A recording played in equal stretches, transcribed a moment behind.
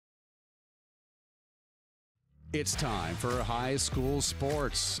It's time for high school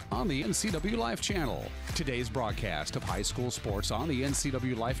sports on the NCW Life Channel. Today's broadcast of high school sports on the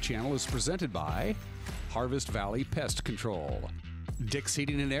NCW Life Channel is presented by Harvest Valley Pest Control, Dick's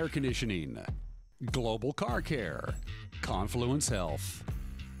Heating and Air Conditioning, Global Car Care, Confluence Health,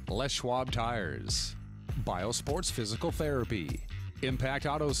 Les Schwab Tires, Biosports Physical Therapy, Impact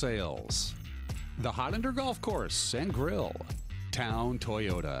Auto Sales, the Highlander Golf Course and Grill, Town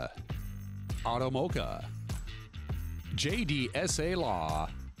Toyota, Automoca, JDSA Law,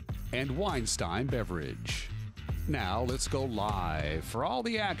 and Weinstein Beverage. Now let's go live for all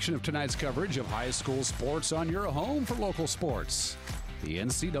the action of tonight's coverage of high school sports on your home for local sports, the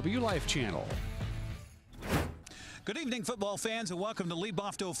NCW Life Channel. Good evening, football fans, and welcome to Lee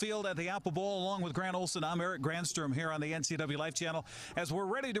Bofto Field at the Apple Bowl. Along with Grant Olson, I'm Eric Grandstrom here on the NCW Life Channel as we're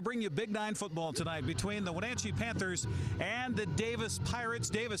ready to bring you Big Nine football tonight between the Wenatchee Panthers and the Davis Pirates.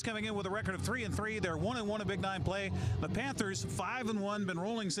 Davis coming in with a record of 3-3. They're 1-1 in Big Nine play. The Panthers 5-1, been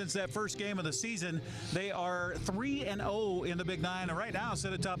rolling since that first game of the season. They are 3-0 in the Big Nine, and right now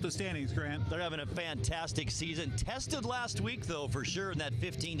sit atop the standings, Grant. They're having a fantastic season. Tested last week, though, for sure, in that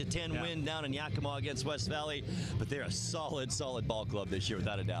 15-10 win down in Yakima against West Valley. But they're a solid ball club this year,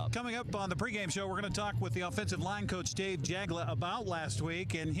 without a doubt. Coming up on the pregame show, we're going to talk with the offensive line coach, Dave Jagla, about last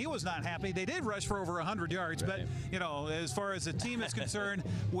week, and he was not happy. They did rush for over 100 yards, right. But, you know, as far as the team is concerned,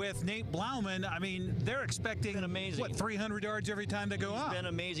 with Nate Blauman, I mean, they're expecting, what, 300 yards every time they go up? He's been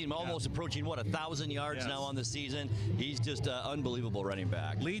amazing, almost approaching, 1,000 yards now on the season. He's just an unbelievable running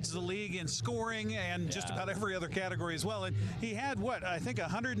back. Leads the league in scoring and just about every other category as well. And he had, what, I think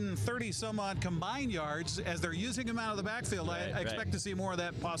 130-some-odd combined yards as they're using him out of the backfield. I expect to see more of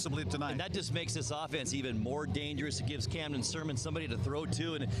that possibly tonight. And that just makes this offense even more dangerous. It gives Camden Sermon somebody to throw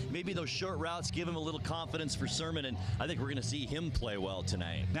to, and maybe those short routes give him a little confidence for Sermon, and I think we're going to see him play well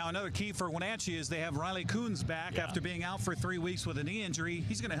tonight. Now, another key for Wenatchee is they have Riley Coons back after being out for 3 weeks with a knee injury.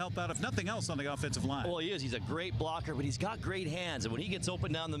 He's going to help out, if nothing else, on the offensive line. Well, he is. He's a great blocker, but he's got great hands, and when he gets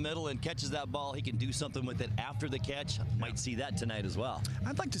open down the middle and catches that ball, he can do something with it after the catch. Might see that tonight as well.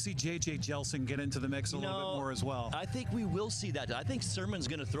 I'd like to see J.J. Jelson get into the mix a little bit more as well. I think we will see that. I think Sermon's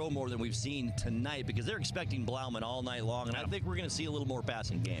going to throw more than we've seen tonight because they're expecting Blauman all night long, and I think we're going to see a little more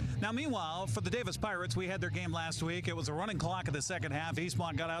passing game. Now, meanwhile, for the Davis Pirates, we had their game last week. It was a running clock in the second half.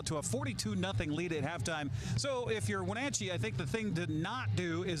 Eastmont got out to a 42-0 lead at halftime. So if you're Wenatchee, I think the thing to not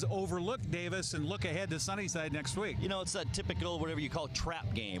do is overlook Davis and look ahead to Sunnyside next week. You know, it's that typical, whatever you call,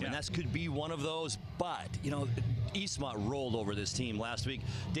 trap game, and that could be one of those. But, you know, Eastmont rolled over this team last week.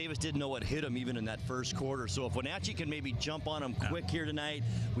 Davis didn't know what hit him even in that first quarter. So if Wenatchee can maybe jump on him quick here tonight,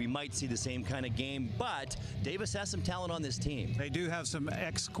 we might see the same kind of game. But Davis has some talent on this team. They do have some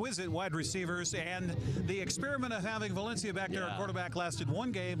exquisite wide receivers, and the experiment of having Valencia back there at quarterback lasted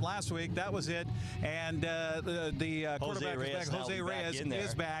one game last week. That was it. And the quarterback is back. Jose Reyes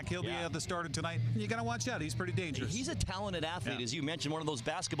is back. He'll be the starter tonight. You got to watch out. He's pretty dangerous. He's a talented athlete, as you mentioned, one of those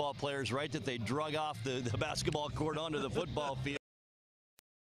basketball players, right, that they drug off the basketball court onto the football field.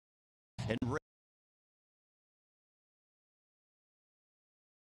 And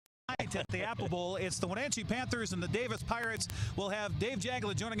at the Apple Bowl, it's the Wenatchee Panthers and the Davis Pirates. We'll have Dave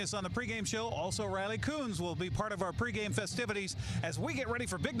Jagla joining us on the pregame show. Also, Riley Coons will be part of our pregame festivities as we get ready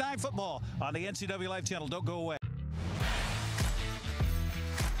for Big Nine football on the NCW Life Channel. Don't go away.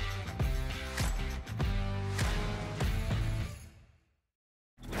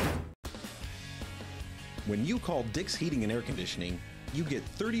 When you call Dick's Heating and Air Conditioning, you get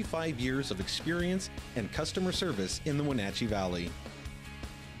 35 years of experience and customer service in the Wenatchee Valley.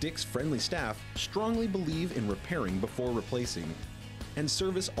 Dick's friendly staff strongly believe in repairing before replacing and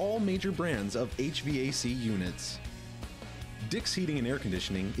service all major brands of HVAC units. Dick's Heating and Air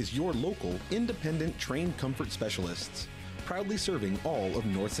Conditioning is your local, independent, trained comfort specialists, proudly serving all of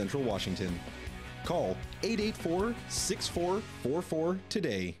North Central Washington. Call 884-6444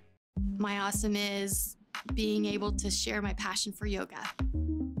 today. My awesome is being able to share my passion for yoga.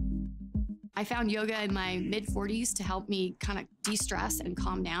 I found yoga in my mid-40s to help me kind of de-stress and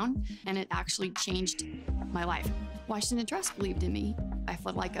calm down, and it actually changed my life. Washington Trust believed in me. I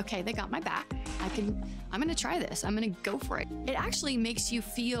felt like, okay, they got my back. I'm gonna try this. I'm gonna go for it. It actually makes you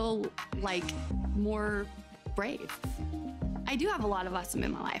feel like more brave. I do have a lot of awesome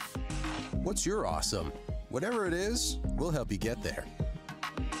in my life. What's your awesome? Whatever it is, we'll help you get there.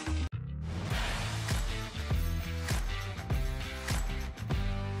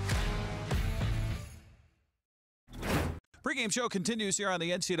 Pregame show continues here on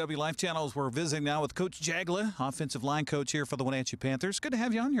the NCW Life Channel. We're visiting now with Coach Jagla, offensive line coach here for the Wenatchee Panthers. Good to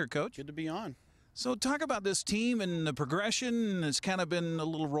have you on here, Coach. Good to be on. So talk about this team and the progression. It's kind of been a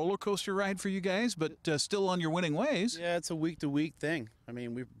little roller coaster ride for you guys, but still on your winning ways. Yeah, it's a week-to-week thing. I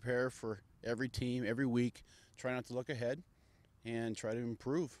mean, we prepare for every team every week, try not to look ahead, and try to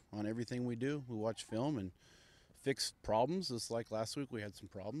improve on everything we do. We watch film and fix problems. Just like last week, we had some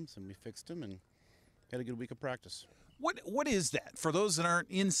problems, and we fixed them and had a good week of practice. What is that for those that aren't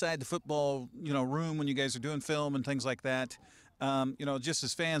inside the football room when you guys are doing film and things like that? Just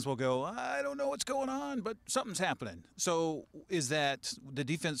as fans will go, I don't know what's going on, but something's happening. So is that the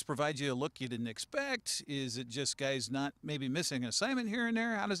defense provides you a look you didn't expect? Is it just guys not maybe missing an assignment here and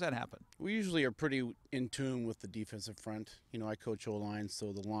there? How does that happen? We usually are pretty in tune with the defensive front. I coach O-line,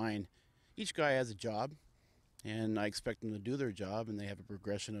 so the line, each guy has a job, and I expect them to do their job, and they have a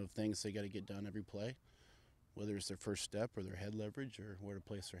progression of things they got to get done every play, whether it's their first step or their head leverage or where to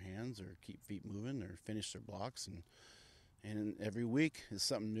place their hands or keep feet moving or finish their blocks. And every week is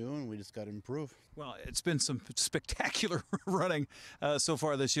something new, and we just got to improve. Well, it's been some spectacular running so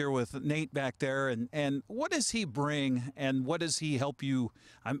far this year with Nate back there. And what does he bring, and what does he help you?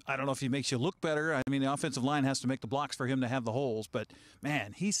 I don't know if he makes you look better. I mean, the offensive line has to make the blocks for him to have the holes, but,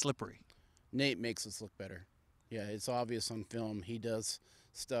 man, he's slippery. Nate makes us look better. Yeah, it's obvious on film. He does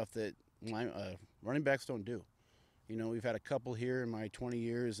stuff that running backs don't do. We've had a couple here in my 20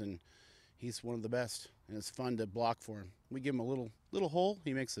 years, and he's one of the best, and it's fun to block for him. We give him a little hole.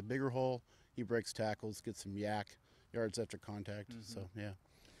 He makes a bigger hole. He breaks tackles, gets some yards after contact. So, yeah.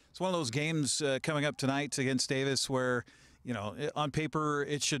 It's one of those games coming up tonight against Davis where, on paper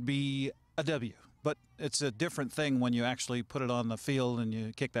it should be a W. But it's a different thing when you actually put it on the field and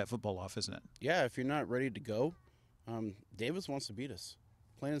you kick that football off, isn't it? Yeah, if you're not ready to go, Davis wants to beat us.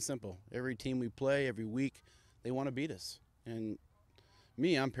 Plain and simple. Every team we play, every week, they want to beat us. And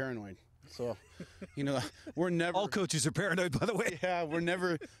me, I'm paranoid. So, we're never... All coaches are paranoid, by the way. Yeah, we're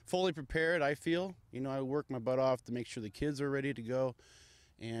never fully prepared, I feel. I work my butt off to make sure the kids are ready to go.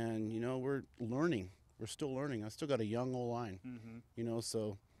 And, we're learning. We're still learning. I still got a young O-line,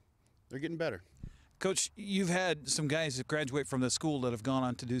 so they're getting better. Coach, you've had some guys that graduate from the school that have gone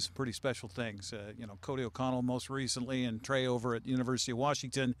on to do some pretty special things. Cody O'Connell most recently and Trey over at University of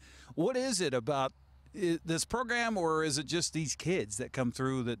Washington. What is it about this program, or is it just these kids that come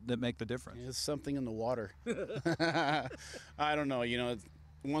through that make the difference? It's something in the water. I don't know.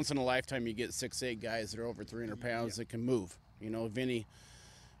 Once in a lifetime you get 6'8" guys that are over 300 pounds that can move. Vinny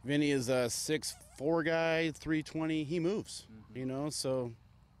is a 6'4" guy, 320. He moves, so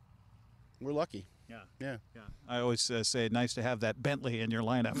we're lucky. Yeah. I always say nice to have that Bentley in your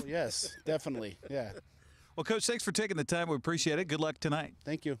lineup. Well, yes, definitely. Yeah. Well, Coach, thanks for taking the time. We appreciate it. Good luck tonight.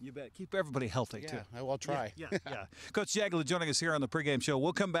 Thank you. You bet. Keep everybody healthy, too. I will try. Yeah. Coach Jagler joining us here on the pregame show.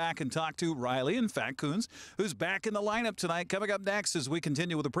 We'll come back and talk to Riley and Fat Coons, who's back in the lineup tonight. Coming up next as we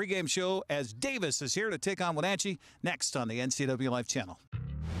continue with the pregame show as Davis is here to take on Wenatchee next on the NCW Life Channel.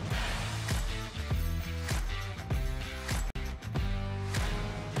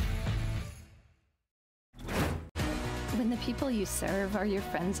 When the people you serve are your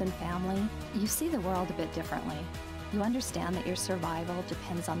friends and family, you see the world a bit differently. You understand that your survival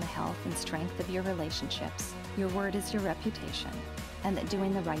depends on the health and strength of your relationships. Your word is your reputation, and that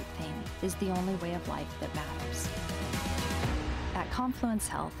doing the right thing is the only way of life that matters. At Confluence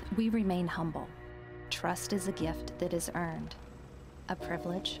Health, we remain humble. Trust is a gift that is earned, a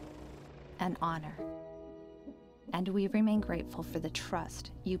privilege, an honor. And we remain grateful for the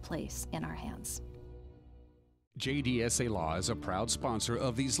trust you place in our hands. JDSA Law is a proud sponsor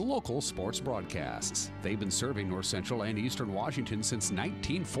of these local sports broadcasts. They've been serving North Central and Eastern Washington since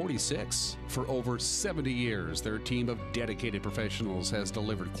 1946. For over 70 years, their team of dedicated professionals has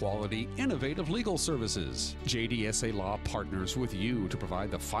delivered quality, innovative legal services. JDSA Law partners with you to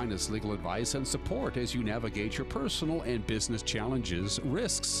provide the finest legal advice and support as you navigate your personal and business challenges,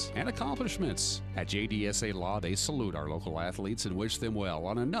 risks, and accomplishments. At JDSA Law, they salute our local athletes and wish them well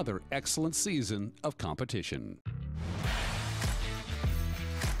on another excellent season of competition.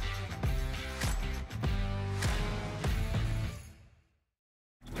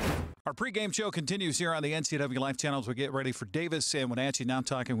 Our pregame show continues here on the NCW Life Channel as we get ready for Davis and Wenatchee. Now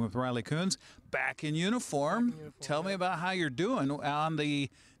talking with Riley Coons, back in uniform. Tell me about how you're doing on the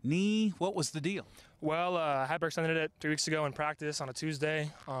knee. What was the deal? Well, I had extended it 3 weeks ago in practice on a Tuesday.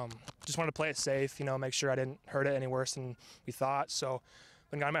 Just wanted to play it safe, make sure I didn't hurt it any worse than we thought. So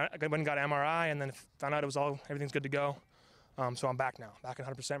went and got an MRI and then found out everything's good to go. So I'm back now, back at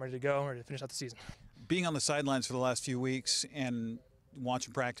 100%, ready to go, ready to finish out the season. Being on the sidelines for the last few weeks and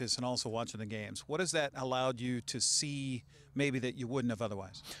watching practice and also watching the games. What has that allowed you to see maybe that you wouldn't have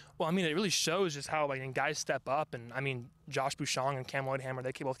otherwise? Well, I mean, it really shows just how guys step up. And, I mean, Josh Bouchon and Cam Lloyd-Hammer,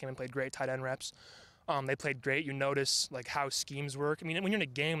 they both came and played great tight end reps. They played great. You notice, how schemes work. I mean, when you're in a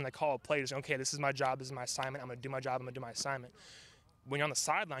game and they call a play, you're just, okay, this is my job, this is my assignment, I'm going to do my job, I'm going to do my assignment. When you're on the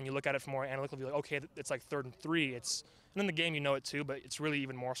sideline, you look at it from more analytical view, like, okay, it's like 3rd and 3. And in the game, you know it too, but it's really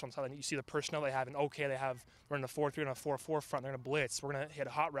even more so on the sideline. You see the personnel they have, and okay, we're in a 4-3, we're in a 4-4 front, they're going to blitz, we're going to hit a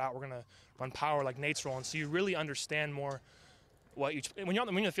hot route, we're going to run power like Nate's rolling. So you really understand more what when you're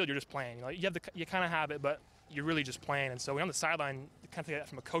in the field, you're just playing. You kind of have it, but you're really just playing. And so when you're on the sideline, you kind of take that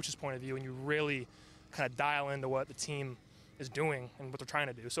from a coach's point of view, and you really kind of dial into what the team is doing and what they're trying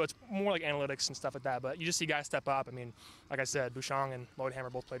to do. So it's more like analytics and stuff like that, but you just see guys step up. I mean, like I said, Bouchon and Lloyd-Hammer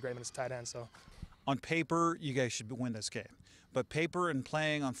both played great minutes tight end. So on paper, you guys should win this game. But paper and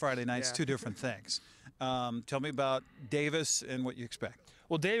playing on Friday nights, two different things. Tell me about Davis and what you expect.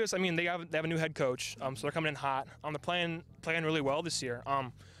 Well, Davis, I mean, they have a new head coach, so they're coming in hot. They're playing really well this year. I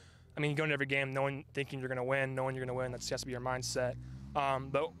mean, you go into every game thinking you're going to win, knowing you're going to win. That has to be your mindset.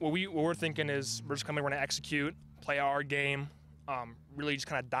 But what we're thinking is we're just coming, we're going to execute, play our game, really just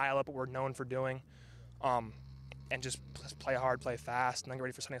kind of dial up what we're known for doing, and just play hard, play fast, and then get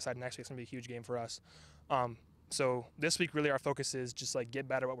ready for Sunday Side next week. It's going to be a huge game for us. So this week, really, our focus is just get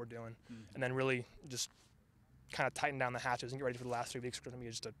better at what we're doing, and then really just kind of tighten down the hatches and get ready for the last 3 weeks. It's going to be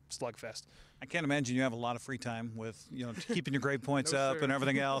just a slugfest. I can't imagine you have a lot of free time with keeping your grade points up and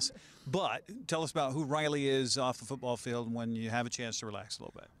everything else. But tell us about who Riley is off the football field when you have a chance to relax a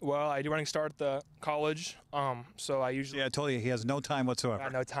little bit. Well, I do running start at the college, so I usually I told you he has no time whatsoever.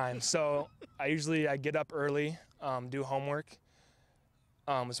 No time. So I get up early, do homework.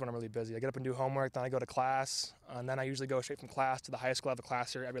 This is when I'm really busy. I get up and do homework, then I go to class, and then I usually go straight from class to the high school. I have a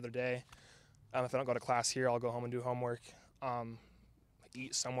class here every other day. If I don't go to class here, I'll go home and do homework,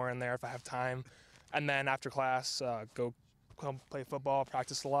 eat somewhere in there if I have time. And then after class, go home, play football,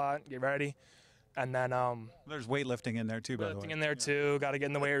 practice a lot, get ready. And then there's weightlifting in there too, by the way. Weightlifting in there too. Got to get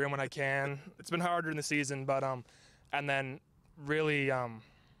in the weight room when I can. It's been harder in the season, but and then really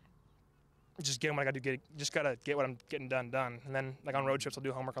just get what I got to do. Just got to get what I'm getting done. And then on road trips, I'll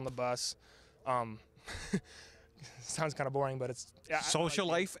do homework on the bus. Sounds kind of boring, but it's social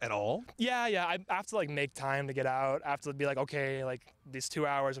life at all. Yeah. I have to make time to get out. I have to be okay, these 2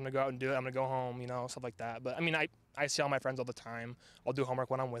 hours, I'm gonna go out and do it. I'm gonna go home, stuff like that. But I mean, I see all my friends all the time. I'll do homework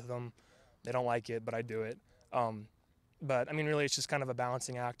when I'm with them. They don't like it, but I do it. But I mean, really, it's just kind of a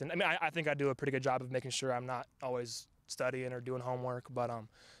balancing act. And I mean, I think I do a pretty good job of making sure I'm not always studying or doing homework, but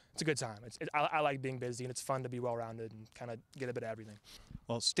it's a good time. I like being busy, and it's fun to be well-rounded and kind of get a bit of everything.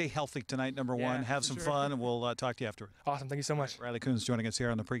 Well, stay healthy tonight, number one. Have some fun, and we'll talk to you afterward. Awesome. Thank you so much. Riley Coons joining us here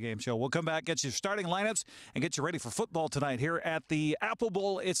on the pregame show. We'll come back, get your starting lineups, and get you ready for football tonight here at the Apple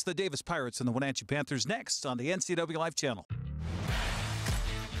Bowl. It's the Davis Pirates and the Wenatchee Panthers next on the NCW Life Channel.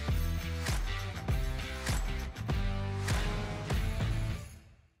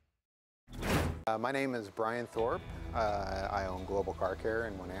 My name is Brian Thorpe. I own Global Car Care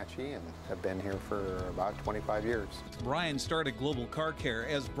in Wenatchee and have been here for about 25 years. Brian started Global Car Care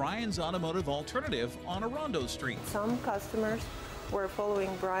as Brian's automotive alternative on Orondo Street. Some customers were following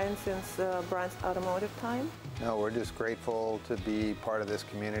Brian since Brian's automotive time. No, we're just grateful to be part of this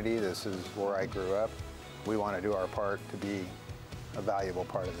community. This is where I grew up. We want to do our part to be a valuable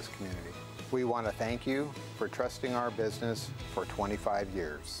part of this community. We want to thank you for trusting our business for 25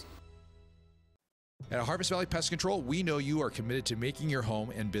 years. At Harvest Valley Pest Control, we know you are committed to making your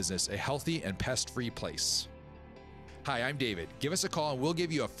home and business a healthy and pest-free place. Hi, I'm David. Give us a call and we'll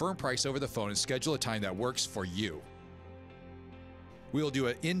give you a firm price over the phone and schedule a time that works for you. We will do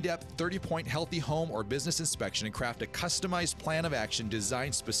an in-depth 30-point healthy home or business inspection and craft a customized plan of action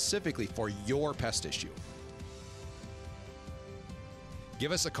designed specifically for your pest issue.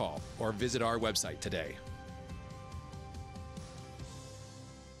 Give us a call or visit our website today.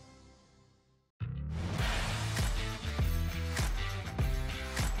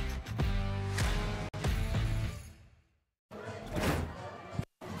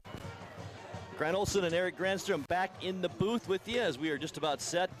 Grant Olson and Eric Granstrom back in the booth with you as we are just about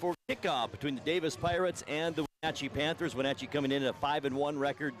set for kickoff between the Davis Pirates and the Wenatchee Panthers. Wenatchee coming in at a 5-1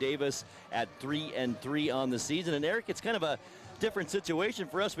 record, Davis at 3-3 on the season. And Eric, it's kind of a different situation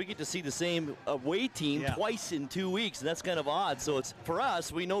for us. We get to see the same away team twice in 2 weeks, and that's kind of odd. So it's for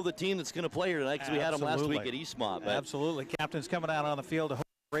us, we know the team that's going to play here tonight because we had them last week at Eastmont. Absolutely. Captains coming out on the field.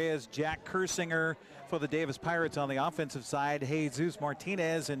 Reyes, Jack Kersinger for the Davis Pirates on the offensive side, Jesus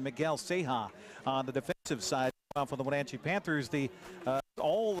Martinez and Miguel Ceja on the defensive side. For the Wenatchee Panthers,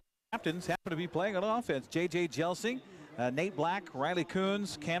 all the captains happen to be playing on offense. J.J. Jelsing, Nate Black, Riley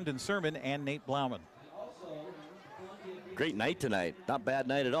Coons, Camden Sermon, and Nate Blauman. Great night tonight. Not bad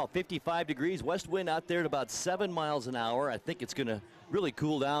night at all. 55 degrees. West wind out there at about 7 miles an hour. I think it's going to really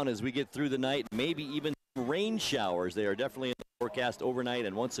cool down as we get through the night. Maybe even rain showers. They are definitely in the forecast overnight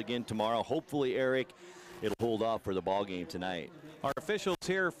and once again tomorrow. Hopefully, Eric, it'll hold off for the ball game tonight. Our officials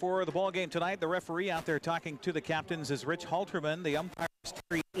here for the ball game tonight. The referee out there talking to the captains is Rich Halterman. The umpire is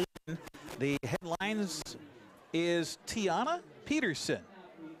Terry Aiden. The headlines is Tiana Peterson,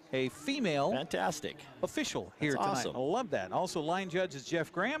 a female official here tonight. Awesome. I love that. Also, line judge is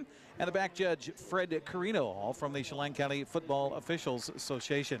Jeff Graham, and the back judge, Fred Carino, all from the Chelan County Football Officials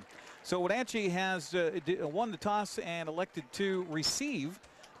Association. So Wenatchee has won the toss and elected to receive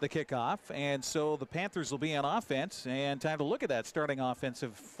the kickoff, and so the Panthers will be on offense. And time to look at that starting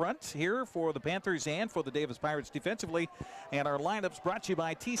offensive front here for the Panthers and for the Davis Pirates defensively. And our lineups brought to you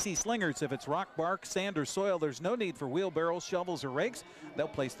by TC Slingers. If it's rock, bark, sand, or soil, there's no need for wheelbarrows, shovels, or rakes. They'll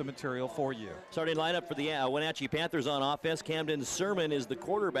place the material for you. Starting lineup for the Wenatchee Panthers on offense. Camden Sermon is the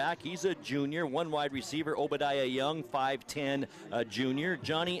quarterback. He's a junior. One wide receiver, Obadiah Young, 5'10", junior.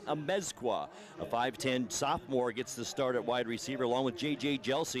 Johnny Amezcua, a 5'10" sophomore, gets the start at wide receiver, along with J.J.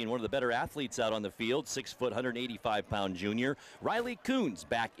 Jelsen, one of the better athletes out on the field, 6 foot, 185-pound junior. Riley Coons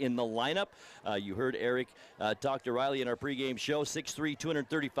back in the lineup. You heard Eric talk to Riley in our pregame show, 6'3",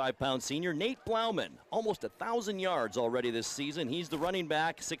 235-pound senior. Nate Blauman, almost 1,000 yards already this season. He's the running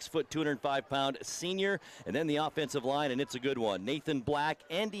back, 6 foot, 205-pound senior. And then the offensive line, and it's a good one. Nathan Black,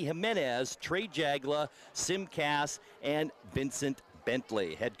 Andy Jimenez, Trey Jagla, Sim Cass, and Vincent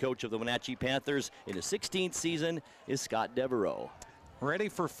Bentley. Head coach of the Wenatchee Panthers in his 16th season is Scott Devereaux. Ready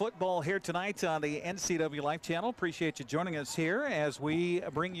for football here tonight on the NCW Life Channel. Appreciate you joining us here as we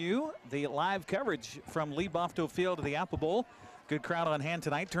bring you the live coverage from Lee Bofto Field to the Apple Bowl. Good crowd on hand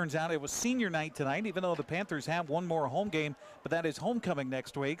tonight. Turns out it was senior night tonight, even though the Panthers have one more home game, but that is homecoming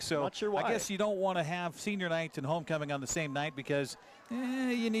next week. So not sure why. I guess you don't want to have senior night and homecoming on the same night because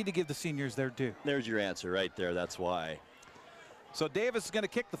you need to give the seniors their due. There's your answer right there. That's why. So Davis is going to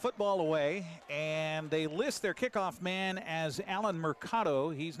kick the football away, and they list their kickoff man as Alan Mercado.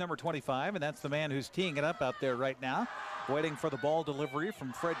 He's number 25, and that's the man who's teeing it up out there right now, waiting for the ball delivery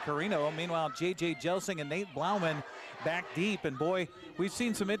from Fred Carino. Meanwhile, J.J. Jelsing and Nate Blauman back deep, and boy, we've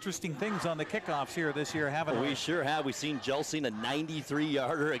seen some interesting things on the kickoffs here this year, haven't we? We sure have. We've seen Jelsing, a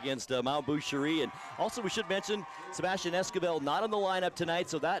 93-yarder against Mount Boucherie, and also we should mention Sebastian Esquivel not on the lineup tonight,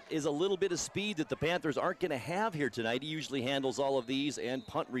 so that is a little bit of speed that the Panthers aren't going to have here tonight. He usually handles all of these and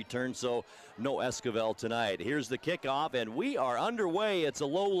punt return, so no Esquivel tonight. Here's the kickoff, and we are underway. It's a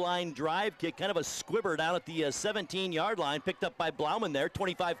low-line drive kick, kind of a squibber down at the 17-yard line, picked up by Blauman there,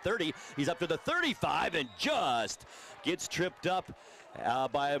 25-30. He's up to the 35 and just gets tripped up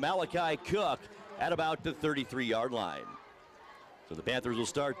by Malachi Cook at about the 33-yard line. So the Panthers will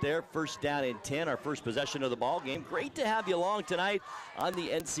start there. First down and 10, our first possession of the ball game. Great to have you along tonight on the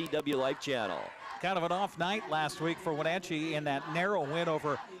NCW Life Channel. Kind of an off night last week for Wenatchee in that narrow win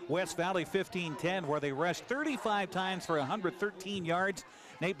over West Valley 15-10, where they rushed 35 times for 113 yards.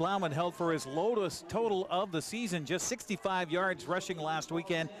 Nate Blauman held for his lowest total of the season, just 65 yards rushing last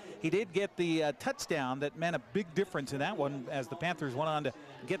weekend. He did get the touchdown that meant a big difference in that one as the Panthers went on to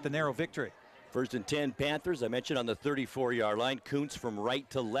get the narrow victory. First and 10 Panthers, I mentioned on the 34-yard line. Kuntz from right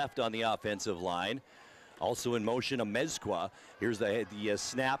to left on the offensive line. Also in motion, Amezcua. Here's the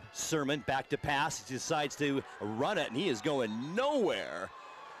snap. Sermon back to pass. He decides to run it, and he is going nowhere.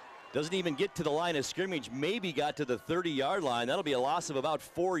 Doesn't even get to the line of scrimmage. Maybe got to the 30-yard line. That'll be a loss of about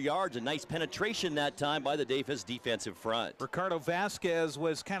 4 yards. A nice penetration that time by the Davis defensive front. Ricardo Vasquez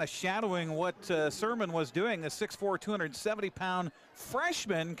was kind of shadowing what Sermon was doing. The 6'4", 270-pound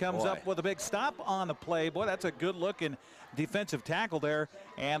freshman comes up with a big stop on the play. Boy, that's a good-looking defensive tackle there.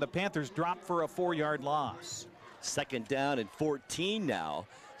 And the Panthers drop for a 4-yard loss. Second down and 14 now.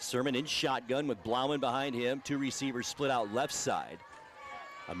 Sermon in shotgun with Blauman behind him. Two receivers split out left side.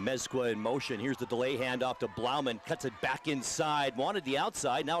 Amezcua in motion. Here's the delay handoff to Blauman. Cuts it back inside. Wanted the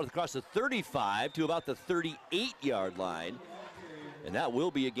outside. Now across the 35 to about the 38-yard line. And that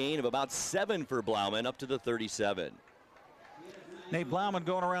will be a gain of about 7 for Blauman up to the 37. Nate Blauman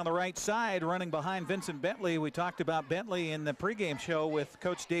going around the right side, running behind Vincent Bentley. We talked about Bentley in the pregame show with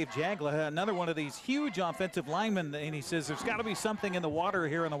Coach Dave Jagla, another one of these huge offensive linemen, and he says there's got to be something in the water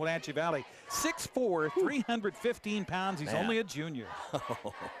here in the Wenatchee Valley. 6'4", 315 pounds. He's only a junior.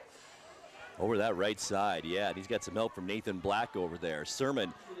 Over that right side, yeah, and he's got some help from Nathan Black over there.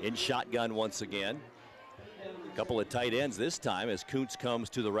 Sermon in shotgun once again. Couple of tight ends this time as Kuntz comes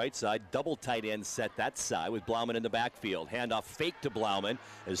to the right side. Double tight end set that side with Blauman in the backfield. Handoff fake to Blauman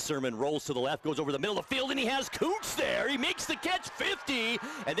as Sermon rolls to the left, goes over the middle of the field, and he has Kuntz there. He makes the catch 50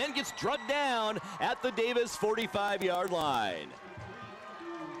 and then gets drugged down at the Davis 45-yard line.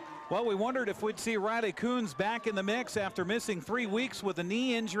 Well, we wondered if we'd see Riley Kuntz back in the mix after missing 3 weeks with a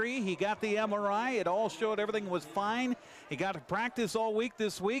knee injury. He got the MRI. It all showed everything was fine. He got to practice all week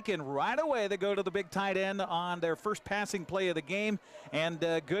this week, and right away they go to the big tight end on their first passing play of the game, and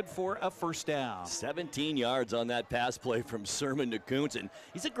good for a first down. 17 yards on that pass play from Sermon to Kuntz, and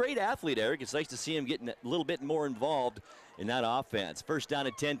he's a great athlete, Eric. It's nice to see him getting a little bit more involved in that offense. First down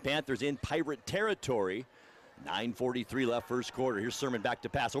and 10, Panthers in Pirate territory. 9:43 left first quarter. Here's Sermon back to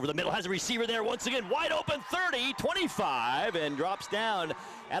pass over the middle. Has a receiver there once again. Wide open 30, 25, and drops down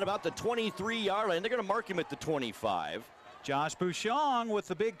at about the 23-yard line. They're going to mark him at the 25. Josh Bouchon with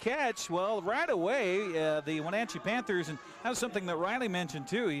the big catch. Well, right away, the Wenatchee Panthers, and that was something that Riley mentioned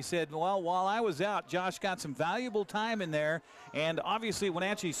too. He said, well, while I was out, Josh got some valuable time in there, and obviously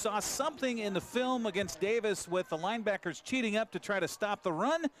Wenatchee saw something in the film against Davis with the linebackers cheating up to try to stop the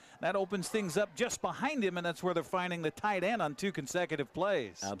run. That opens things up just behind him, and that's where they're finding the tight end on 2 consecutive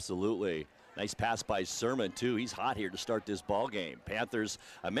plays. Absolutely. Nice pass by Sermon, too. He's hot here to start this ball game. Panthers,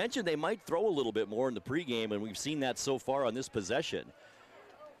 I mentioned they might throw a little bit more in the pregame, and we've seen that so far on this possession.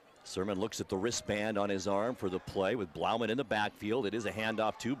 Sermon looks at the wristband on his arm for the play with Blauman in the backfield. It is a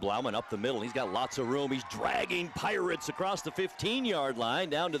handoff to Blauman up the middle. He's got lots of room. He's dragging Pirates across the 15-yard line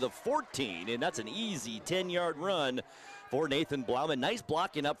down to the 14, and that's an easy 10-yard run for Nathan Blauman. Nice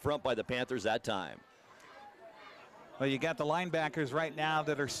blocking up front by the Panthers that time. Well, you got the linebackers right now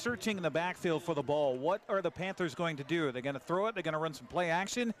that are searching in the backfield for the ball. What are the Panthers going to do? Are they going to throw it? They're going to run some play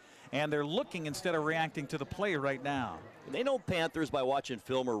action, and they're looking instead of reacting to the play right now. They know Panthers by watching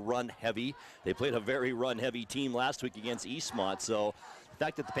film are run heavy. They played a very run heavy team last week against Eastmont, so the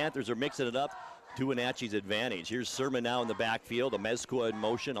fact that the Panthers are mixing it up to Wenatchee's advantage. Here's Sermon now in the backfield, Amezcua in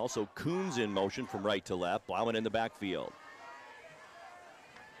motion, also Kuntz in motion from right to left, Blauman in the backfield.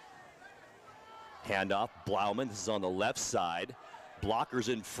 Handoff, Blauman, this is on the left side.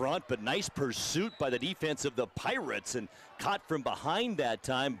 Blockers in front, but nice pursuit by the defense of the Pirates, and caught from behind that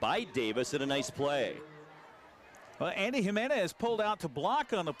time by Davis in a nice play. Well, Andy Jimenez pulled out to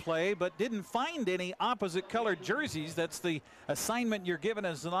block on the play, but didn't find any opposite colored jerseys. That's the assignment you're given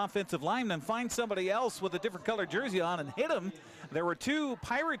as an offensive lineman. Find somebody else with a different colored jersey on and hit them. There were 2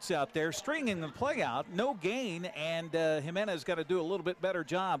 Pirates out there stringing the play out, no gain, and Jimenez got to do a little bit better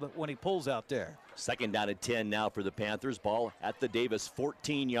job when he pulls out there. Second down at 10 now for the Panthers. Ball at the Davis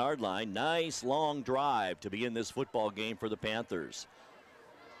 14-yard line. Nice long drive to begin this football game for the Panthers.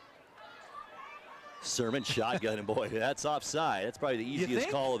 Sermon shotgun, and boy, that's offside. That's probably the easiest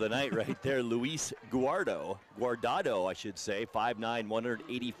call of the night right there. Luis Guardado, I should say, 5'9",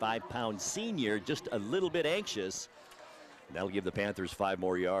 185-pound senior, just a little bit anxious. That'll give the Panthers 5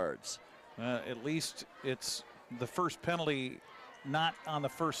 more yards. At least it's the first penalty not on the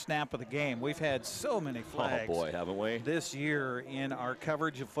first snap of the game. We've had so many flags. Oh boy, haven't we? This year in our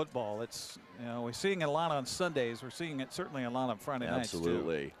coverage of football. It's, you know, we're seeing it a lot on Sundays. We're seeing it certainly a lot on Friday nights too.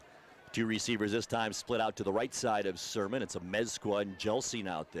 Absolutely. 2 receivers this time split out to the right side of Sermon. It's Amezcua and Jelsing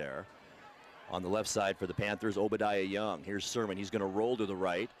out there. On the left side for the Panthers, Obadiah Young. Here's Sermon. He's going to roll to the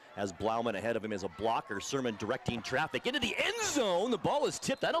right. Has Blauman ahead of him as a blocker. Sermon directing traffic into the end zone. The ball is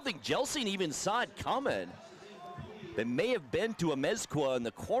tipped. I don't think Jelsing even saw it coming. It may have been to Amezcua in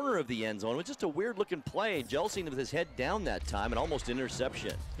the corner of the end zone. It was just a weird-looking play. Jelsing with his head down that time and almost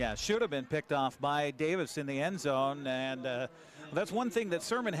interception. Yeah, should have been picked off by Davis in the end zone, and that's one thing that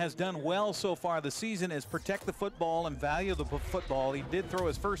Sermon has done well so far this season is protect the football and value the football. He did throw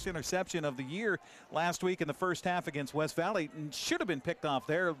his first interception of the year last week in the first half against West Valley, and should have been picked off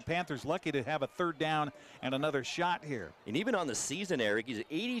there. Panthers lucky to have a 3rd down and another shot here. And even on the season, Eric, he's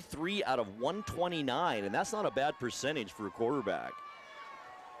 83 out of 129, and that's not a bad percentage for a quarterback.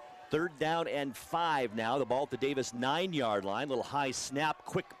 3rd down and 5 now. The ball at the Davis 9-yard line. Little high snap,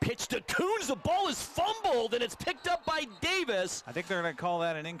 quick pitch to Kuntz. The ball is fumbled, and it's picked up by Davis. I think they're going to call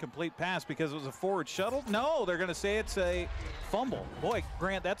that an incomplete pass because it was a forward shuttle. No, they're going to say it's a fumble. Boy,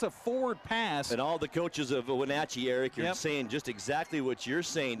 Grant, that's a forward pass. And all the coaches of Wenatchee, Eric, are saying just exactly what you're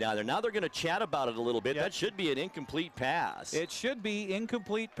saying down there. Now they're going to chat about it a little bit. That should be an incomplete pass. It should be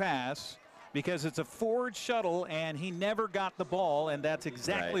incomplete pass, because it's a forward shuttle and he never got the ball, and that's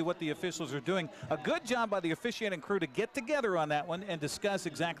exactly what the officials are doing. A good job by the officiating crew to get together on that one and discuss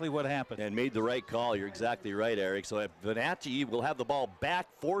exactly what happened. And made the right call. You're exactly right, Eric. So Wenatchee will have the ball back,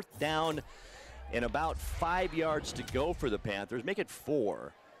 4th down and about 5 yards to go for the Panthers. Make it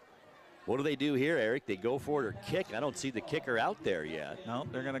 4. What do they do here, Eric? They go for it or kick? I don't see the kicker out there yet. No,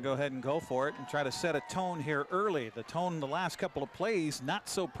 they're going to go ahead and go for it and try to set a tone here early. The tone the last couple of plays, not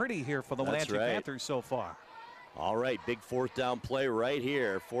so pretty here for the Wenatchee Panthers so far. All right, big fourth down play right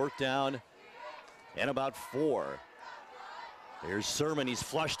here. Fourth down and about 4. Here's Sermon. He's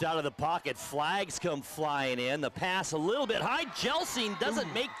flushed out of the pocket. Flags come flying in. The pass a little bit high. Jelsing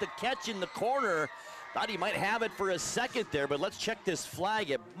doesn't make the catch in the corner. Thought he might have it for a second there, but let's check this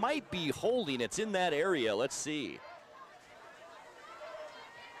flag. It might be holding. It's in that area. Let's see.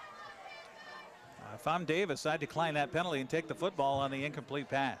 If I'm Davis, I'd decline that penalty and take the football on the incomplete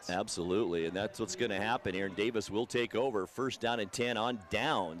pass. Absolutely, and that's what's going to happen here. And Davis will take over. First down and 10 on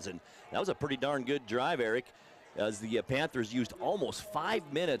downs. And that was a pretty darn good drive, Eric, as the Panthers used almost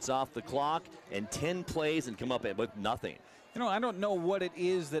 5 minutes off the clock and 10 plays and come up with nothing. You know, I don't know what it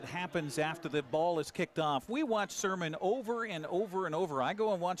is that happens after the ball is kicked off. We watch Sermon over and over and over. I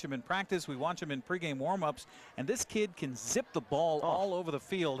go and watch him in practice. We watch him in pregame warm-ups, and this kid can zip the ball all over the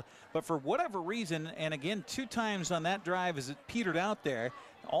field. But for whatever reason, and again, 2 times on that drive as it petered out there,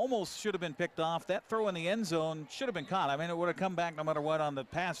 almost should have been picked off. That throw in the end zone should have been caught. I mean, it would have come back no matter what on the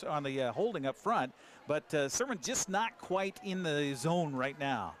pass, on the holding up front. But Sermon just not quite in the zone right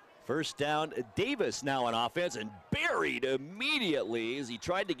now. First down, Davis now on offense and buried immediately as he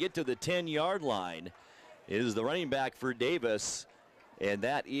tried to get to the 10-yard line. Is the running back for Davis, and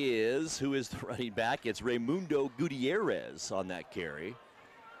that is, who is the running back? It's Raimundo Gutierrez on that carry.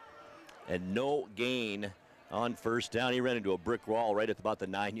 And no gain on first down. He ran into a brick wall right at about the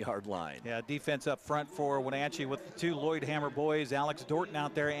 9-yard line. Yeah, defense up front for Wenatchee with the 2 Lloyd Hammer boys, Alex Dorton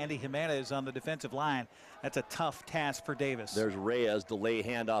out there, Andy Jimenez on the defensive line. That's a tough task for Davis. There's Reyes, delay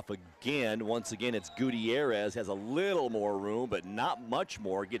handoff again. Once again, it's Gutierrez, has a little more room, but not much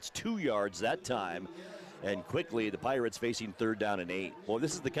more. Gets 2 yards that time. And quickly, the Pirates facing 3rd down and 8. Well,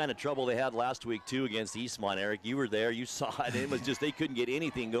 this is the kind of trouble they had last week, too, against Eastmont, Eric. You were there. You saw it. It was just they couldn't get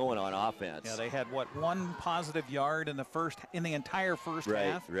anything going on offense. Yeah, they had, what, 1 positive yard in the entire first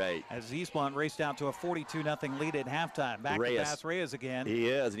half? Right. As Eastmont raced out to a 42-0 lead at halftime. Back to pass Reyes again. He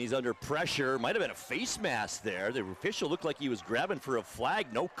is, and he's under pressure. Might have been a face mask there. The official looked like he was grabbing for a flag.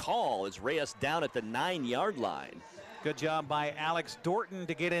 No call as Reyes down at the 9-yard line. Good job by Alex Dorton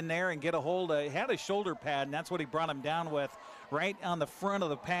to get in there and get a hold of, he had a shoulder pad, and that's what he brought him down with, right on the front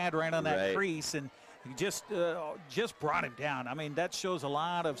of the pad, right on that crease, and he just brought him down. I mean, that shows a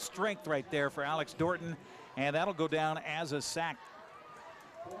lot of strength right there for Alex Dorton, and that'll go down as a sack.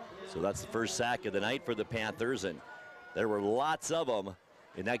 So that's the first sack of the night for the Panthers, and there were lots of them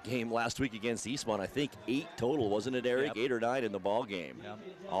in that game last week against Eastmont. I think 8 total, wasn't it, Eric? Yep. 8 or 9 in the ball game. Yep.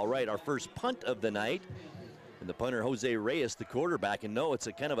 All right, our first punt of the night. And the punter, Jose Reyes, the quarterback. And no, it's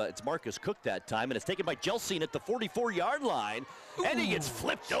it's Marcus Cook that time. And it's taken by Jelsing at the 44-yard line. Ooh. And he gets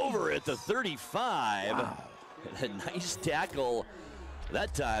flipped over at the 35. Wow. A nice tackle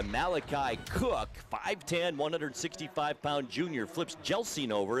that time. Malachi Cook, 5'10", 165-pound junior, flips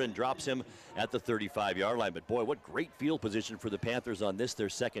Jelsing over and drops him at the 35-yard line. But boy, what great field position for the Panthers on this, their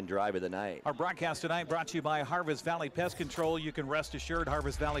second drive of the night. Our broadcast tonight brought to you by Harvest Valley Pest Control. You can rest assured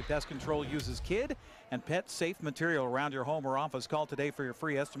Harvest Valley Pest Control uses kid and pet safe material around your home or office. Call today for your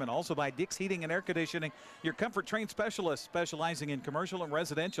free estimate. Also by Dick's Heating and Air Conditioning, your comfort trained specialist specializing in commercial and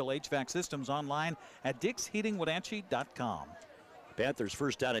residential HVAC systems, online at dicksheatingwenatchee.com. Panthers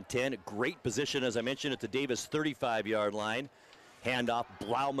first down and 10. Great position, as I mentioned, at the Davis 35-yard line. Handoff,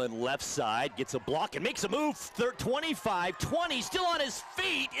 Blauman left side, gets a block and makes a move. 25, 20, still on his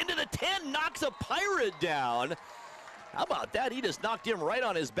feet, into the 10, knocks a Pirate down. How about that? He just knocked him right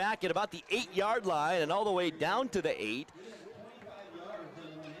on his back at about the 8-yard line and all the way down to the 8.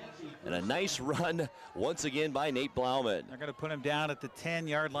 And a nice run once again by Nate Blauman. They're going to put him down at the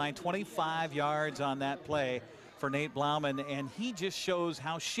 10-yard line, 25 yards on that play for Nate Blauman, and he just shows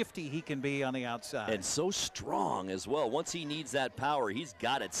how shifty he can be on the outside. And so strong as well. Once he needs that power, he's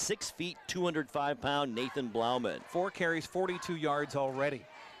got it. 6 feet, 205-pound Nathan Blauman. 4 carries, 42 yards already.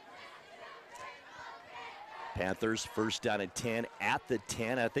 Panthers first down and 10 at the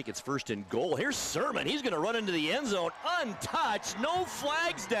 10. I think it's first and goal. Here's Sermon. He's going to run into the end zone untouched. No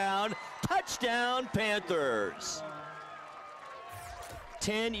flags down. Touchdown, Panthers.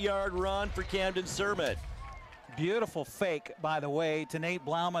 10-yard run for Camden Sermon. Beautiful fake, by the way, to Nate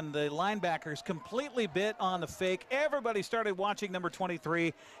Blauman. The linebackers completely bit on the fake. Everybody started watching number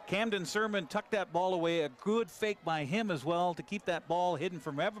 23. Camden Sermon tucked that ball away. A good fake by him as well to keep that ball hidden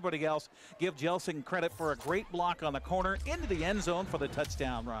from everybody else. Give Jelsing credit for a great block on the corner into the end zone for the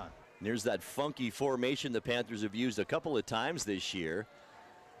touchdown run. There's that funky formation the Panthers have used a couple of times this year.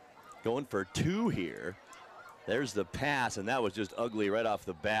 Going for 2 here. There's the pass, and that was just ugly right off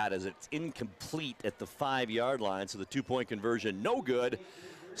the bat as it's incomplete at the 5-yard line, so the 2-point conversion no good.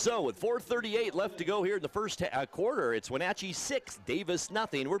 So with 4:38 left to go here in the first quarter, it's Wenatchee 6, Davis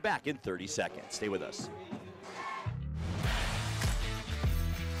nothing. We're back in 30 seconds. Stay with us.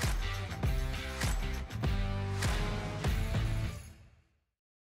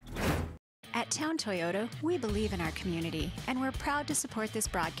 At Town Toyota, we believe in our community, and we're proud to support this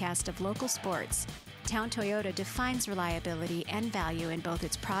broadcast of local sports. Town Toyota defines reliability and value in both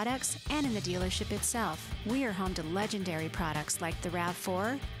its products and in the dealership itself. We are home to legendary products like the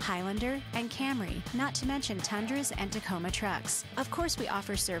RAV4, Highlander, and Camry, not to mention Tundras and Tacoma trucks. Of course, we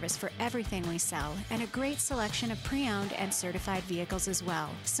offer service for everything we sell and a great selection of pre-owned and certified vehicles as well.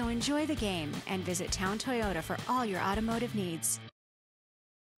 So enjoy the game and visit Town Toyota for all your automotive needs.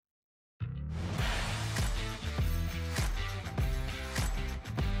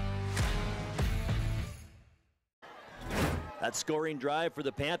 That scoring drive for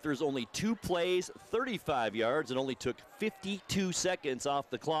the Panthers, only 2 plays, 35 yards, and only took 52 seconds off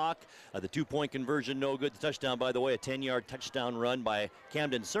the clock. The 2-point conversion, no good. The touchdown, by the way, a 10-yard touchdown run by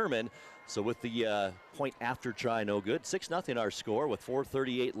Camden Sermon. So with the point after try, no good. 6-0 our score with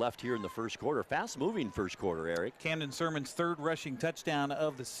 4:38 left here in the first quarter. Fast-moving first quarter, Eric. Camden Sermon's 3rd rushing touchdown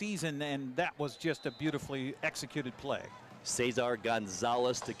of the season, and that was just a beautifully executed play. Cesar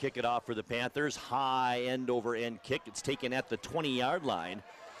Gonzalez to kick it off for the Panthers. High end-over-end kick. It's taken at the 20-yard line.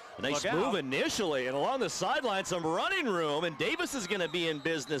 A nice move initially, and along the sideline, some running room, and Davis is going to be in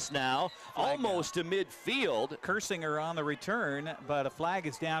business now, almost to midfield. Kersinger on the return, but a flag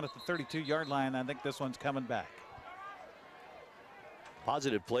is down at the 32-yard line. I think this one's coming back.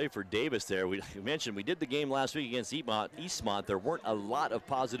 Positive play for Davis there. We mentioned we did the game last week against Eastmont. There weren't a lot of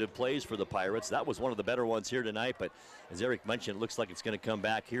positive plays for the Pirates. That was one of the better ones here tonight, but as Eric mentioned, it looks like it's going to come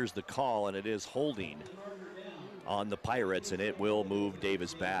back. Here's the call, and it is holding on the Pirates, and it will move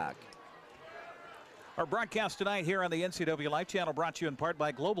Davis back. Our broadcast tonight here on the NCW Life Channel brought to you in part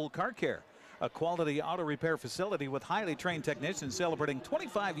by Global Car Care, a quality auto repair facility with highly trained technicians celebrating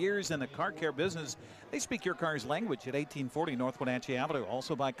 25 years in the car care business. They speak your car's language at 1840 North Wenatchee Avenue.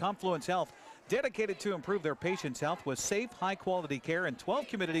 Also by Confluence Health, dedicated to improve their patients' health with safe, high-quality care in 12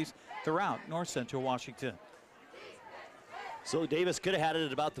 communities throughout North Central Washington. So Davis could have had it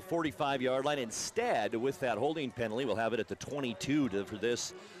at about the 45-yard line. Instead, with that holding penalty, we'll have it at the 22 for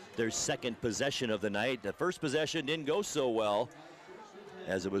this, their second possession of the night. The first possession didn't go so well,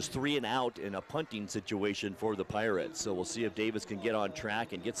 as it was 3 and out in a punting situation for the Pirates. So we'll see if Davis can get on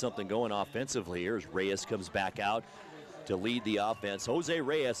track and get something going offensively. Here's Reyes comes back out to lead the offense. Jose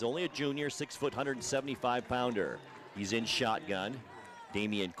Reyes, only a junior, 6 foot, 175-pounder. He's in shotgun.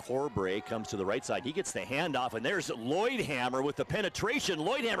 Damian Corbray comes to the right side. He gets the handoff, and there's Lloydhammer with the penetration.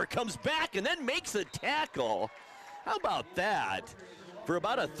 Lloydhammer comes back and then makes a tackle. How about that? For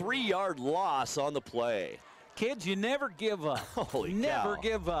about a 3-yard loss on the play. Kids, you never give up. Holy never cow.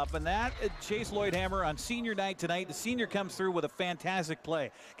 give up. And that Chase Lloydhammer on senior night tonight. The senior comes through with a fantastic play.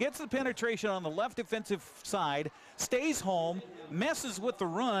 Gets the penetration on the left defensive side, stays home, messes with the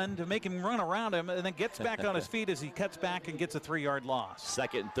run to make him run around him, and then gets back on his feet as he cuts back and gets a 3-yard loss.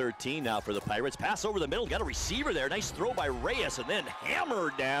 2nd and 13 now for the Pirates. Pass over the middle. Got a receiver there. Nice throw by Reyes, and then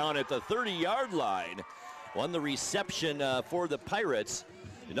hammered down at the 30-yard line. Won the reception for the Pirates.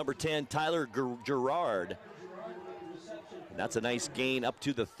 Number 10, Tyler Gerard. And that's a nice gain up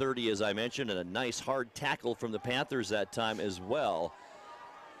to the 30, as I mentioned, and a nice hard tackle from the Panthers that time as well.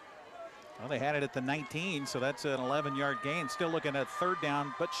 Well, they had it at the 19, so that's an 11-yard gain. Still looking at 3rd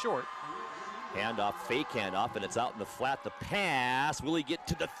down, but short. Handoff, fake handoff, and it's out in the flat. The pass, will he get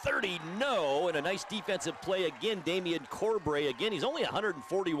to the 30? No, and a nice defensive play again. Damian Corbray again. He's only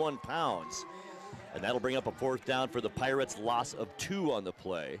 141 pounds. And that'll bring up a 4th down for the Pirates. Loss of 2 on the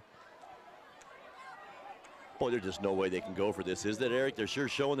play. Boy, there's just no way they can go for this, is that, Eric? They're sure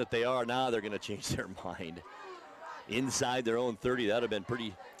showing that they are. Now they're going to change their mind. Inside their own 30, that would have been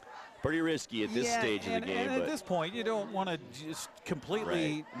pretty risky at this stage of the game. And at this point, you don't want to just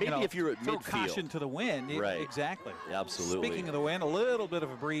completely, maybe if you're at throw midfield. Caution to the wind. Right. Exactly. Absolutely. Speaking of the wind, a little bit of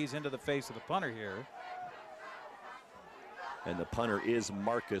a breeze into the face of the punter here. And the punter is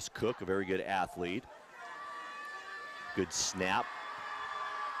Marcus Cook, a very good athlete. Good snap.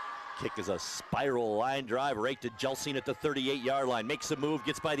 Kick is a spiral line drive right to Jelsing at the 38-yard line. Makes a move,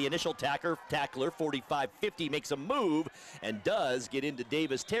 gets by the initial tackler, 45-50, makes a move, and does get into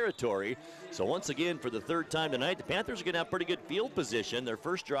Davis territory. So once again, for the 3rd time tonight, the Panthers are going to have pretty good field position. Their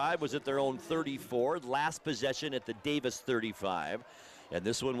first drive was at their own 34, last possession at the Davis 35. And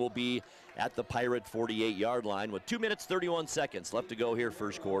this one will be at the Pirate 48-yard line with 2 minutes, 31 seconds left to go here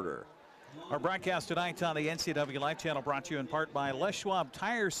first quarter. Our broadcast tonight on the NCW Live Channel brought to you in part by Les Schwab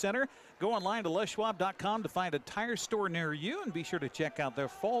Tire Center. Go online to leschwab.com to find a tire store near you, and be sure to check out their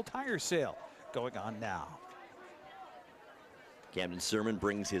fall tire sale going on now. Camden Sermon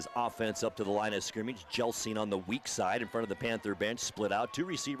brings his offense up to the line of scrimmage. Jelsing on the weak side in front of the Panther bench, split out. Two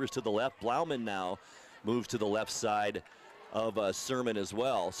receivers to the left. Blauman now moves to the left side of Sermon as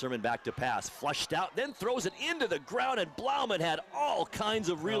well. Sermon back to pass, flushed out, then throws it into the ground, and Blauman had all kinds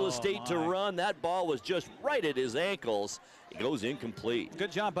of real estate to run. That ball was just right at his ankles. It goes incomplete.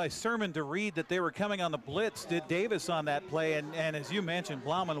 Good job by Sermon to read that they were coming on the blitz. Did Davis on that play, and as you mentioned,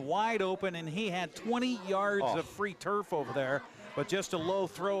 Blauman wide open, and he had 20 yards of free turf over there, but just a low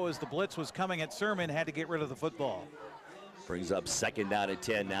throw as the blitz was coming at Sermon, had to get rid of the football. Brings up 2nd down and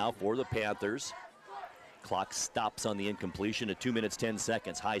 10 now for the Panthers. Clock stops on the incompletion at 2 minutes, 10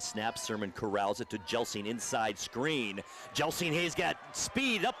 seconds. High snap, Sermon corrals it to Jelsing, inside screen. Jelsing Hayes got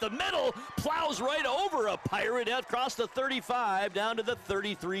speed up the middle, plows right over a Pirate across the 35 down to the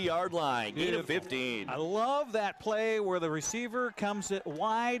 33-yard line. Gain of 15. I love that play where the receiver comes it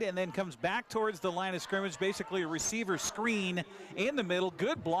wide and then comes back towards the line of scrimmage, basically a receiver screen in the middle.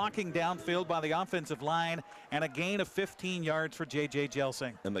 Good blocking downfield by the offensive line, and a gain of 15 yards for J.J.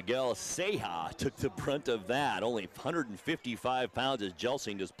 Jelsing. And Miguel Ceja took the brunt of that. Only 155 pounds as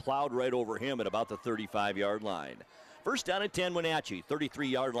Jelsing just plowed right over him at about the 35-yard line. 1st down and 10, Wenatchee.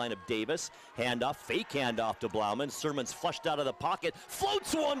 33-yard line of Davis. Handoff, fake handoff to Blauman. Sermon's flushed out of the pocket.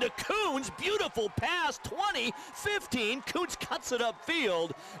 Floats one to Coons. Beautiful pass. 20, 15. Coons cuts it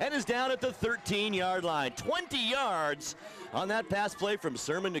upfield and is down at the 13-yard line. 20 yards on that pass play from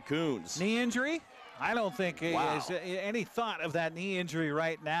Sermon to Coons. Knee injury? I don't think there's any thought of that knee injury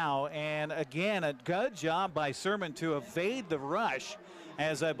right now. And again, a good job by Sermon to evade the rush,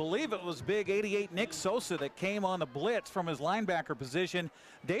 as I believe it was big 88 Nick Sosa that came on the blitz from his linebacker position.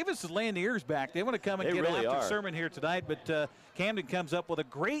 Davis is laying the ears back. They want to come and get after Sermon here tonight, but Camden comes up with a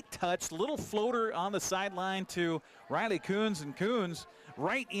great touch, little floater on the sideline to Riley Coons, and Coons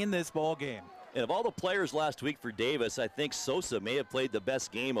right in this ball game. And of all the players last week for Davis, I think Sosa may have played the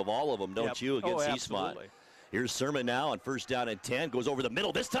best game of all of them, don't you, against Eastmont? Here's Sermon now on 1st down and 10. Goes over the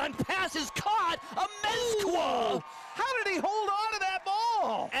middle. This time, pass is caught. Amezcua. How did he hold on to that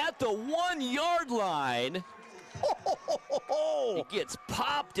ball? At the 1-yard line. He gets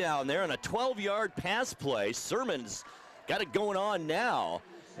popped down there on a 12-yard pass play. Sermon's got it going on now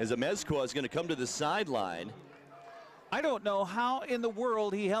as Amezcua is going to come to the sideline. I don't know how in the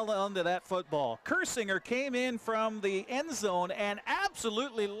world he held on to that football. Kersinger came in from the end zone and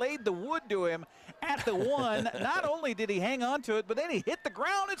absolutely laid the wood to him at the 1. Not only did he hang on to it, but then he hit the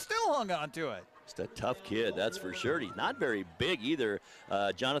ground and still hung on to it. Just a tough kid, that's for sure. He's not very big either.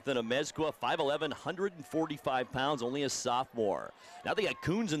 Jonathan Amezcua, 5'11", 145 pounds, only a sophomore. Now they got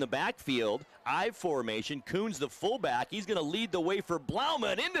Coons in the backfield, I formation. Coons the fullback. He's going to lead the way for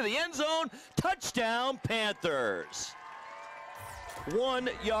Blauman into the end zone. Touchdown, Panthers.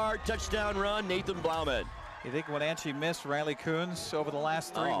 1-yard touchdown run, Nathan Blauman. You think Wenatchee missed Riley Coons over the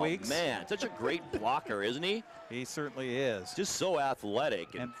last 3 weeks? Oh, man, such a great blocker, isn't he? He certainly is. Just so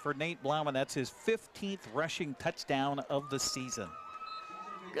athletic. And for Nate Blauman, that's his 15th rushing touchdown of the season.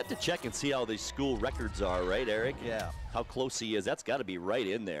 Got to check and see how these school records are, right, Eric? Yeah. How close he is. That's got to be right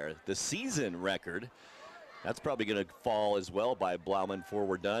in there. The season record, that's probably going to fall as well by Blauman before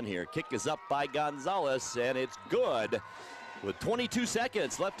we're done here. Kick is up by Gonzalez, and it's good. With 22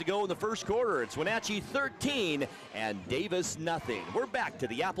 seconds left to go in the first quarter, it's Wenatchee 13 and Davis nothing. We're back to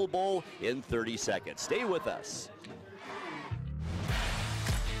the Apple Bowl in 30 seconds. Stay with us.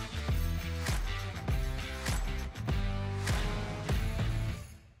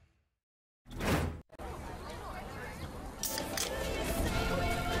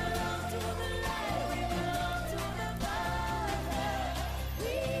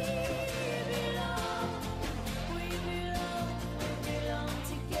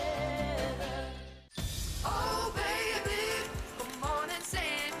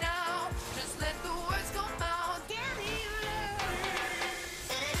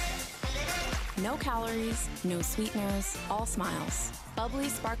 No calories, no sweeteners, all smiles. Bubbly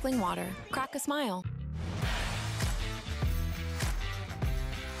sparkling water. Crack a smile.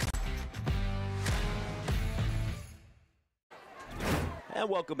 And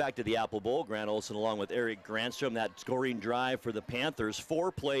welcome back to the Apple Bowl. Grant Olson along with Eric Granstrom. That scoring drive for the Panthers.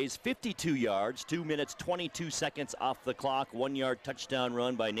 4 plays, 52 yards, 2 minutes, 22 seconds off the clock. 1 yard touchdown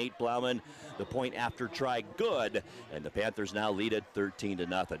run by Nate Blauman. The point after try good. And the Panthers now lead it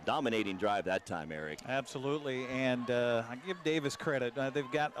 13-0. Dominating drive that time, Eric. Absolutely. And I give Davis credit.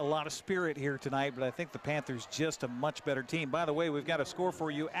 They've got a lot of spirit here tonight, but I think the Panthers just a much better team. By the way, we've got a score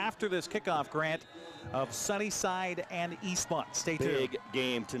for you after this kickoff, Grant, of Sunnyside and Eastmont. Stay tuned. Big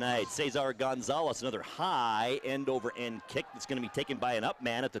game tonight. Cesar Gonzalez, another high end-over-end kick that's going to be taken by an up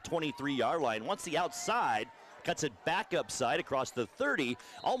man at the 23-yard line. Once the outside, cuts it back upside across the 30,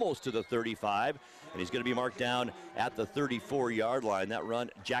 almost to the 35, and he's going to be marked down at the 34-yard line. That run,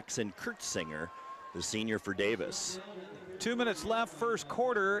 Jackson Kurtzinger, the senior for Davis. 2 minutes left, first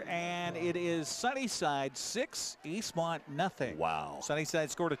quarter, and it is Sunnyside 6, Eastmont nothing. Wow.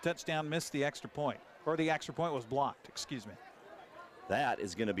 Sunnyside scored a touchdown, missed the extra point, or the extra point was blocked, excuse me. That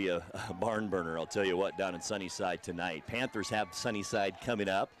is going to be a barn burner, I'll tell you what, down in Sunnyside tonight. Panthers have Sunnyside coming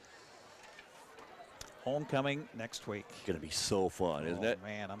up. Homecoming next week. Going to be so fun, isn't it?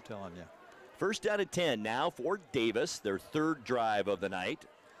 Man, I'm telling you. First down and 10 now for Davis, their third drive of the night.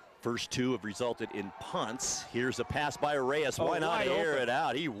 First 2 have resulted in punts. Here's a pass by Reyes. Why not air it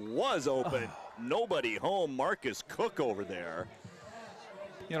out? He was open. Nobody home. Marcus Cook over there.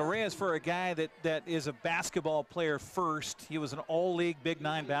 You know, Reyes, for a guy that is a basketball player first, he was an all-league Big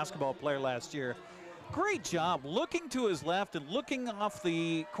 9 basketball player last year. Great job looking to his left and looking off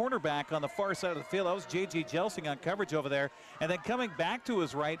the cornerback on the far side of the field. That was J.J. Jelsing on coverage over there. And then coming back to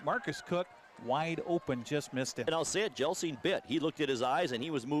his right, Marcus Cook, wide open, just missed it. And I'll say it, Jelsing bit. He looked at his eyes and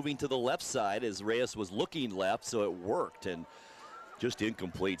he was moving to the left side as Reyes was looking left, so it worked. And just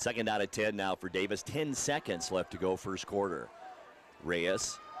incomplete. Second down and 10 now for Davis. 10 seconds left to go first quarter.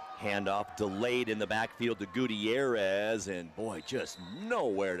 Reyes, handoff delayed in the backfield to Gutierrez, and boy, just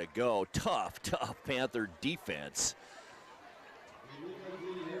nowhere to go. Tough Panther defense.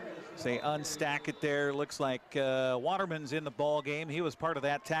 Say unstack it there. Looks like Waterman's in the ball game. He was part of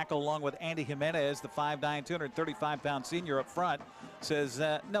that tackle along with Andy Jimenez, the 5'9", 235-pound senior up front. Says,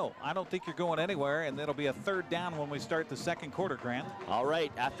 no, I don't think you're going anywhere, and it'll be a third down when we start the second quarter, Grant. All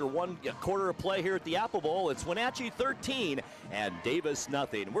right, after one quarter of play here at the Apple Bowl, it's Wenatchee 13 and Davis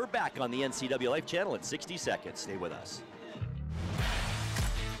nothing. We're back on the NCW Life Channel in 60 seconds. Stay with us.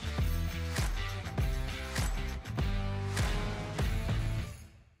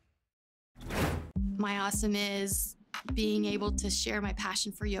 My awesome is being able to share my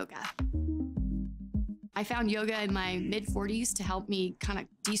passion for yoga. I found yoga in my mid-40s to help me kind of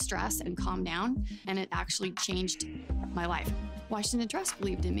de-stress and calm down, and it actually changed my life. Washington Trust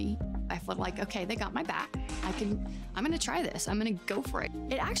believed in me. I felt like, okay, they got my back. I'm gonna try this. I'm gonna go for it.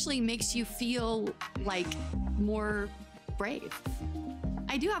 It actually makes you feel like more brave.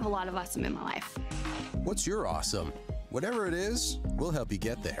 I do have a lot of awesome in my life. What's your awesome? Whatever it is, we'll help you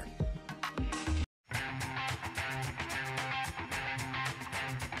get there.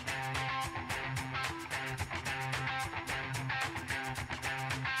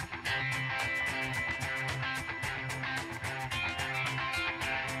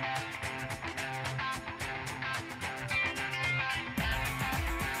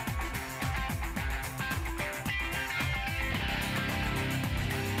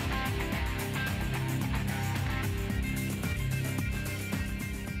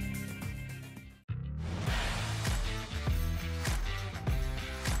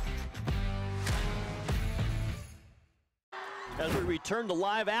 As we return to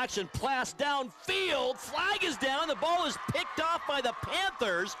live action, pass downfield, flag is down, the ball is picked off by the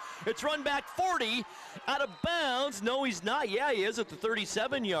Panthers. It's run back 40, out of bounds. No, he's not. Yeah, he is at the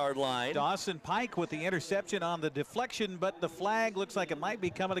 37-yard line. Dawson Pike with the interception on the deflection, but the flag looks like it might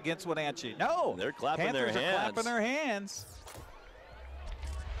be coming against Wenatchee. No, they're clapping Panthers their hands. are clapping their hands.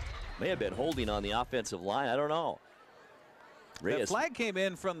 May have been holding on the offensive line. I don't know. The flag came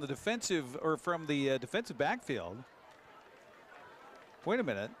in from the defensive defensive backfield. Wait a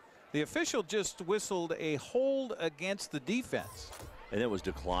minute. The official just whistled a hold against the defense. And it was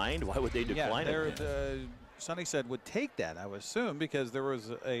declined? Why would they decline it? Sunnyside would take that, I would assume, because there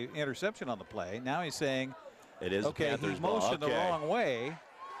was an interception on the play. Now he's saying, it is okay, Panthers he motioned the wrong way.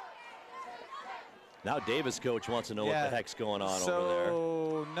 Now Davis coach wants to know what the heck's going on over there.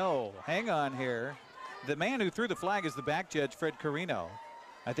 So, no, hang on here. The man who threw the flag is the back judge, Fred Carino.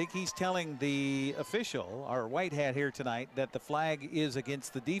 I think he's telling the official, our white hat here tonight, that the flag is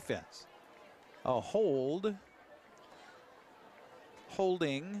against the defense. A hold.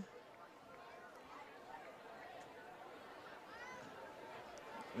 Holding.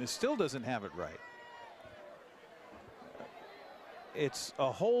 It still doesn't have it right. it's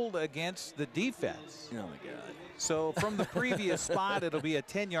a hold against the defense. Oh, my God. So from the previous spot, it'll be a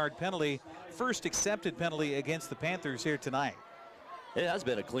 10-yard penalty. First accepted penalty against the Panthers here tonight. It has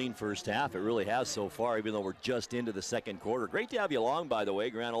been a clean first half. It really has so far, even though we're just into the second quarter. Great to have you along, by the way.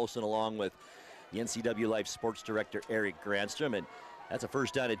 Grant Olson along with the NCW Life Sports Director, Eric Granstrom. And that's a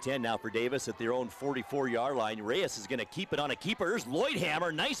first down and 10 now for Davis at their own 44-yard line. Reyes is going to keep it on a keeper. There's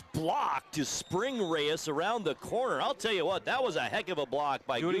Lloydhammer. Nice block to spring Reyes around the corner. I'll tell you what, that was a heck of a block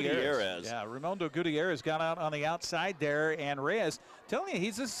by Gutierrez. Yeah, Raimundo Gutierrez got out on the outside there, and Reyes, telling you,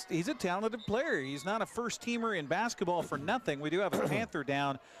 he's a talented player. He's not a first-teamer in basketball for nothing. We do have a Panther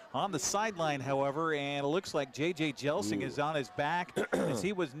down on the sideline, however, and it looks like J.J. Jelsing is on his back as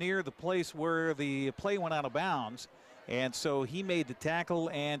he was near the place where the play went out of bounds. And so he made the tackle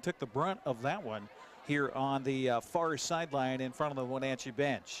and took the brunt of that one here on the far sideline in front of the Wenatchee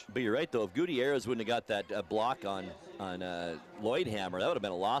bench. But you're right, though. If Gutierrez wouldn't have got that block on Lloydhammer, that would have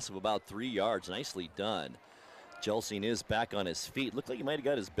been a loss of about 3 yards. Nicely done. Jelsing is back on his feet. Looked like he might have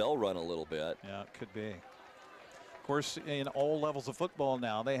got his bell run a little bit. Yeah, it could be. Of course, in all levels of football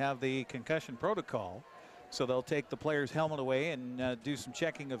now, they have the concussion protocol. So they'll take the player's helmet away and do some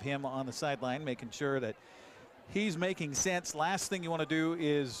checking of him on the sideline, making sure that he's making sense. Last thing you want to do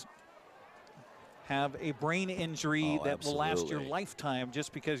is have a brain injury that will last your lifetime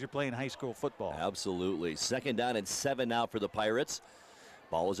just because you're playing high school football. Absolutely. Second down and 7 now for the Pirates.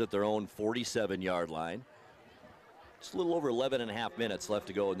 Ball is at their own 47-yard line. Just a little over 11 and a half minutes left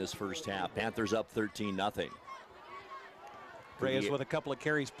to go in this first half. Panthers up 13-0. Reyes with a couple of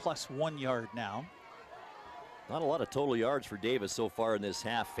carries plus 1 yard now. Not a lot of total yards for Davis so far in this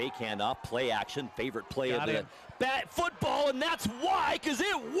half. Fake handoff, play action, favorite play of the bat football, and that's why, because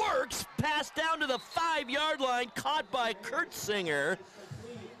it works. Pass down to the 5-yard line, caught by Kurtzinger.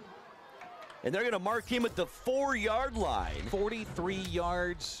 And they're going to mark him at the 4-yard line. 43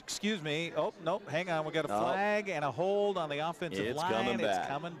 yards, excuse me. Oh, nope, hang on. We got a flag and a hold on the offensive line. It's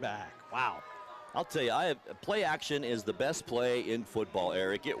coming back. Wow. I'll tell you, play action is the best play in football,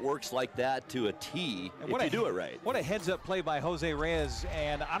 Eric. It works like that to a T if you do it right. What a heads-up play by Jose Reyes,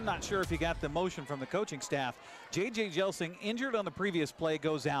 and I'm not sure if he got the motion from the coaching staff. J.J. Jelsing, injured on the previous play,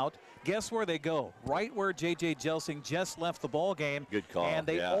 goes out. Guess where they go? Right where J.J. Jelsing just left the ball game. Good call. And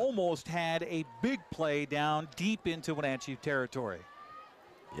they almost had a big play down deep into Wenatchee territory.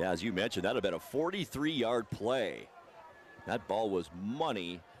 Yeah, as you mentioned, that would have been a 43-yard play. That ball was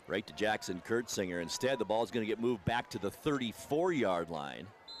money right to Jackson Kurtzinger. Instead, the ball is going to get moved back to the 34-yard line.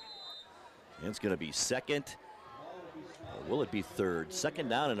 And it's going to be second. Or will it be third? Second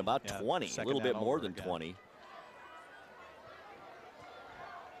down and about 20, a little bit more than 20.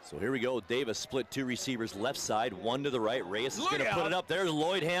 So here we go. Davis split 2 receivers left side, 1 to the right. Reyes is going to put it up. There's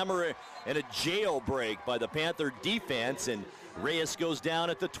Lloydhammer and a jailbreak by the Panther defense, and Reyes goes down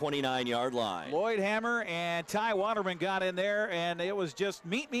at the 29-yard line. Lloydhammer and Ty Waterman got in there, and it was just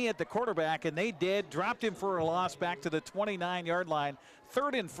meet me at the quarterback, and they did. Dropped him for a loss back to the 29-yard line.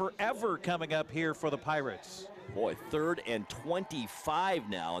 3rd and forever coming up here for the Pirates. Boy, 3rd and 25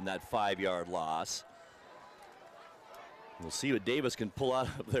 now in that 5-yard loss. We'll see what Davis can pull out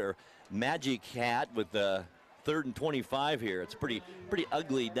of their magic hat with the 3rd and 25 here. It's pretty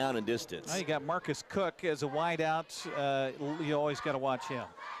ugly down in distance. Now you got Marcus Cook as a wideout. You always got to watch him.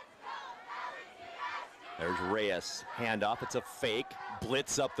 There's Reyes. Handoff. It's a fake.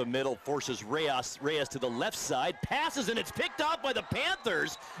 Blitz up the middle. Forces Reyes to the left side. Passes, and it's picked off by the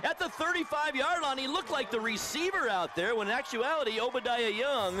Panthers at the 35-yard line. He looked like the receiver out there when in actuality Obadiah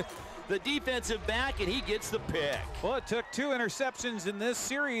Young, the defensive back, and he gets the pick. Well, it took 2 interceptions in this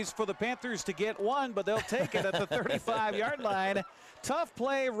series for the Panthers to get 1, but they'll take it at the 35-yard line. Tough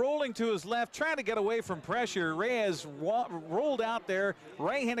play, rolling to his left, trying to get away from pressure. Reyes rolled out there,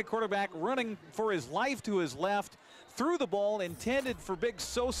 right-handed quarterback running for his life to his left. Threw the ball intended for Big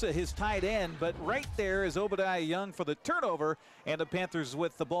Sosa, his tight end, but right there is Obadiah Young for the turnover, and the Panthers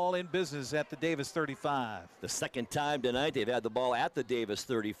with the ball in business at the Davis 35. The second time tonight they've had the ball at the Davis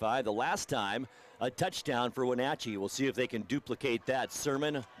 35. The last time, a touchdown for Wenatchee. We'll see if they can duplicate that.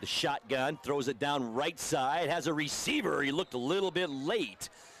 Sermon, the shotgun, throws it down right side, has a receiver. He looked a little bit late.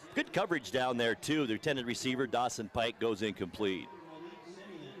 Good coverage down there, too. The intended receiver, Dawson Pike, goes incomplete.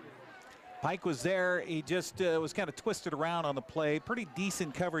 Pike was there. He just was kind of twisted around on the play. Pretty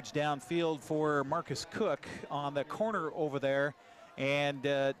decent coverage downfield for Marcus Cook on the corner over there. And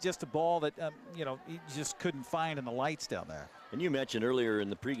just a ball that, you know, he just couldn't find in the lights down there. And you mentioned earlier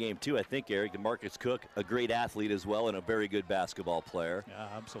in the pregame, too, I think, Eric, that Marcus Cook, a great athlete as well and a very good basketball player. Yeah,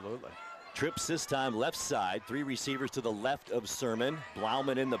 absolutely. Trips this time left side. 3 receivers to the left of Sermon.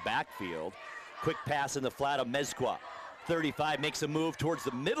 Blauman in the backfield. Quick pass in the flat of Mezqua. 35 makes a move towards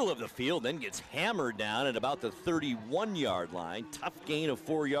the middle of the field, then gets hammered down at about the 31-yard line. Tough gain of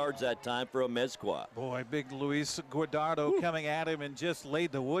 4 yards that time for Amezcua. Boy, big Luis Guardado coming at him and just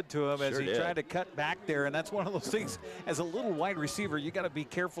laid the wood to him as he tried to cut back there. And that's one of those things, as a little wide receiver, you got to be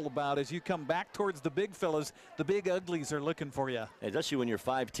careful about as you come back towards the big fellas. The big uglies are looking for you. Especially when you're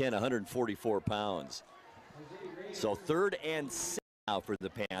 5'10", 144 pounds. So 3rd and 6 now for the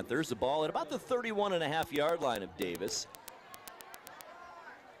Panthers. The ball at about the 31.5-yard line of Davis.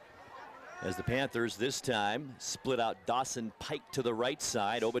 As the Panthers this time split out Dawson Pike to the right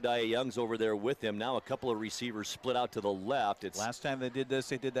side. Obadiah Young's over there with him. Now a couple of receivers split out to the left. Last time they did this,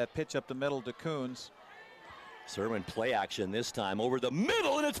 they did that pitch up the middle to Coons. Sermon play action this time over the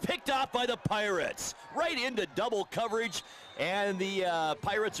middle, and it's picked off by the Pirates. Right into double coverage, and the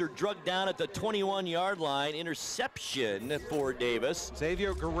Pirates are drugged down at the 21-yard line. Interception for Davis.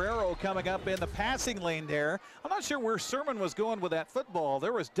 Xavier Guerrero coming up in the passing lane there. I'm not sure where Sermon was going with that football.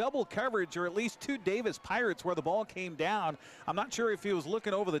 There was double coverage, or at least 2 Davis Pirates where the ball came down. I'm not sure if he was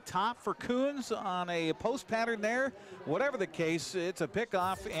looking over the top for Coons on a post pattern there. Whatever the case, it's a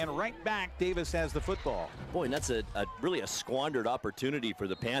pickoff, and right back Davis has the football. Boy, and that's really a squandered opportunity for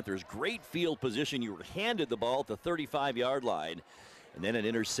the Panthers. Great field position. You were handed the ball at the 35-yard line, and then an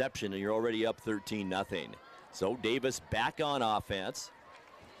interception, and you're already up 13-0. So Davis back on offense.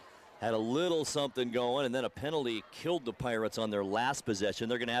 Had a little something going, and then a penalty killed the Pirates on their last possession.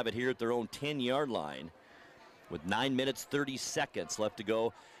 They're going to have it here at their own 10-yard line with 9 minutes, 30 seconds left to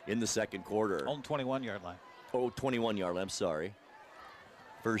go in the second quarter. On 21-yard line. Oh, 21-yard line, I'm sorry.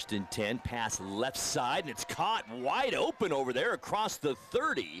 1st and 10, pass left side, and it's caught wide open over there across the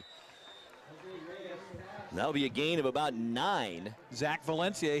 30. That'll be a gain of about 9. Zach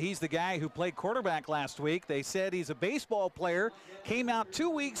Valencia, he's the guy who played quarterback last week. They said he's a baseball player, came out 2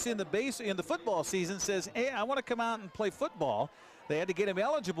 weeks in the football season, says, hey, I want to come out and play football. They had to get him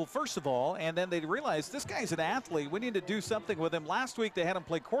eligible first of all, and then they realized this guy's an athlete. We need to do something with him. Last week they had him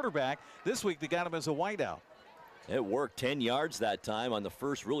play quarterback. This week they got him as a wideout. It worked. 10 yards that time on the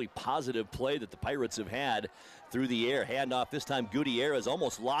first really positive play that the Pirates have had through the air. Handoff this time. Gutierrez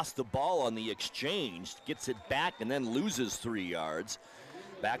almost lost the ball on the exchange. Gets it back and then loses 3 yards.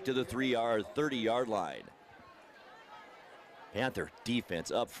 Back to the 30-yard line. Panther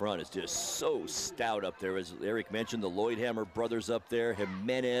defense up front is just so stout up there. As Eric mentioned, the Lloydhammer brothers up there.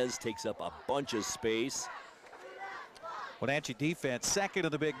 Jimenez takes up a bunch of space. Wenatchee defense, second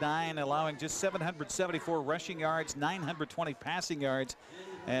of the Big Nine, allowing just 774 rushing yards, 920 passing yards,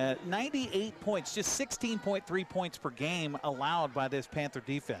 98 points, just 16.3 points per game allowed by this Panther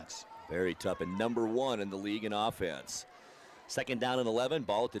defense. Very tough, and number 1 in the league in offense. 2nd down and 11,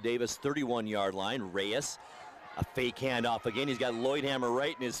 ball at the Davis 31-yard line. Reyes, a fake handoff again. He's got Lloydhammer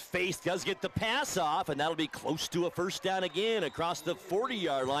right in his face, does get the pass off, and that'll be close to a 1st down again across the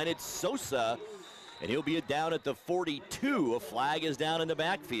 40-yard line. It's Sosa. And he'll be down at the 42. A flag is down in the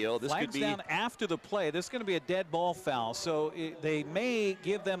backfield. This could be down after the play. This is going to be a dead ball foul. So they may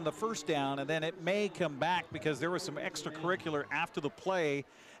give them the 1st down, and then it may come back because there was some extracurricular after the play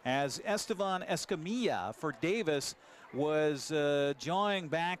as Estevan Escamilla for Davis was jawing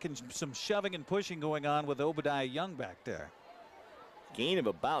back and some shoving and pushing going on with Obadiah Young back there. Gain of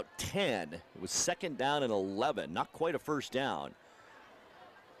about 10. It was 2nd down and 11. Not quite a 1st down.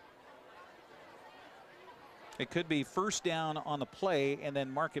 It could be 1st down on the play and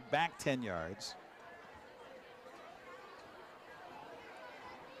then mark it back 10 yards.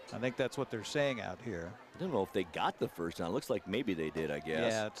 I think that's what they're saying out here. I don't know if they got the 1st down. It looks like maybe they did, I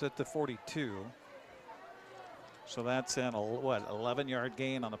guess. Yeah, it's at the 42. So that's an 11-yard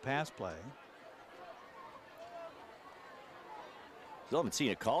gain on the pass play. Still haven't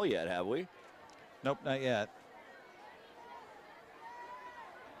seen a call yet, have we? Nope, not yet.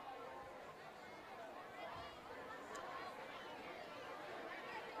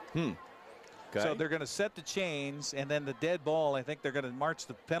 Okay. So they're going to set the chains, and then the dead ball, I think they're going to march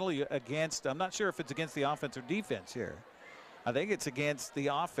the penalty against. I'm not sure if it's against the offense or defense here. I think it's against the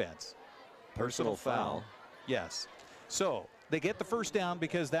offense. Personal foul. Yes. So they get the 1st down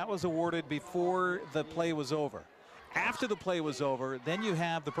because that was awarded before the play was over. After the play was over, then you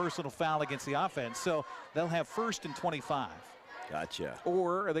have the personal foul against the offense. So they'll have 1st and 25. Gotcha.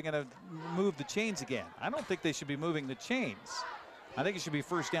 Or are they going to move the chains again? I don't think they should be moving the chains. I think it should be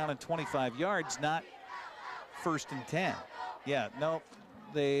 1st down and 25 yards, not 1st and 10. Yeah, no,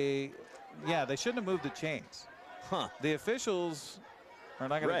 they shouldn't have moved the chains. Huh. The officials are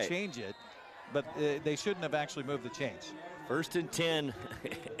not going to change it, but they shouldn't have actually moved the chains. 1st and 10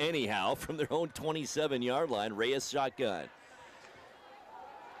 anyhow from their own 27-yard line. Reyes shotgun.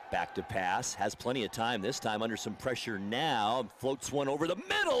 Back to pass, has plenty of time this time, under some pressure now, floats one over the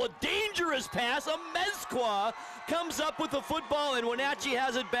middle, a dangerous pass, Amezcua comes up with the football, and Wenatchee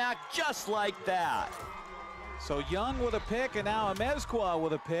has it back just like that. So Young with a pick, and now Amezcua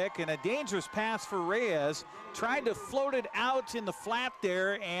with a pick, and a dangerous pass for Reyes. Tried to float it out in the flat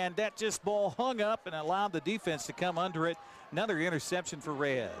there, and that just ball hung up and allowed the defense to come under it. Another interception for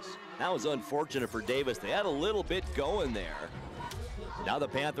Reyes. That was unfortunate for Davis. They had a little bit going there. Now the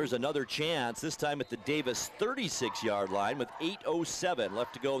Panthers another chance, this time at the Davis 36-yard line with 8:07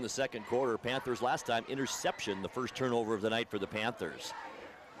 left to go in the second quarter. Panthers last time interception, the first turnover of the night for the Panthers.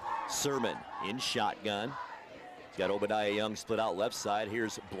 Sermon in shotgun. He's got Obadiah Young split out left side.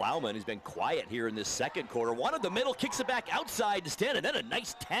 Here's Blauman, who's been quiet here in this second quarter. Wanted the middle, kicks it back outside to Stan, and then a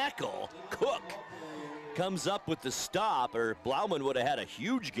nice tackle. Cook comes up with the stop, or Blauman would have had a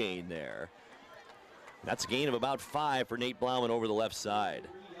huge gain there. That's a gain of about 5 for Nate Blauman over the left side.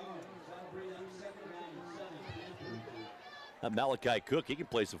 Malachi Cook, he can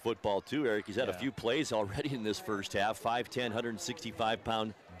play some football too, Eric. He's had a few plays already in this first half. 5'10",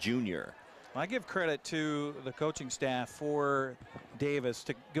 165-pound junior. I give credit to the coaching staff for Davis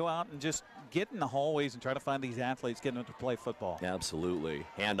to go out and just get in the hallways and try to find these athletes, getting them to play football. Absolutely.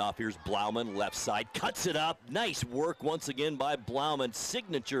 Handoff, here's Blauman, left side, cuts it up. Nice work once again by Blauman.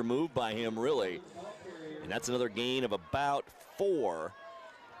 Signature move by him, really. And that's another gain of about 4.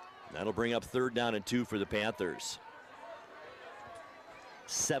 That'll bring up 3rd down and 2 for the Panthers.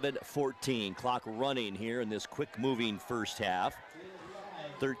 7:14, clock running here in this quick-moving first half.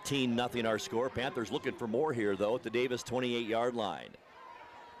 13-0 our score. Panthers looking for more here, though, at the Davis 28-yard line.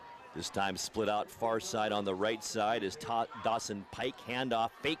 This time split out far side on the right side is Dawson Pike.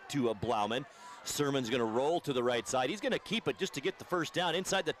 Handoff, fake to a Blauman. Sermon's going to roll to the right side. He's going to keep it just to get the first down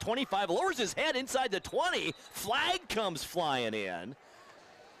inside the 25. Lowers his head inside the 20. Flag comes flying in.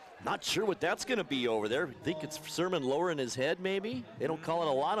 Not sure what that's going to be over there. I think it's Sermon lowering his head, maybe. They don't call it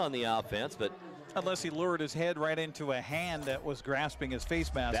a lot on the offense, but unless he lured his head right into a hand that was grasping his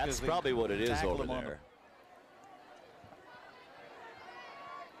face mask. That's probably what it is over there.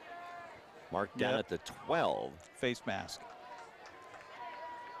 Marked down at the 12. Face mask.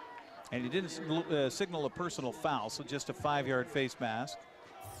 And he didn't signal a personal foul, so just a 5-yard face mask.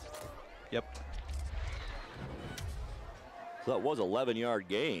 Yep. So that was 11-yard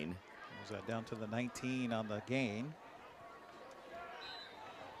gain. Was that down to the 19 on the gain?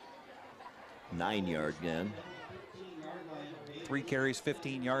 9-yard gain. 3 carries,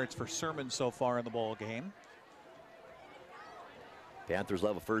 15 yards for Sermon so far in the ball game. Panthers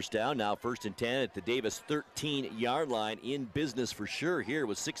level first down, now 1st and 10 at the Davis 13-yard line. In business for sure here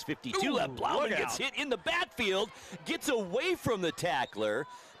with 6:52 left. Blauman gets hit in the backfield, gets away from the tackler,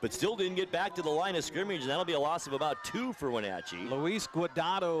 but still didn't get back to the line of scrimmage, and that'll be a loss of about 2 for Wenatchee. Luis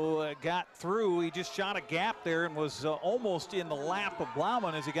Guardado got through. He just shot a gap there and was almost in the lap of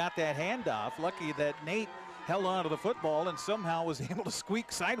Blauman as he got that handoff. Lucky that Nate held on to the football and somehow was able to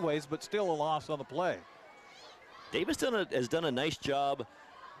squeak sideways, but still a loss on the play. Davis has done a nice job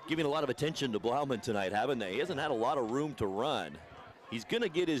giving a lot of attention to Blauman tonight, haven't they? He hasn't had a lot of room to run. He's going to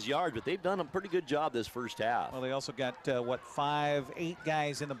get his yards, but they've done a pretty good job this first half. Well, they also got, 8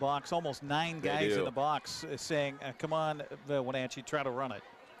 guys in the box, almost 9 guys in the box saying, come on, Wenatchee, try to run it.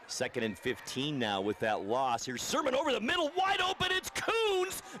 2nd and 15 now with that loss. Here's Sermon over the middle, wide open. It's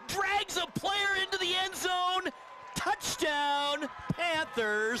Coons, drags a player into the end zone. Touchdown,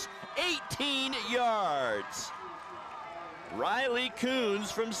 Panthers, 18 yards. Riley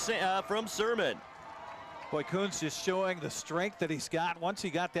Coons from Sermon. Boy, Coons just showing the strength that he's got. Once he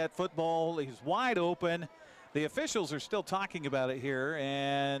got that football, he's wide open. The officials are still talking about it here,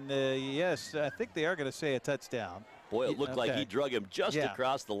 and yes, I think they are going to say a touchdown. Boy, it looked like he drug him just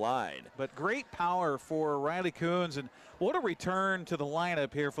across the line. But great power for Riley Coons, and what a return to the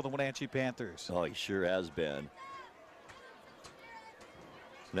lineup here for the Wenatchee Panthers. Oh, he sure has been.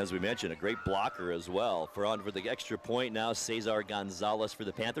 And as we mentioned, a great blocker as well. For the extra point now, Cesar Gonzalez for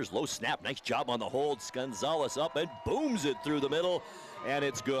the Panthers. Low snap, nice job on the hold. Gonzalez up and booms it through the middle, and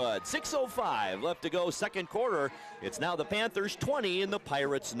it's good. 6:05 left to go, second quarter. It's now the Panthers 20 and the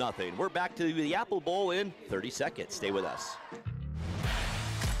Pirates nothing. We're back to the Apple Bowl in 30 seconds. Stay with us.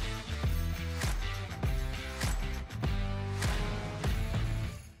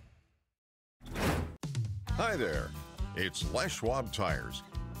 Hi there, it's Les Schwab Tires.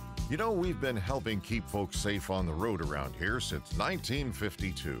 You know, we've been helping keep folks safe on the road around here since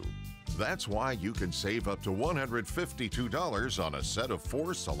 1952. That's why you can save up to $152 on a set of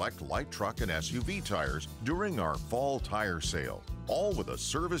 4 select light truck and SUV tires during our fall tire sale. All with a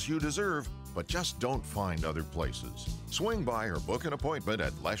service you deserve but just don't find other places. Swing by or book an appointment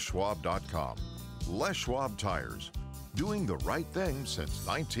at leschwab.com. Les Schwab Tires, doing the right thing since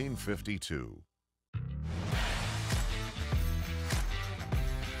 1952.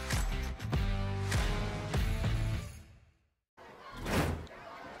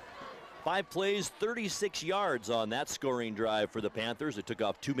 Five plays, 36 yards on that scoring drive for the Panthers. It took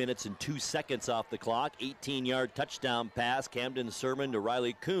off 2 minutes and 2 seconds off the clock. 18-yard touchdown pass. Camden Sermon to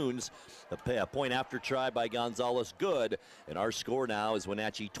Riley Coons. A point after try by Gonzalez, good. And our score now is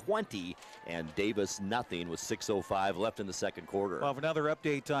Wenatchee 20 and Davis nothing with 6:05 left in the second quarter. We'll have another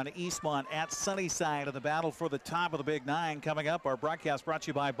update on Eastmont at Sunnyside of the battle for the top of the Big Nine coming up. Our broadcast brought to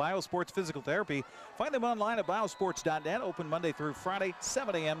you by Biosports Physical Therapy. Find them online at biosports.net. Open Monday through Friday,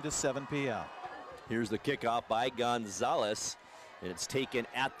 7 a.m. to 7 p.m. Here's the kickoff by Gonzalez, and it's taken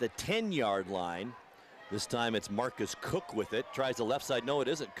at the 10-yard line. This time it's Marcus Cook with it. Tries the left side. No, it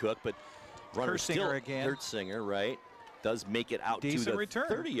isn't Cook, but runner still again. Kurtzinger, right? Does make it out Decent to the return.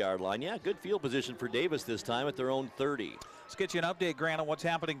 30-yard line. Yeah, good field position for Davis this time at their own 30. Let's get you an update, Grant, on what's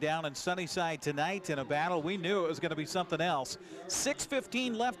happening down in Sunnyside tonight in a battle. We knew it was going to be something else.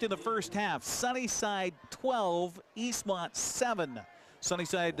 6:15 left in the first half. Sunnyside 12, Eastmont 7.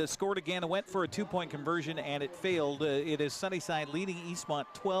 Sunnyside scored again and went for a 2-point conversion, and it failed. It is Sunnyside leading Eastmont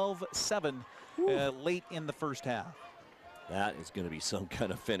 12-7 late in the first half. That is going to be some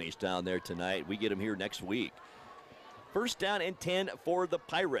kind of finish down there tonight. We get them here next week. First down and 10 for the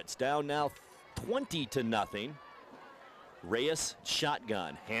Pirates. Down now 20-0. Reyes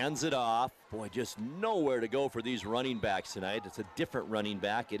shotgun, hands it off. Boy, just nowhere to go for these running backs tonight. It's a different running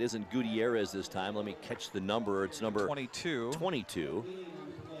back. It isn't Gutierrez this time. Let me catch the number. It's number 22. 22.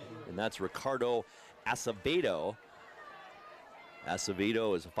 And that's Ricardo Acevedo.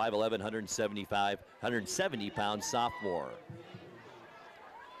 Acevedo is a 5'11", 170-pound sophomore.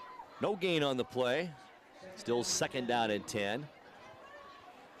 No gain on the play. Still second down and 10.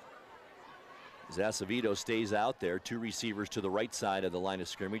 As Acevedo stays out there, two receivers to the right side of the line of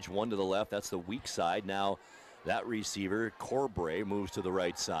scrimmage, one to the left. That's the weak side. Now that receiver, Corbray, moves to the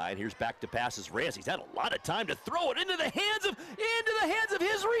right side. Here's back to passes. Reyes, he's had a lot of time to throw it into the hands of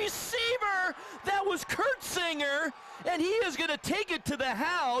his receiver. That was Kurtzinger, and he is going to take it to the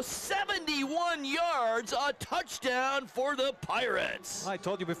house. 71 yards, a touchdown for the Pirates. I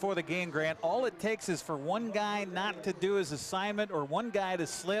told you before the game, Grant, all it takes is for one guy not to do his assignment or one guy to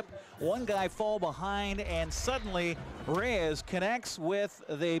slip, one guy fall behind, and suddenly Reyes connects with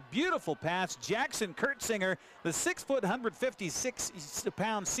the beautiful pass. Jackson Kurtzinger, the 6',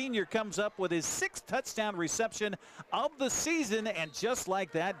 156-pound senior, comes up with his 6th touchdown reception of the season, and just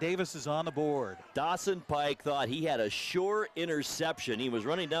like that, Davis is on the board. Dawson Pike thought he had a sure interception. He was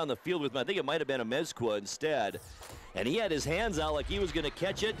running down the field with, I think it might have been a Mezcua instead, and he had his hands out like he was going to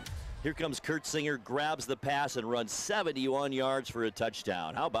catch it. Here comes Kurtzinger, grabs the pass and runs 71 yards for a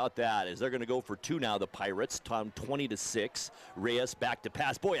touchdown. How about that? As they're going to go for two now, the Pirates. Tom 20-6. Reyes back to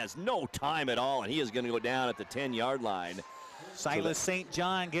pass. Boy, has no time at all, and he is going to go down at the 10-yard line. Silas St.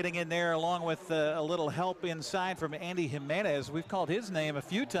 John getting in there along with a little help inside from Andy Jimenez. We've called his name a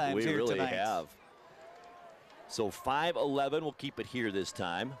few times here tonight. We really have. So 5-11, we'll keep it here this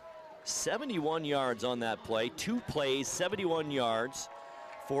time. 71 yards on that play. 2 plays, 71 yards.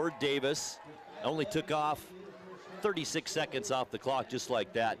 For Davis. Only took off 36 seconds off the clock, just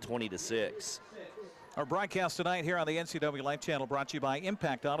like that, 20-6. Our broadcast tonight here on the NCW Life Channel brought to you by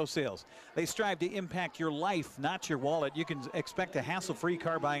Impact Auto Sales. They strive to impact your life, not your wallet. You can expect a hassle-free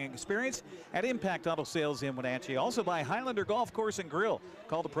car buying experience at Impact Auto Sales in Wenatchee. Also by Highlander Golf Course and Grill.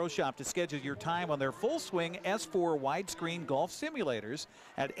 Call the Pro Shop to schedule your time on their full swing S4 widescreen golf simulators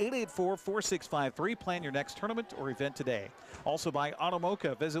at 884-4653. Plan your next tournament or event today. Also by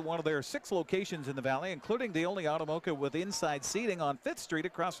Automoca. Visit one of their 6 locations in the valley, including the only Automoca with inside seating on 5th Street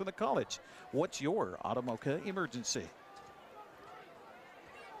across from the college. What's your Automoca emergency?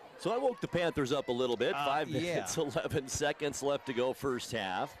 So I woke the Panthers up a little bit. 5 minutes, 11 seconds left to go first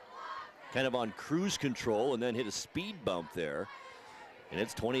half. Kind of on cruise control and then hit a speed bump there. And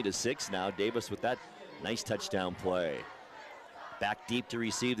it's 20-6 now. Davis with that nice touchdown play. Back deep to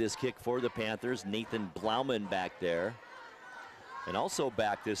receive this kick for the Panthers. Nathan Blauman back there. And also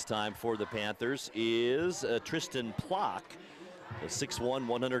back this time for the Panthers is Tristan Plock, a 6'1",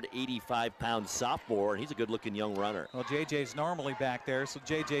 185-pound sophomore, and he's a good-looking young runner. Well, JJ's normally back there, so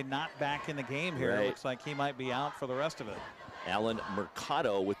JJ not back in the game here. Right. Looks like he might be out for the rest of it. Alan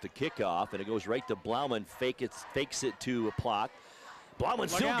Mercado with the kickoff, and it goes right to Blauman. Fakes it to Plock. Blauman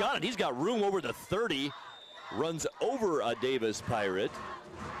still got it. He's got room over the 30. Runs over a Davis Pirate.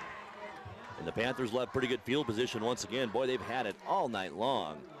 And the Panthers left pretty good field position once again. Boy, they've had it all night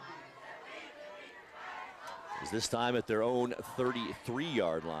long. This time at their own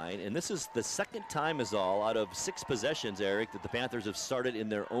 33-yard line. And this is the second time is all out of 6 possessions, Eric, that the Panthers have started in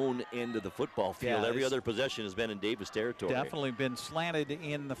their own end of the football field. Yeah, every other possession has been in Davis territory. Definitely been slanted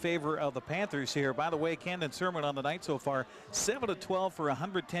in the favor of the Panthers here. By the way, Camden Sermon on the night so far, 7 of 12 for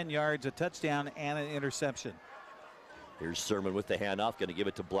 110 yards, a touchdown, and an interception. Here's Sermon with the handoff, going to give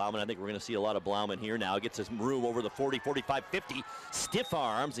it to Blauman. I think we're going to see a lot of Blauman here now. Gets some room over the 40, 45, 50. Stiff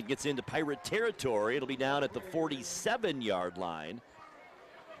arms and gets into Pirate territory. It'll be down at the 47-yard line.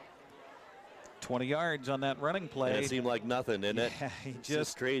 20 yards on that running play. And it seemed like nothing, didn't it? Yeah, It's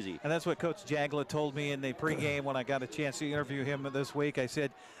just crazy. And that's what Coach Jagla told me in the pregame when I got a chance to interview him this week. I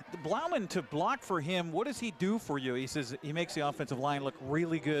said, Blauman, to block for him, what does he do for you? He says he makes the offensive line look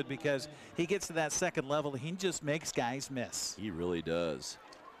really good because he gets to that second level. He just makes guys miss. He really does.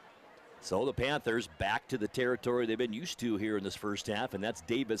 So the Panthers back to the territory they've been used to here in this first half, and that's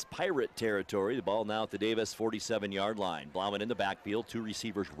Davis Pirate territory. The ball now at the Davis 47-yard line. Blauman in the backfield, 2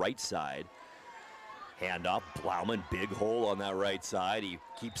 receivers right side. Handoff, Blauman, big hole on that right side. He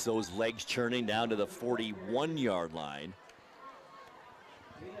keeps those legs churning down to the 41-yard line.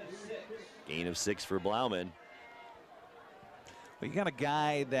 Gain of 6 for Blauman. Well, you got a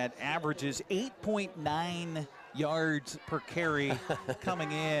guy that averages 8.9 yards per carry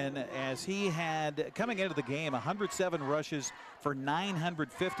coming in, as he had, coming into the game, 107 rushes for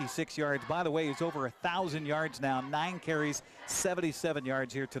 956 yards. By the way, he's over 1,000 yards now, 9 carries, 77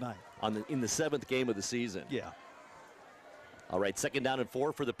 yards here tonight. In the 7th game of the season. Yeah. All right, 2nd down and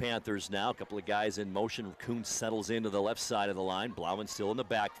 4 for the Panthers now. A couple of guys in motion. Kuhn settles into the left side of the line. Blauman still in the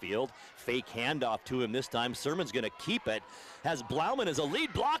backfield. Fake handoff to him this time. Sermon's going to keep it. Has Blauman as a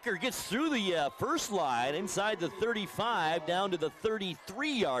lead blocker. Gets through the first line inside the 35 down to the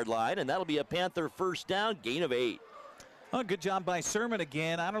 33-yard line, and that'll be a Panther first down, gain of 8. Oh, good job by Sermon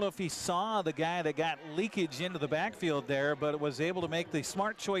again. I don't know if he saw the guy that got leakage into the backfield there, but was able to make the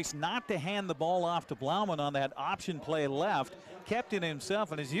smart choice not to hand the ball off to Blauman on that option play left. Kept it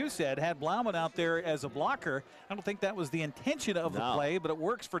himself, and as you said, had Blauman out there as a blocker. I don't think that was the intention of the play, but it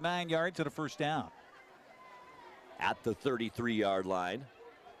works for 9 yards and a first down. At the 33-yard line.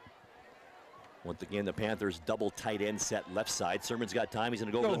 Once again, the Panthers double tight end set left side. Sermon's got time. He's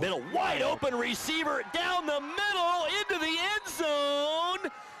going to go over the middle. Wide open receiver down the middle into the end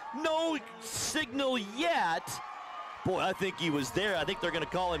zone. No signal yet. Boy, I think he was there. I think they're going to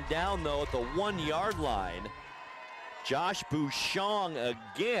call him down, though, at the 1-yard line. Josh Bouchon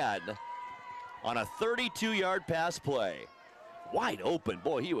again on a 32-yard pass play. Wide open.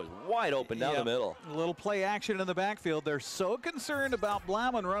 Boy, he was wide open down the middle. A little play action in the backfield. They're so concerned about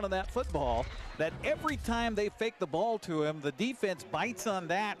Blauman running that football that every time they fake the ball to him, the defense bites on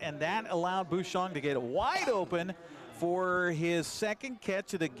that, and that allowed Bouchon to get wide open for his 2nd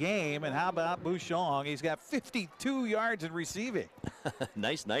catch of the game. And how about Bouchon? He's got 52 yards in receiving.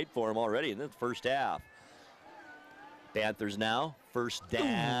 Nice night for him already in the first half. Panthers now, first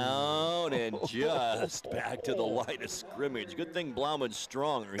down, and just back to the line of scrimmage. Good thing Blauman's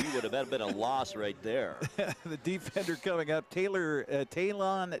strong, or he would have been a loss right there. The defender coming up,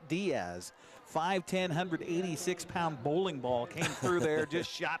 Talon Diaz, 5'10", 186-pound bowling ball, came through there, just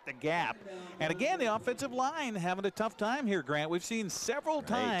shot the gap. And again, the offensive line having a tough time here, Grant. We've seen several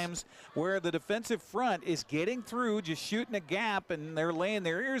times where the defensive front is getting through, just shooting a gap, and they're laying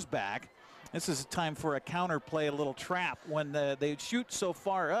their ears back. This is a time for a counter play, a little trap. When they shoot so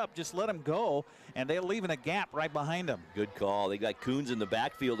far up, just let them go, and they're leaving a gap right behind them. Good call. They got Coons in the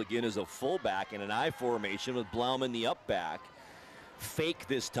backfield again as a fullback in an I formation with Blauman the up back. Fake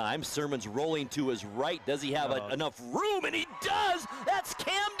this time. Sermon's rolling to his right. Does he have enough room? And he does! That's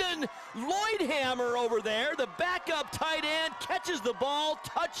Camden Lloydhammer over there. The backup tight end catches the ball.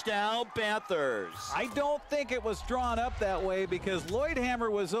 Touchdown, Panthers. I don't think it was drawn up that way because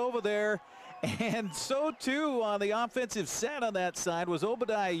Lloydhammer was over there. And so, too, on the offensive set on that side was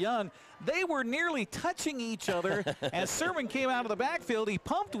Obadiah Young. They were nearly touching each other. As Sermon came out of the backfield, he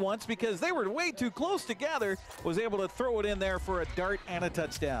pumped once because they were way too close together, was able to throw it in there for a dart and a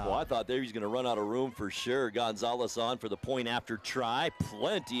touchdown. Well, I thought there he was going to run out of room for sure. Gonzalez on for the point after try.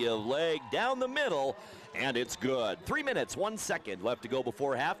 Plenty of leg down the middle, and it's good. 3 minutes, 1 second left to go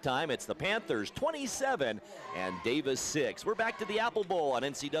before halftime. It's the Panthers 27 and Davis 6. We're back to the Apple Bowl on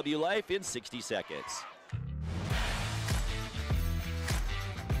NCW Life in 60 seconds.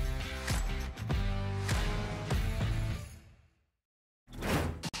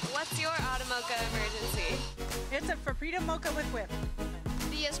 What's your Automocha emergency? It's a Frappuccino mocha with whip.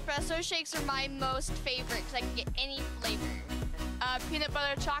 The espresso shakes are my most favorite because I can get any flavor. Peanut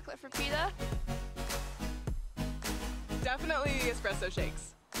butter chocolate for pita. Definitely espresso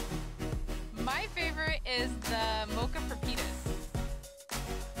shakes. My favorite is the Mocha Pepitas.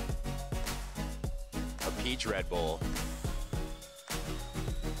 A peach Red Bull.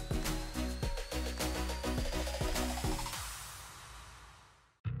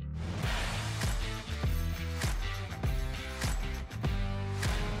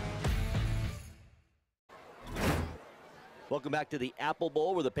 Welcome back to the Apple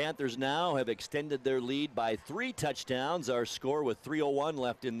Bowl, where the Panthers now have extended their lead by 3 touchdowns. Our score with 3:01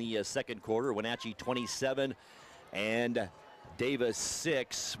 left in the second quarter. Wenatchee 27 and Davis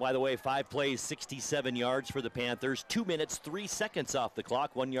 6. By the way, 5 plays, 67 yards for the Panthers. 2 minutes, 3 seconds off the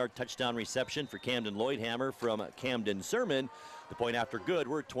clock. 1-yard touchdown reception for Camden Lloydhammer from Camden Sermon. The point after good,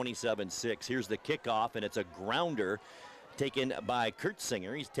 we're 27-6. Here's the kickoff, and it's a grounder taken by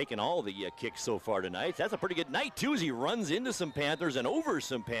Kurtzinger. He's taken all the kicks so far tonight. That's a pretty good night, too, as he runs into some Panthers and over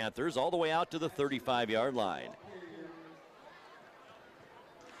some Panthers all the way out to the 35-yard line.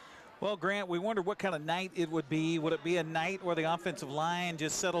 Well, Grant, we wonder what kind of night it would be. Would it be a night where the offensive line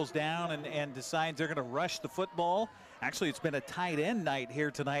just settles down and decides they're going to rush the football? Actually, it's been a tight end night here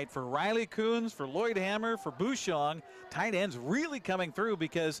tonight for Riley Coons, for Lloydhammer, for Bouchong. Tight ends really coming through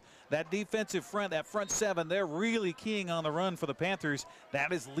because that defensive front, that front seven, they're really keying on the run for the Panthers.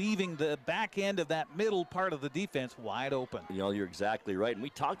 That is leaving the back end of that middle part of the defense wide open. You know, you're exactly right. And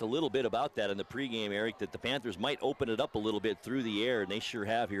we talked a little bit about that in the pregame, Eric, that the Panthers might open it up a little bit through the air, and they sure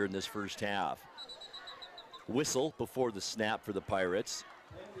have here in this first half. Whistle before the snap for the Pirates.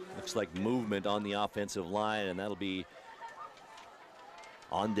 Looks like movement on the offensive line, and that'll be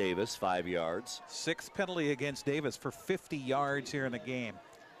on Davis, 5 yards. 6th penalty against Davis for 50 yards here in the game.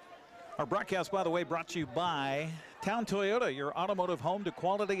 Our broadcast, by the way, brought to you by Town Toyota, your automotive home to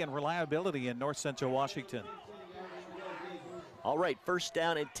quality and reliability in North Central Washington. All right, first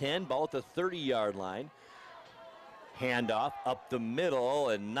down and 10, ball at the 30-yard line. Handoff up the middle,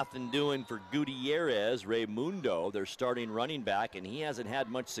 and nothing doing for Gutierrez. Raymundo, their starting running back, and he hasn't had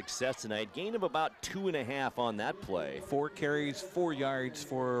much success tonight. Gain of about 2.5 on that play. 4 carries, 4 yards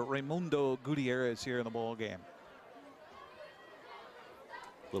for Raymundo Gutierrez here in the ball game.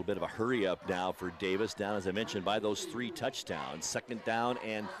 A little bit of a hurry up now for Davis, down, as I mentioned, by those 3 touchdowns. 2nd down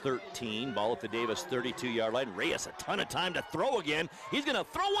and 13. Ball at the Davis 32-yard line. Reyes, a ton of time to throw again. He's going to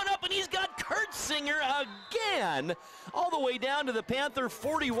throw one up, and he's got Kurtzinger again, all the way down to the Panther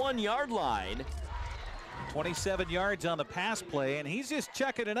 41-yard line. 27 yards on the pass play, and he's just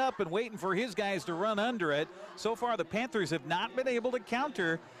chucking it up and waiting for his guys to run under it. So far, the Panthers have not been able to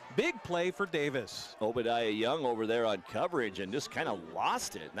counter. Big play for Davis. Obadiah Young over there on coverage and just kind of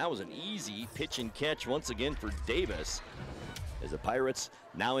lost it. And that was an easy pitch and catch once again for Davis. As the Pirates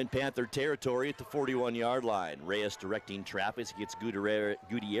now in Panther territory at the 41-yard line. Reyes directing traffic. He gets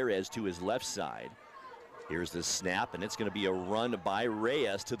Gutierrez to his left side. Here's the snap, and it's going to be a run by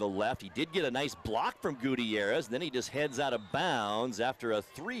Reyes to the left. He did get a nice block from Gutierrez, and then he just heads out of bounds after a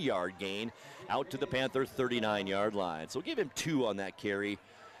 3-yard gain out to the Panther 39-yard line. So give him 2 on that carry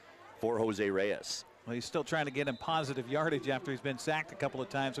for Jose Reyes. Well, he's still trying to get him positive yardage after he's been sacked a couple of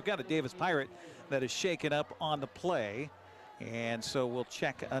times. We've got a Davis Pirate that is shaken up on the play. And so we'll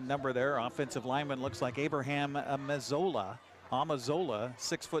check a number there. Offensive lineman looks like Abraham Amazola, 6',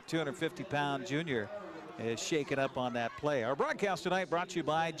 250-pound junior, is shaken up on that play. Our broadcast tonight brought to you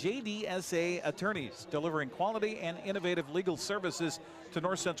by JDSA Attorneys, delivering quality and innovative legal services to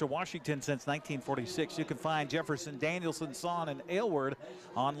North Central Washington since 1946. You can find Jefferson, Danielson, Son, and Aylward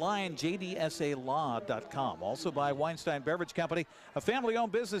online, jdsalaw.com. Also by Weinstein Beverage Company, a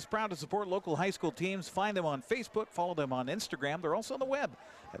family-owned business proud to support local high school teams. Find them on Facebook, follow them on Instagram. They're also on the web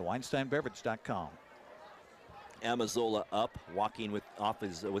at weinsteinbeverage.com. Amazola up, walking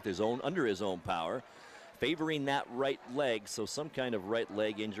under his own power, favoring that right leg, so some kind of right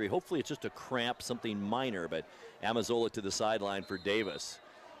leg injury. Hopefully it's just a cramp, something minor, but Amazola to the sideline for Davis.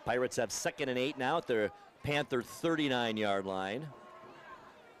 Pirates have 2nd and 8 now at their Panther 39-yard line.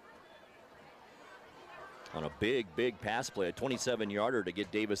 On a big pass play, a 27-yarder to get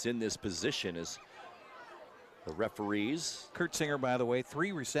Davis in this position as the referees. Kurtzinger, by the way,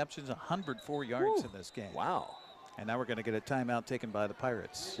 3 receptions, 104 yards in this game. Wow. And now we're going to get a timeout taken by the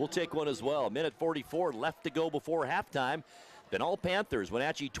Pirates. We'll take one as well. 1:44 left to go before halftime. Then all Panthers,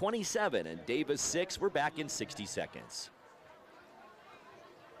 Wenatchee 27 and Davis 6. We're back in 60 seconds.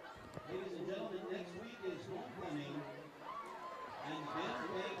 Ladies and gentlemen, next week is homecoming and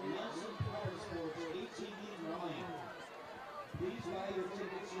Bantamweight Nelson Power Sports ATV Drawing. Please buy your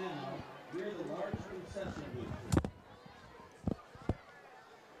tickets now. We're the large concession booth.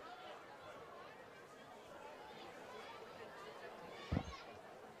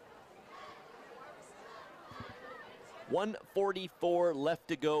 7:44 left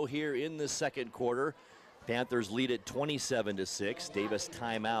to go here in the second quarter. Panthers lead it 27-6. Davis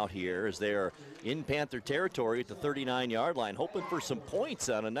timeout here as they are in Panther territory at the 39-yard line, hoping for some points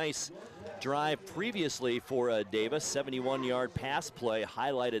on a nice drive previously for Davis. 71-yard pass play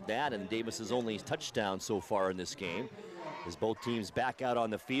highlighted that, and Davis's only touchdown so far in this game. As both teams back out on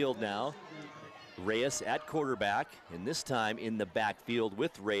the field now. Reyes at quarterback, and this time in the backfield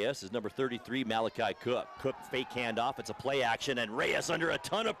with Reyes is number 33, Malachi Cook. Cook fake handoff, it's a play action, and Reyes under a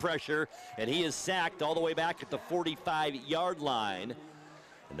ton of pressure, and he is sacked all the way back at the 45-yard line,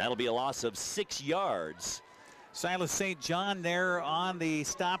 and that'll be a loss of 6 yards. Silas St. John there on the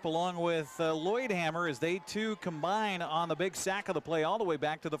stop along with Lloyd Hammer as they two combine on the big sack of the play all the way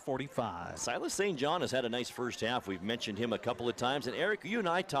back to the 45. Silas St. John has had a nice first half. We've mentioned him a couple of times, and Eric, you and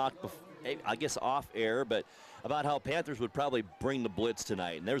I talked before, I guess off air, but about how Panthers would probably bring the blitz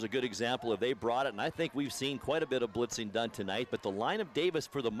tonight. And there's a good example of they brought it, and I think we've seen quite a bit of blitzing done tonight, but the line of Davis,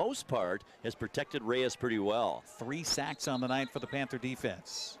 for the most part, has protected Reyes pretty well. 3 sacks on the night for the Panther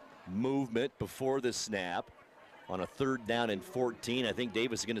defense. Movement before the snap on a 3rd down and 14. I think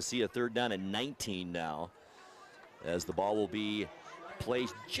Davis is going to see a 3rd down and 19 now, as the ball will be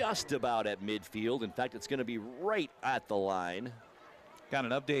placed just about at midfield. In fact, it's going to be right at the line. Got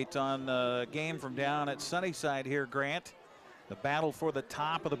an update on the game from down at Sunnyside here, Grant. The battle for the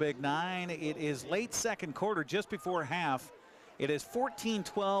top of the Big Nine. It is late second quarter, just before half. It is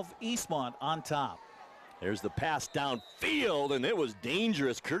 14-12, Eastmont on top. There's the pass downfield, and it was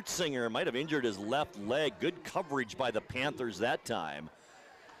dangerous. Kurtzinger might have injured his left leg. Good coverage by the Panthers that time.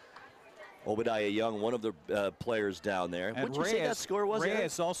 Obadiah Young, one of the players down there. What'd you say that score was?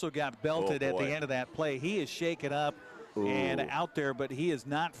 Reyes also got belted at the end of that play. He is shaken up. Ooh. And out there, but he is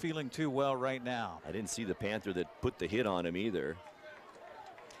not feeling too well right now. I didn't see the Panther that put the hit on him either.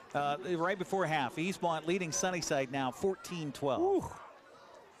 Right before half, Eastmont leading Sunnyside now 14-12.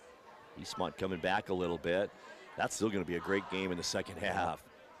 Eastmont coming back a little bit. That's still going to be a great game in the second half.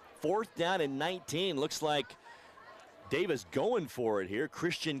 4th down and 19. Looks like Davis going for it here.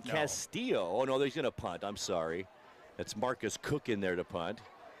 Christian Castillo. Oh, no, he's going to punt. I'm sorry. That's Marcus Cook in there to punt.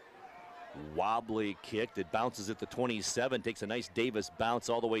 Wobbly kick that bounces at the 27, takes a nice Davis bounce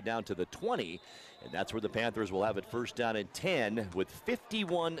all the way down to the 20, and that's where the Panthers will have it 1st down and 10 with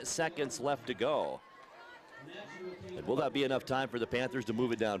 51 seconds left to go. And will that be enough time for the Panthers to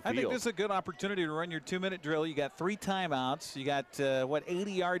move it downfield? I think this is a good opportunity to run your 2-minute drill. You got 3 timeouts. You got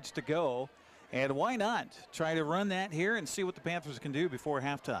 80 yards to go. And why not try to run that here and see what the Panthers can do before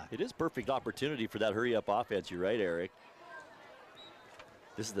halftime? It is perfect opportunity for that hurry up offense. You're right, Eric.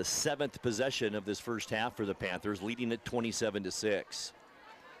 This is the 7th possession of this first half for the Panthers, leading it 27-6.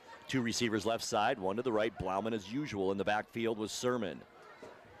 2 receivers left side, 1 to the right. Blauman as usual in the backfield with Sermon.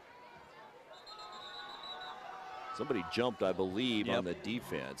 Somebody jumped, I believe, on the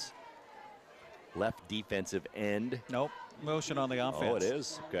defense. Left defensive end. Nope, motion on the offense. Oh, it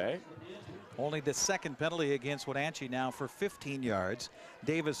is, okay. Only the 2nd penalty against Wenatchee now for 15 yards.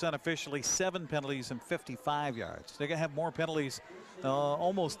 Davis unofficially 7 penalties and 55 yards. They're going to have more penalties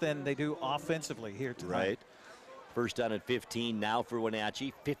almost than they do offensively here tonight. Right. 1st down and 15 now for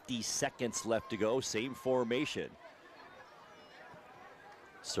Wenatchee. 50 seconds left to go. Same formation.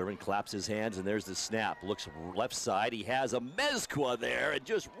 Sermon claps his hands, and there's the snap. Looks left side. He has a Mezqua there, and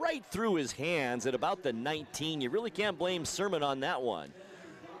just right through his hands at about the 19. You really can't blame Sermon on that one.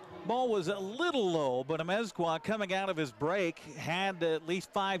 Ball was a little low, but Mezqua coming out of his break had at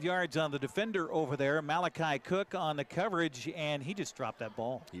least 5 yards on the defender over there. Malachi Cook on the coverage, and he just dropped that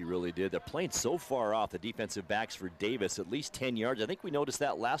ball. He really did. They're playing so far off the defensive backs for Davis, at least 10 yards. I think we noticed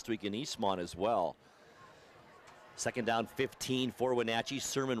that last week in Eastmont as well. 2nd down 15 for Wenatchee.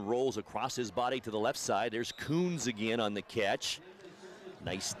 Sermon rolls across his body to the left side. There's Coons again on the catch.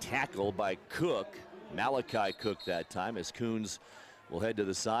 Nice tackle by Cook. Malachi Cook that time, as Coons will head to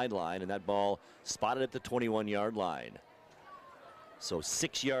the sideline, and that ball spotted at the 21-yard line. So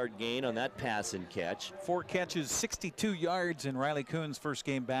 6-yard gain on that pass and catch. 4 catches, 62 yards in Riley Coons' first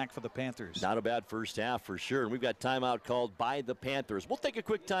game back for the Panthers. Not a bad first half for sure. And we've got timeout called by the Panthers. We'll take a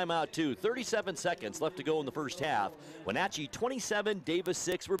quick timeout too. 37 seconds left to go in the first half. Wenatchee 27, Davis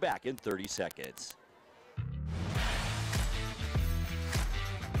 6. We're back in 30 seconds.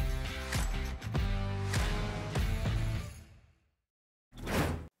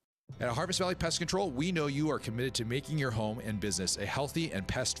 At Harvest Valley Pest Control, we know you are committed to making your home and business a healthy and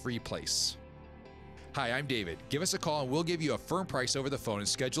pest-free place. Hi, I'm David. Give us a call and we'll give you a firm price over the phone and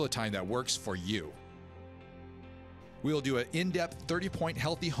schedule a time that works for you. We'll do an in-depth 30-point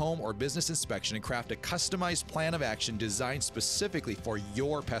healthy home or business inspection and craft a customized plan of action designed specifically for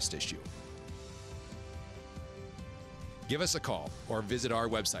your pest issue. Give us a call or visit our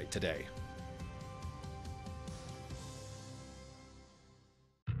website today.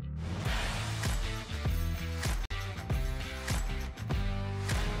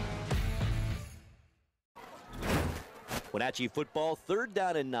 Wenatchee football, 3rd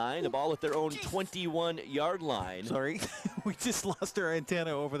down and 9. The ball at their own 21-yard line. Sorry, we just lost our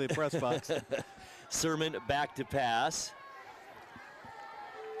antenna over the press box. Sermon back to pass.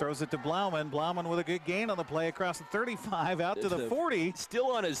 Throws it to Blauman. Blauman with a good gain on the play across the 35 out to the 40.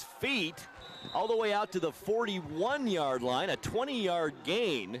 Still on his feet, all the way out to the 41-yard line, a 20-yard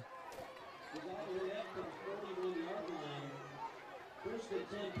gain.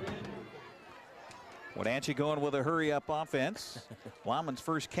 Wenatchee going with a hurry-up offense. Blauman's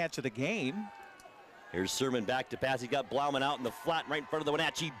first catch of the game. Here's Sermon back to pass. He's got Blauman out in the flat right in front of the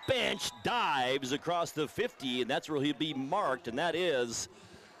Wenatchee bench. Dives across the 50, and that's where he'll be marked, and that is,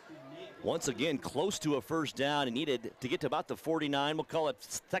 once again, close to a first down. He needed to get to about the 49. We'll call it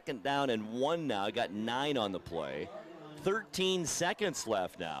 2nd down and 1 now. He got 9 on the play. 13 seconds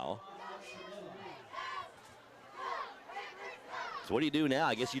left now. So what do you do now?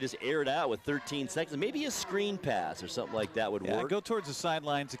 I guess you just air it out with 13 seconds. Maybe a screen pass or something like that would work. Go towards the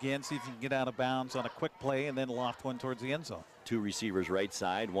sidelines again, see if you can get out of bounds on a quick play, and then loft one towards the end zone. 2 receivers right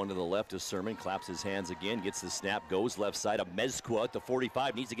side, 1 to the left of Sermon. Claps his hands again, gets the snap, goes left side. A Mezqua at the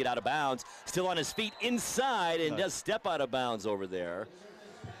 45, needs to get out of bounds. Still on his feet inside, and does step out of bounds over there.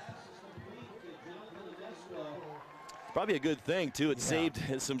 Probably a good thing, too. It saved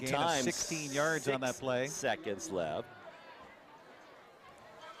some time. 16 yards on that play. 6 seconds left.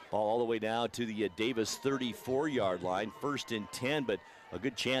 Ball all the way down to the Davis 34-yard line. 1st and 10, but a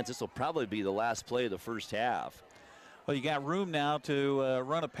good chance this will probably be the last play of the first half. Well, you got room now to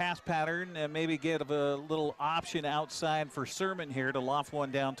run a pass pattern and maybe get a little option outside for Sermon here to loft one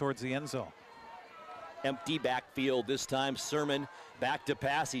down towards the end zone. Empty backfield this time. Sermon back to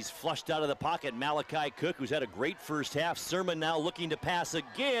pass. He's flushed out of the pocket. Malachi Cook, who's had a great first half. Sermon now looking to pass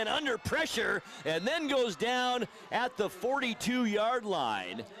again under pressure, and then goes down at the 42-yard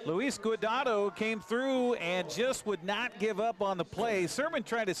line. Luis Guardado came through and just would not give up on the play. Sermon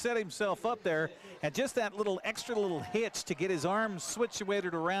tried to set himself up there, and just that extra little hitch to get his arms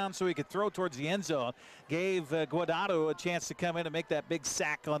situated around so he could throw towards the end zone gave Guardado a chance to come in and make that big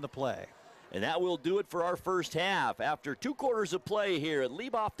sack on the play. And that will do it for our first half. After 2 quarters of play here at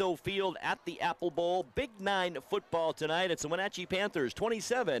Liebofto Field at the Apple Bowl. Big 9 football tonight. It's the Wenatchee Panthers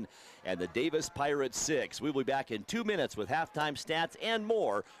 27 and the Davis Pirates 6. We'll be back in 2 minutes with halftime stats and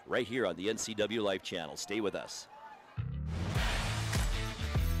more right here on the NCW Life Channel. Stay with us.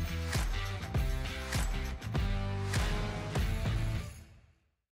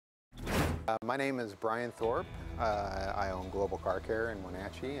 My name is Brian Thorpe. I own Global Car Care in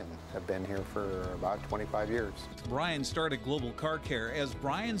Wenatchee and have been here for about 25 years. Brian started Global Car Care as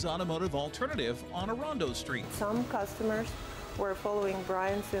Brian's automotive alternative on Orondo Street. Some customers were following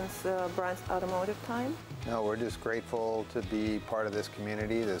Brian since Brian's automotive time. No, we're just grateful to be part of this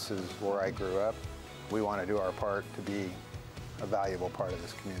community. This is where I grew up. We want to do our part to be a valuable part of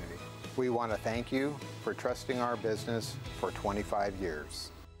this community. We want to thank you for trusting our business for 25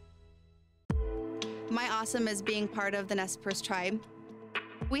 years. My awesome is being part of the Nez Perce tribe.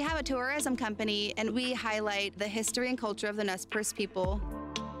 We have a tourism company and we highlight the history and culture of the Nez Perce people.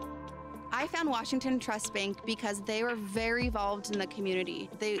 I found Washington Trust Bank because they were very involved in the community.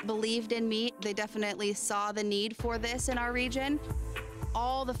 They believed in me. They definitely saw the need for this in our region.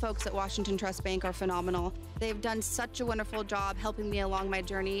 All the folks at Washington Trust Bank are phenomenal. They've done such a wonderful job helping me along my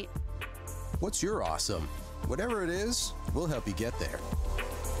journey. What's your awesome? Whatever it is, we'll help you get there.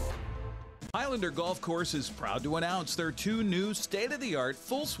 Highlander Golf Course is proud to announce their 2 new state-of-the-art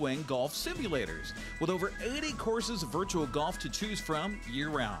full-swing golf simulators with over 80 courses of virtual golf to choose from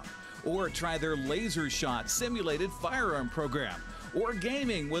year-round. Or try their Laser Shot simulated firearm program, or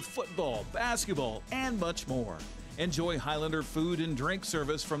gaming with football, basketball, and much more. Enjoy Highlander food and drink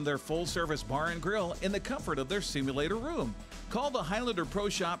service from their full-service bar and grill in the comfort of their simulator room. Call the Highlander Pro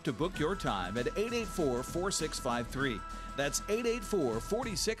Shop to book your time at 884-4653. That's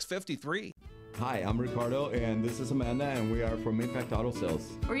 884-4653. Hi, I'm Ricardo, and this is Amanda, and we are from Impact Auto Sales,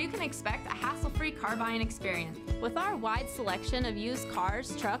 where you can expect a hassle-free car buying experience. With our wide selection of used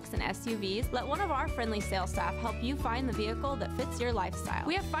cars, trucks, and SUVs, let one of our friendly sales staff help you find the vehicle that fits your lifestyle.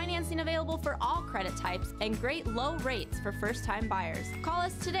 We have financing available for all credit types and great low rates for first-time buyers. Call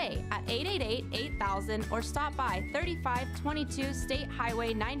us today at 888-8000 or stop by 3522 State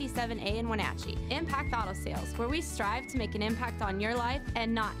Highway 97A in Wenatchee. Impact Auto Sales, where we strive to make an impact on your life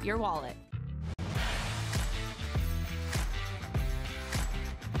and not your wallet.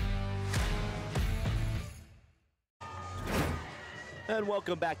 And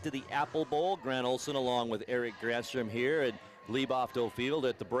welcome back to the Apple Bowl. Grant Olson along with Eric Granstrom here at Lee-Bofto Field.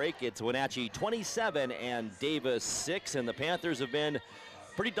 At the break, it's Wenatchee 27 and Davis 6, and the Panthers have been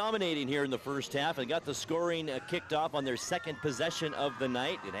pretty dominating here in the first half and got the scoring kicked off on their second possession of the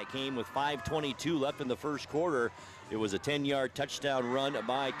night, and that came with 5:22 left in the first quarter. It was a 10-yard touchdown run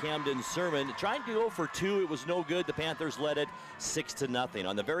by Camden Sermon. Trying to go for two, it was no good. The Panthers led it 6-0.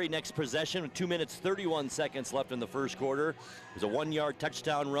 On the very next possession, with 2 minutes 31 seconds left in the first quarter, it was a 1-yard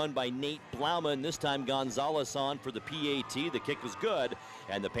touchdown run by Nate Blauman. This time Gonzalez on for the PAT. The kick was good,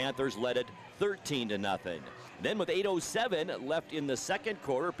 and the Panthers led it 13-0. Then with 8:07 left in the second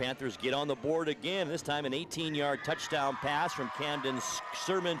quarter, Panthers get on the board again. This time an 18-yard touchdown pass from Camden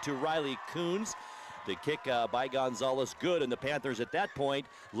Sermon to Riley Coons. The kick by Gonzalez good, and the Panthers at that point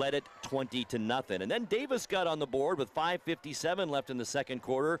led it 20-0. And then Davis got on the board with 5:57 left in the second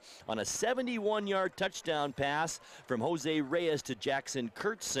quarter on a 71-yard touchdown pass from Jose Reyes to Jackson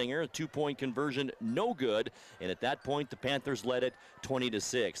Kurtzinger. A 2-point conversion, no good. And at that point, the Panthers led it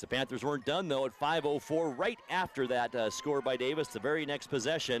 20-6. The Panthers weren't done, though, at 5:04 right after that score by Davis. The very next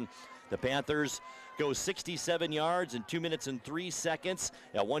possession, the Panthers go 67 yards in 2 minutes and 3 seconds.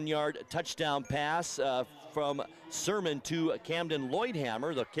 A 1-yard touchdown pass from Sermon to Camden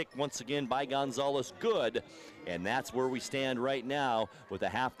Lloydhammer. The kick once again by Gonzalez good. And that's where we stand right now with a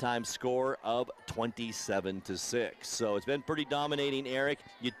halftime score of 27-6. So it's been pretty dominating, Eric.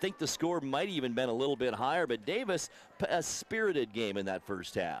 You'd think the score might even been a little bit higher, but Davis, a spirited game in that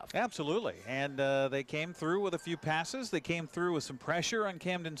first half. Absolutely. And they came through with a few passes. They came through with some pressure on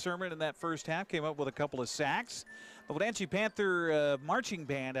Camden Sermon in that first half, came up with a couple of sacks. The Wenatchee Panther marching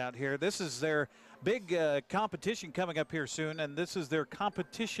band out here, this is their big competition coming up here soon, and this is their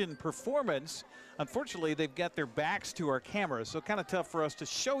competition performance. Unfortunately, they've got their backs to our cameras, so kind of tough for us to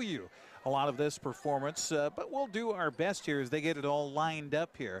show you a lot of this performance, but we'll do our best here as they get it all lined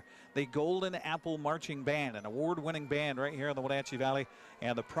up here. The Golden Apple Marching Band, an award-winning band right here in the Wenatchee Valley,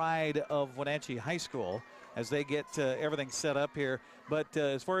 and the pride of Wenatchee High School as they get everything set up here. But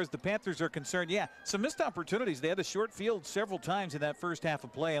as far as the Panthers are concerned, yeah, some missed opportunities. They had a short field several times in that first half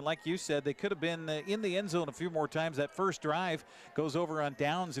of play, and like you said, they could have been in the end zone a few more times. That first drive goes over on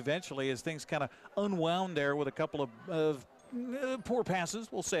downs eventually as things kind of unwound there with a couple of poor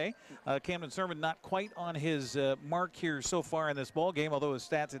passes, we'll say. Camden Sermon not quite on his mark here so far in this ball game, although his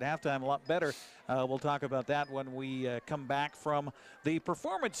stats at halftime a lot better. We'll talk about that when we come back from the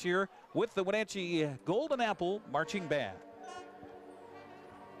performance here with the Wenatchee Golden Apple Marching Band.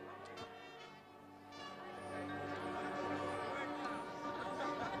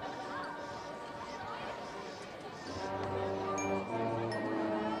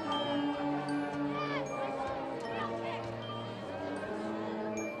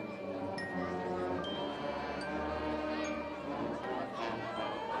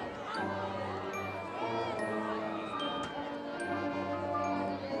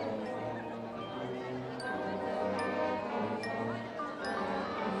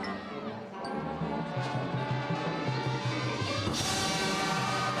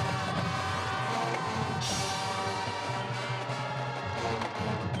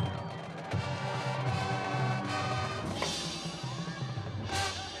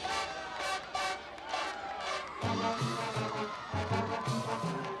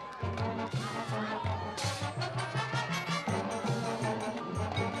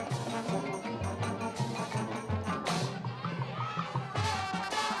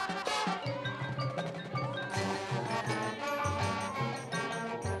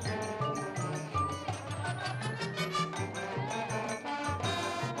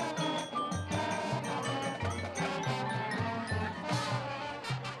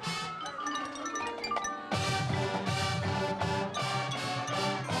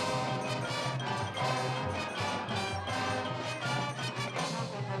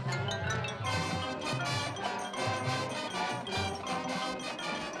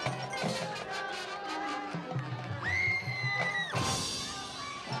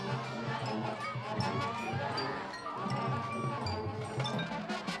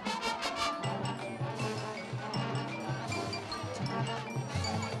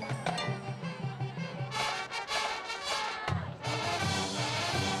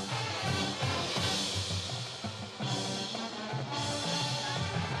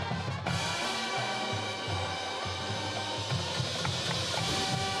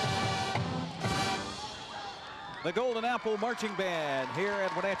 The Golden Apple Marching Band here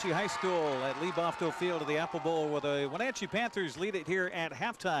at Wenatchee High School at Lee Bofto Field of the Apple Bowl, where the Wenatchee Panthers lead it here at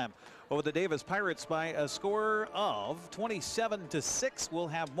halftime over the Davis Pirates by a score of 27-6. We'll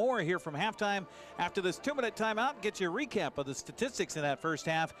have more here from halftime after this 2-minute timeout. Get you a recap of the statistics in that first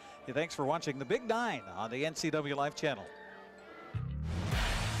half. Thanks for watching the Big Nine on the NCW Life Channel.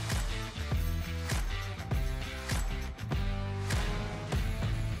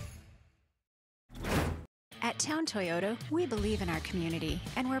 At Town Toyota, we believe in our community,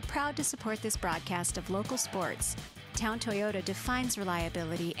 and we're proud to support this broadcast of local sports. Town Toyota defines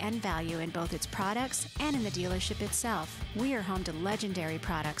reliability and value in both its products and in the dealership itself. We are home to legendary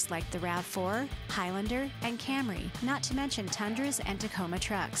products like the RAV4, Highlander, and Camry, not to mention Tundras and Tacoma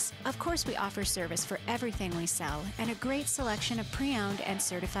trucks. Of course, we offer service for everything we sell and a great selection of pre-owned and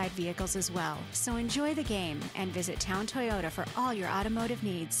certified vehicles as well. So enjoy the game and visit Town Toyota for all your automotive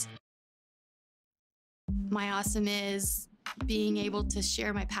needs. My awesome is being able to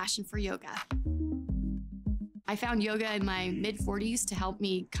share my passion for yoga. I found yoga in my mid-40s to help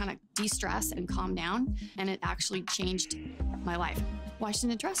me kind of de-stress and calm down, and it actually changed my life.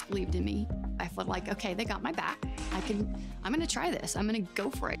 Washington Trust believed in me. I felt like, okay, they got my back. I'm gonna try this. I'm gonna go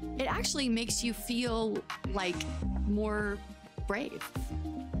for it. It actually makes you feel like more brave.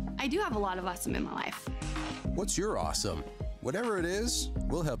 I do have a lot of awesome in my life. What's your awesome? Whatever it is,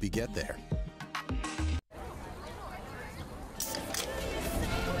 we'll help you get there.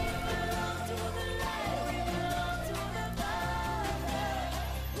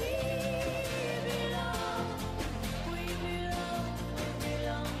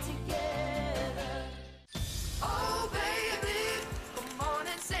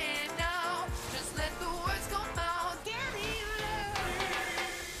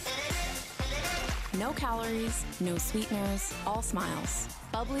 No calories, no sweeteners, all smiles.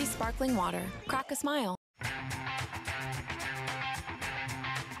 Bubbly sparkling water. Crack a smile.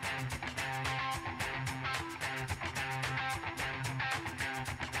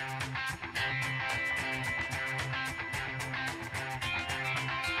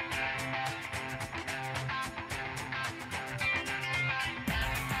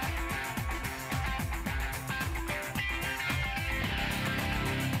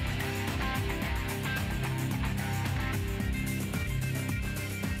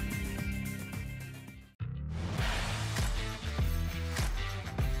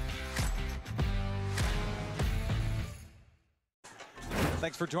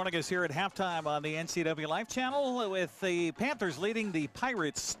 Thanks for joining us here at halftime on the NCW Life Channel, with the Panthers leading the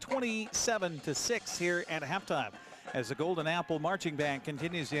Pirates 27-6 here at halftime. As the Golden Apple Marching Band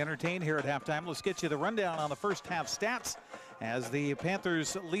continues to entertain here at halftime, let's get you the rundown on the first half stats as the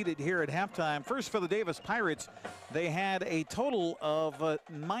Panthers lead it here at halftime. First, for the Davis Pirates, they had a total of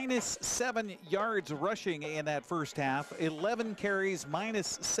 -7 yards rushing in that first half, 11 carries,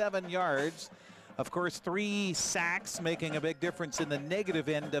 -7 yards. Of course, 3 sacks, making a big difference in the negative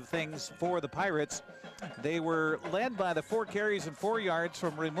end of things for the Pirates. They were led by the 4 carries and 4 yards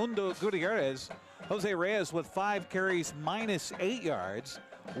from Raimundo Gutierrez. Jose Reyes with 5 carries, -8 yards.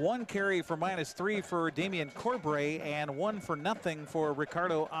 1 carry for -3 for Damian Corbray, and 1 for nothing for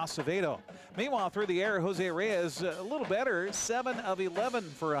Ricardo Acevedo. Meanwhile, through the air, Jose Reyes a little better, 7 of 11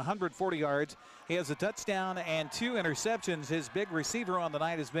 for 140 yards. He has a touchdown and 2 interceptions. His big receiver on the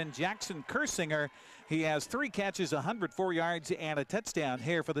night has been Jackson Kersinger. He has 3 catches, 104 yards, and a touchdown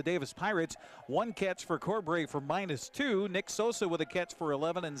here for the Davis Pirates. 1 catch for Corbray for -2. Nick Sosa with a catch for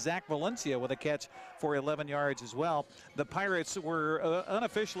 11, and Zach Valencia with a catch for 11 yards as well. The Pirates were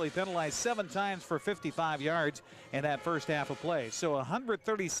unofficially penalized 7 times for 55 yards in that first half of play. So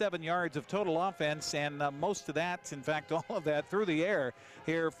 137 yards of total offense, and most of that, in fact, all of that through the air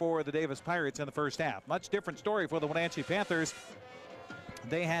here for the Davis Pirates in the first half. Much different story for the Wenatchee Panthers.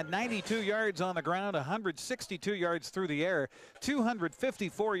 They had 92 yards on the ground, 162 yards through the air,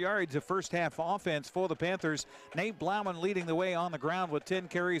 254 yards of first half offense for the Panthers. Nate Blauman leading the way on the ground with 10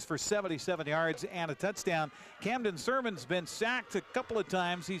 carries for 77 yards and a touchdown. Camden Sermon's been sacked a couple of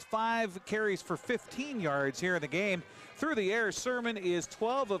times. He's 5 carries for 15 yards here in the game. Through the air, Sermon is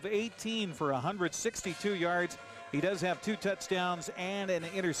 12 of 18 for 162 yards. He does have 2 touchdowns and an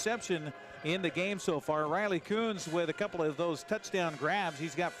interception in the game so far. Riley Coons with a couple of those touchdown grabs.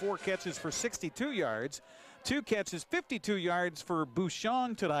 He's got 4 catches for 62 yards. 2 catches, 52 yards for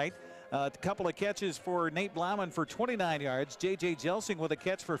Bouchon tonight. A couple of catches for Nate Blauman for 29 yards. J.J. Jelsing with a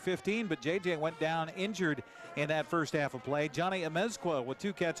catch for 15, but J.J. went down injured in that first half of play. Johnny Amezcua with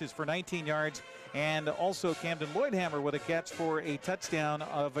 2 catches for 19 yards, and also Camden Lloydhammer with a catch for a touchdown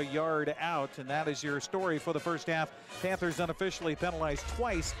of a yard out. And that is your story for the first half. Panthers unofficially penalized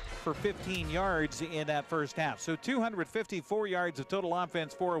twice for 15 yards in that first half. So 254 yards of total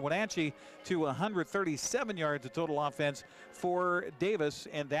offense for Wenatchee to 137 yards of total offense for Davis.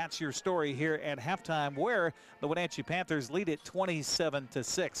 And that's your story here at halftime, where the Wenatchee Panthers lead it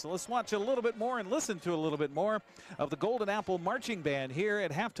 27-6. So let's watch a little bit more and listen to a little bit more of the Golden Apple Marching Band here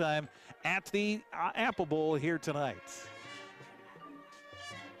at halftime at the Apple Bowl here tonight.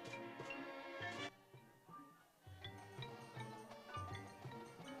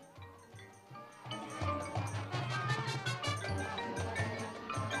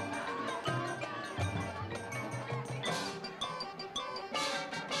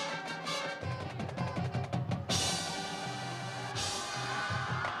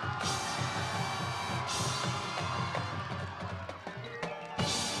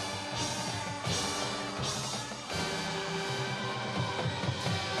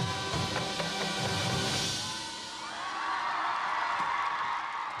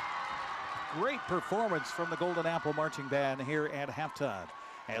 Great performance from the Golden Apple Marching Band here at halftime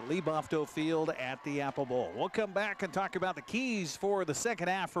at Lee Bofto Field at the Apple Bowl. We'll come back and talk about the keys for the second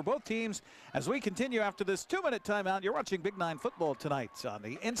half for both teams as we continue after this 2-minute timeout. You're watching Big 9 football tonight on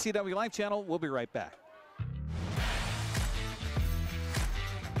the NCW Live channel. We'll be right back.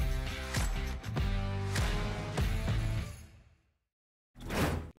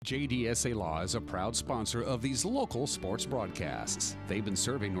 JDSA Law is a proud sponsor of these local sports broadcasts. They've been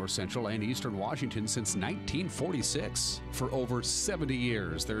serving North Central and Eastern Washington since 1946. For over 70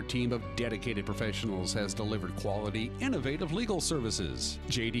 years, their team of dedicated professionals has delivered quality, innovative legal services.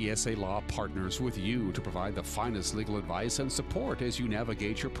 JDSA Law partners with you to provide the finest legal advice and support as you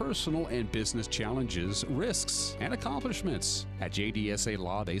navigate your personal and business challenges, risks, and accomplishments. At JDSA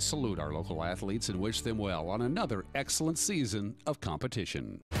Law, they salute our local athletes and wish them well on another excellent season of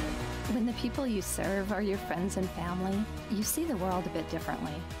competition. When the people you serve are your friends and family, you see the world a bit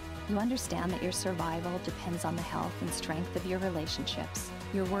differently. You understand that your survival depends on the health and strength of your relationships.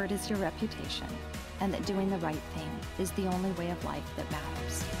 Your word is your reputation, and that doing the right thing is the only way of life that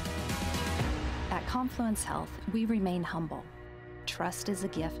matters. At Confluence Health, we remain humble. Trust is a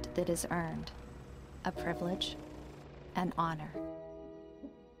gift that is earned, a privilege, an honor.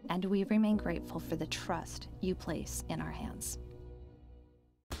 And we remain grateful for the trust you place in our hands.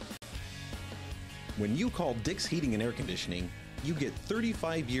 When you call Dick's Heating and Air Conditioning, you get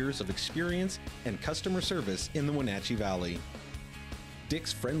 35 years of experience and customer service in the Wenatchee Valley.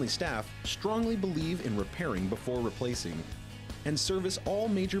 Dick's friendly staff strongly believe in repairing before replacing and service all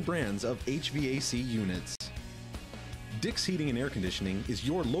major brands of HVAC units. Dick's Heating and Air Conditioning is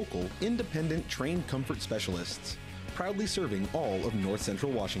your local, independent, trained comfort specialists, proudly serving all of North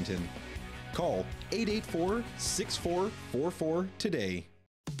Central Washington. Call 884-6444 today.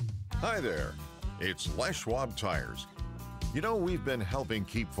 Hi there. It's Les Schwab Tires. You know, we've been helping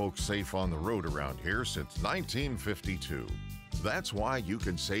keep folks safe on the road around here since 1952. That's why you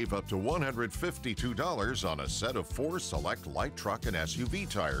can save up to $152 on a set of 4 select light truck and SUV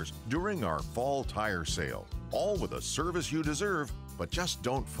tires during our fall tire sale. All with a service you deserve, but just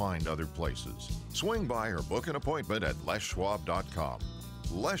don't find other places. Swing by or book an appointment at leschwab.com.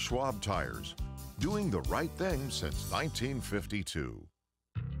 Les Schwab Tires, doing the right thing since 1952.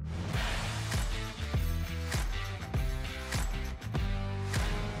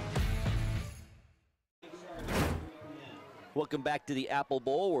 Welcome back to the Apple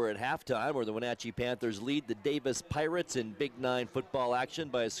Bowl. We're at halftime where the Wenatchee Panthers lead the Davis Pirates in Big 9 football action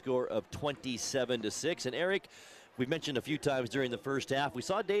by a score of 27-6. And Eric, we've mentioned a few times during the first half, we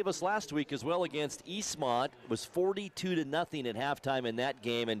saw Davis last week as well against Eastmont. It was 42-0 at halftime in that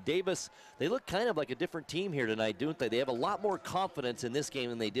game. And Davis, they look kind of like a different team here tonight, don't they? They have a lot more confidence in this game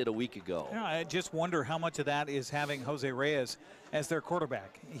than they did a week ago. Yeah, I just wonder how much of that is having Jose Reyes as their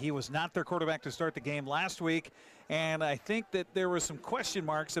quarterback. He was not their quarterback to start the game last week. And I think that there were some question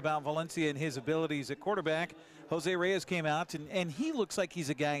marks about Valencia and his abilities at quarterback. Jose Reyes came out, and he looks like he's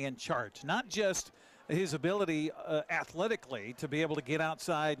a guy in charge, not just his ability athletically to be able to get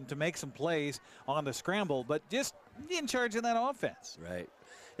outside and to make some plays on the scramble, but just in charge of that offense. Right.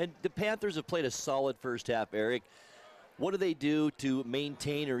 And the Panthers have played a solid first half, Eric. what do they do to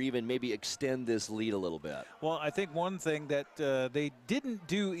maintain or even maybe extend this lead a little bit? Well, I think one thing that they didn't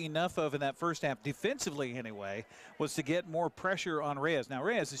do enough of in that first half, defensively anyway, was to get more pressure on Reyes. Now,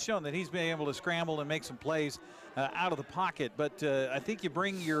 Reyes has shown that he's been able to scramble and make some plays out of the pocket, but I think you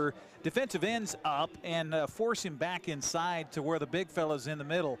bring your defensive ends up and force him back inside to where the big fellas in the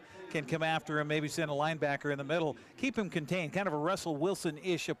middle can come after him, maybe send a linebacker in the middle, keep him contained, kind of a Russell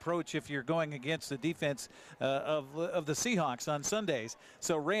Wilson-ish approach if you're going against the defense of the Seahawks on Sundays.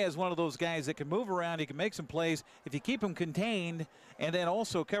 So Reyes is one of those guys that can move around, he can make some plays if you keep him contained, and then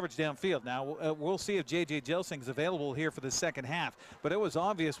also coverage downfield. Now, we'll see if J.J. Jelsing is available here for the second half, but it was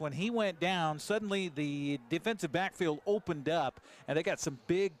obvious when he went down, suddenly the defensive backfield opened up, and they got some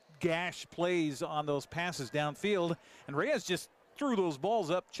big gash plays on those passes downfield, and Reyes just threw those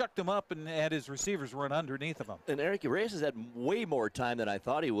balls up, chucked them up, and had his receivers run underneath of them. And Eric, Reyes has had way more time than I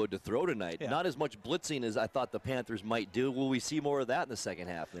thought he would to throw tonight. Yeah. Not as much blitzing as I thought the Panthers might do. Will we see more of that in the second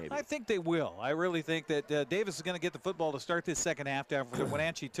half, maybe? I think they will. I really think that Davis is going to get the football to start this second half after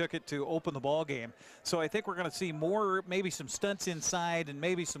Wenatchee took it to open the ball game. So I think we're going to see more, maybe some stunts inside and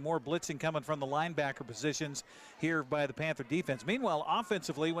maybe some more blitzing coming from the linebacker positions here by the Panther defense. Meanwhile,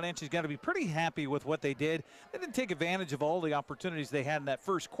 offensively, Wenatchee's got to be pretty happy with what they did. They didn't take advantage of all the opportunities they had in that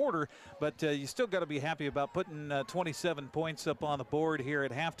first quarter, but you still got to be happy about putting 27 points up on the board here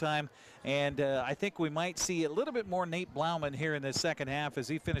at halftime. And I think we might see a little bit more Nate Blauman here in the second half as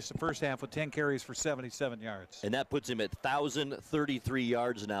he finished the first half with 10 carries for 77 yards. And that puts him at 1,033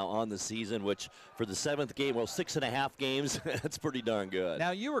 yards now on the season, which for the 7th game, well, 6.5 games, that's pretty darn good.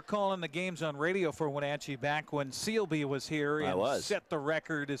 Now, you were calling the games on radio for Wenatchee back when Sealby was here and set the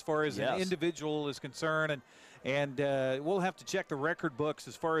record as far as an individual is concerned. And we'll have to check the record books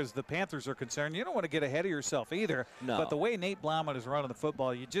as far as the Panthers are concerned. You don't want to get ahead of yourself either. No. But the way Nate Blauman is running the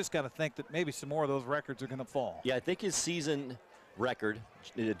football, you just got to think that maybe some more of those records are going to fall. Yeah, I think his season record,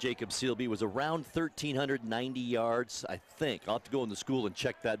 Jacob Sealby, was around 1,390 yards, I think. I'll have to go in the school and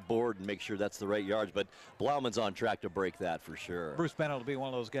check that board and make sure that's the right yards, but Blauman's on track to break that for sure. Bruce Bennett will be one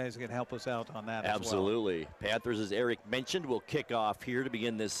of those guys that can help us out on that Absolutely. As well. Panthers, as Eric mentioned, will kick off here to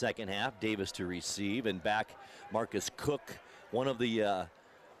begin this second half. Davis to receive, and back Marcus Cook, one of the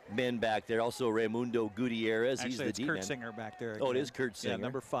men back there. Also Raimundo Gutierrez. Actually, he's the it's D-man. Kurt Singer back there again. Oh, it is Kurt Singer. Yeah,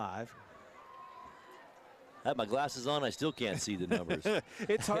 number 5. I have my glasses on. I still can't see the numbers.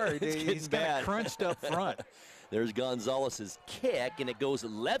 It's hard. He's got crunched up front. There's Gonzalez's kick, and it goes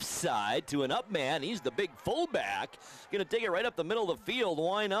left side to an up man. He's the big fullback. Going to take it right up the middle of the field.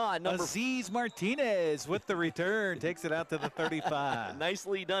 Why not? Aziz Martinez with the return. Takes it out to the 35.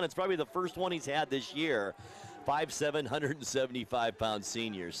 Nicely done. It's probably the first one he's had this year. 5'7", 175-pound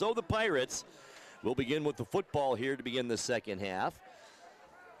senior. So the Pirates will begin with the football here to begin the second half.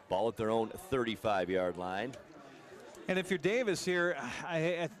 Ball at their own 35-yard line. And if you're Davis here,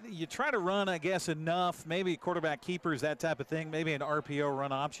 you try to run, I guess, enough, maybe quarterback keepers, that type of thing, maybe an RPO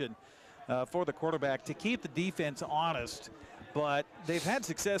run option for the quarterback to keep the defense honest. But they've had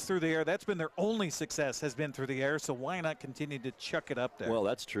success through the air. That's been their only success, has been through the air, so why not continue to chuck it up there? Well,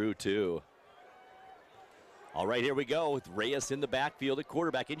 that's true, too. All right, here we go with Reyes in the backfield at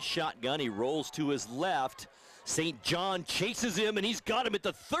quarterback in shotgun. He rolls to his left. St. John chases him, and he's got him at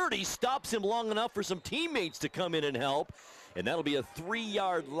the 30, stops him long enough for some teammates to come in and help. And that'll be a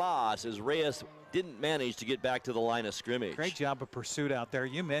 3-yard loss as Reyes didn't manage to get back to the line of scrimmage. Great job of pursuit out there.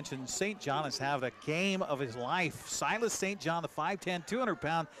 You mentioned St. John has had a game of his life. Silas St. John, the 5'10",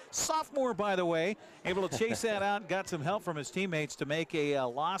 200-pound sophomore, by the way, able to chase that out and got some help from his teammates to make a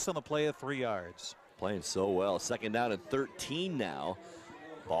loss on the play of 3 yards. Playing so well. Second down and 13 now.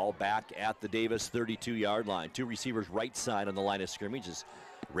 Ball back at the Davis 32-yard line. 2 receivers right side on the line of scrimmage as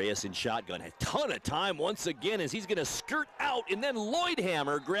Reyes in shotgun. A ton of time once again as he's going to skirt out, and then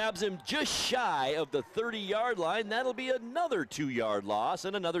Lloydhammer grabs him just shy of the 30-yard line. That'll be another 2-yard loss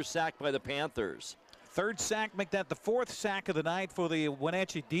and another sack by the Panthers. Third sack, make that the 4th sack of the night for the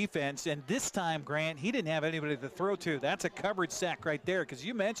Wenatchee defense. And this time, Grant, he didn't have anybody to throw to. That's a coverage sack right there, because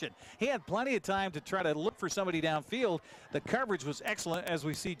you mentioned he had plenty of time to try to look for somebody downfield. The coverage was excellent as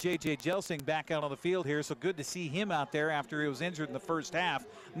we see J.J. Jelsing back out on the field here. So good to see him out there after he was injured in the first half.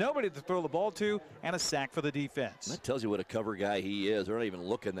 Nobody to throw the ball to, and a sack for the defense. That tells you what a cover guy he is. They're not even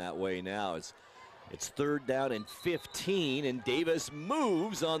looking that way now. It's 3rd down and 15, and Davis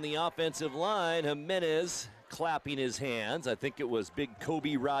moves on the offensive line. Jimenez clapping his hands. I think it was big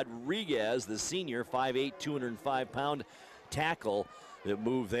Kobe Rodriguez, the senior, 5'8", 205-pound tackle that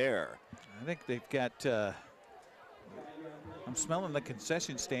moved there. I think they've got, I'm I'm smelling the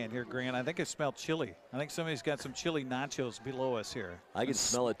concession stand here, Grant. I think I smell chili. I think somebody's got some chili nachos below us here. I can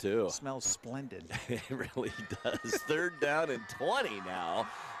smell it too. It smells splendid. It really does. 3rd down and 20 now.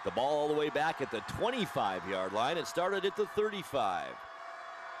 The ball all the way back at the 25-yard line. It started at the 35.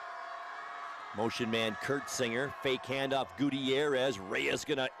 Motion man Kurtzinger, fake handoff Gutierrez. Reyes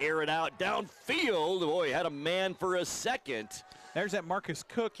gonna air it out downfield. Boy, had a man for a second. There's that Marcus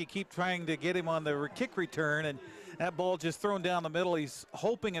Cook. You keep trying to get him on the kick return, and that ball just thrown down the middle. He's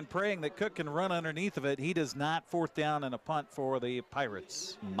hoping and praying that Cook can run underneath of it. He does not. 4th down and a punt for the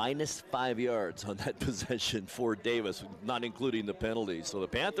Pirates. -5 yards on that possession for Davis, not including the penalties. So the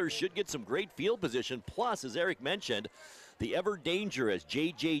Panthers should get some great field position. Plus, as Eric mentioned, the ever dangerous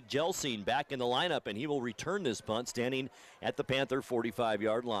J.J. Jelsing back in the lineup, and he will return this punt standing at the Panther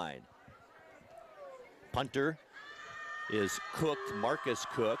 45-yard line. Punter is Cook, Marcus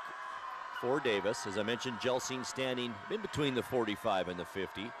Cook for Davis. As I mentioned, Jelsing standing in between the 45 and the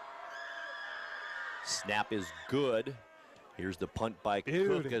 50. Snap is good. Here's the punt by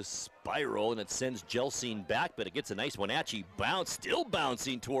Cook, a spiral, and it sends Jelsing back, but it gets a nice Wenatchee bounce, still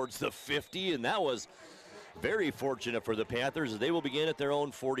bouncing towards the 50, and that was very fortunate for the Panthers as they will begin at their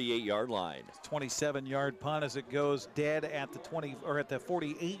own 48-yard line. 27-yard punt as it goes dead at the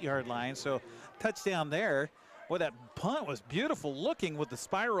 48-yard line. So touchdown there. Boy, that punt was beautiful looking with the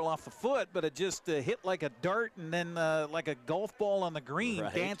spiral off the foot, but it just hit like a dart and then like a golf ball on the green,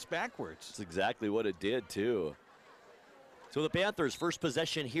 danced backwards. That's exactly what it did, too. So the Panthers' first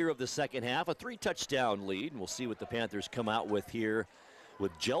possession here of the second half, a 3-touchdown lead. And we'll see what the Panthers come out with here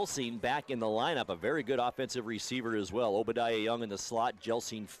with Jelsing back in the lineup. A very good offensive receiver as well. Obadiah Young in the slot,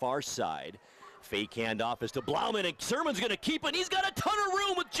 Jelsing far side. Fake handoff is to Blauman, and Sermon's going to keep it. He's got a ton of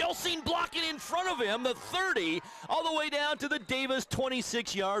room with Jelsing blocking in front of him, the 30, all the way down to the Davis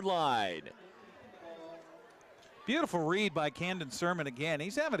 26-yard line. Beautiful read by Camden Sermon again.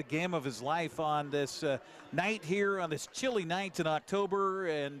 He's having a game of his life on this night here, on this chilly night in October,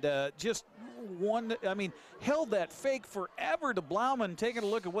 and held that fake forever to Blauman. Taking a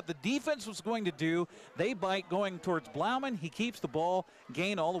look at what the defense was going to do. They bite going towards Blauman. He keeps the ball,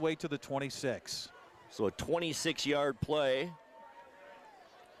 gain all the way to the 26. So a 26-yard play.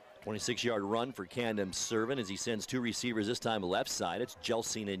 26-yard run for Camden Sermon as he sends 2 receivers, this time left side. It's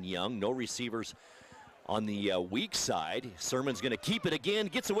Jelsing and Young. No receivers on the weak side. Sermon's going to keep it again,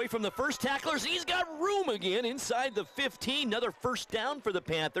 gets away from the first tacklers. He's got room again inside the 15. Another first down for the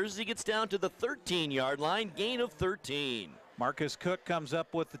Panthers. He gets down to the 13-yard line, gain of 13. Marcus Cook comes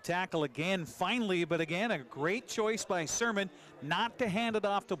up with the tackle again, finally, but again, a great choice by Sermon not to hand it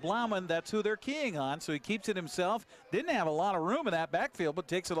off to Blauman. That's who they're keying on, so he keeps it himself. Didn't have a lot of room in that backfield, but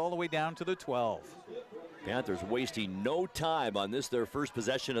takes it all the way down to the 12. Panthers wasting no time on this, their first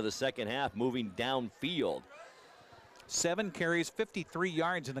possession of the second half, moving downfield. 7 carries, 53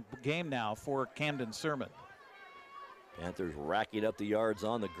 yards in the game now for Camden Sermon. Panthers racking up the yards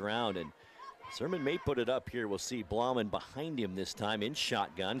on the ground, and Sermon may put it up here. We'll see Blauman behind him this time in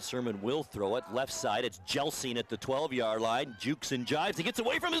shotgun. Sermon will throw it left side. It's Jelsing at the 12-yard line. Jukes and jives. He gets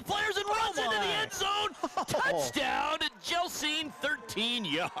away from his players and runs into the end zone. Touchdown to Jelsing, 13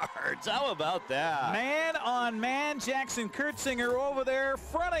 yards. How about that? Man on man, Jackson Kurtzinger over there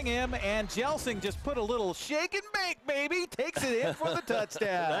fronting him, and Jelsing just put a little shake and bake, baby. Takes it in for the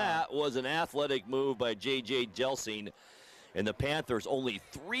touchdown. That was an athletic move by J.J. Jelsing. And the Panthers only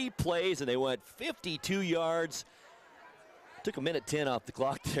 3 plays, and they went 52 yards. Took a minute 10 off the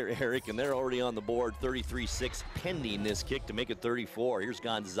clock there, Eric, and they're already on the board. 33-6 pending this kick to make it 34. Here's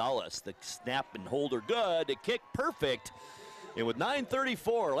Gonzalez. The snap and holder good. The kick perfect. And with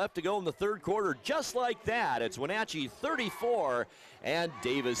 9:34 left to go in the third quarter, just like that, it's Wenatchee 34 and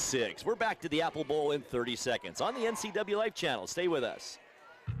Davis 6. We're back to the Apple Bowl in 30 seconds on the NCW Life Channel. Stay with us.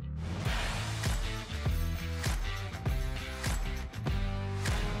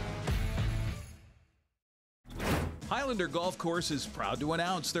 Highlander Golf Course is proud to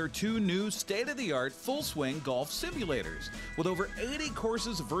announce their 2 new state-of-the-art full-swing golf simulators with over 80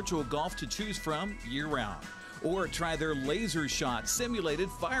 courses of virtual golf to choose from year-round. Or try their Laser Shot simulated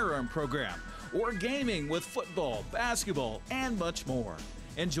firearm program, or gaming with football, basketball, and much more.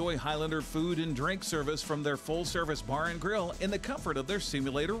 Enjoy Highlander food and drink service from their full-service bar and grill in the comfort of their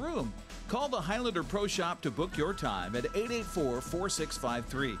simulator room. Call the Highlander Pro Shop to book your time at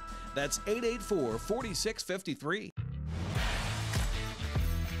 884-4653. That's 884-4653.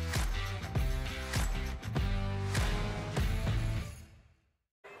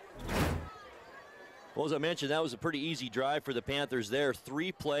 Well, as I mentioned, that was a pretty easy drive for the Panthers there.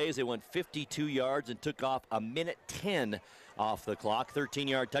 3 plays, they went 52 yards and took off a minute 10 off the clock.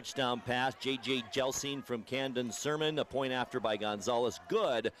 13-yard touchdown pass. J.J. Gelsing from Camden Sermon, a point after by Gonzalez.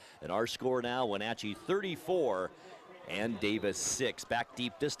 Good. And our score now, Wenatchee 34 and Davis 6. Back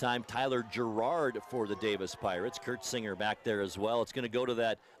deep this time, Tyler Gerard for the Davis Pirates. Kurt Singer back there as well. It's going to go to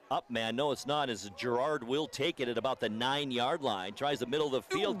that up man. No, it's not, as Gerard will take it at about the 9-yard line. Tries the middle of the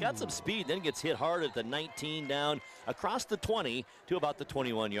field, got some speed, then gets hit hard at the 19 down across the 20 to about the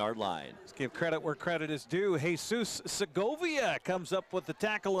 21-yard line. Let's give credit where credit is due. Jesus Segovia comes up with the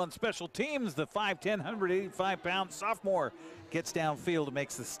tackle on special teams. The 5'10", 185-pound sophomore gets downfield and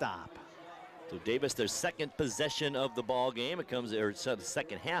makes the stop. So Davis, their second possession of the ball game. It comes, or the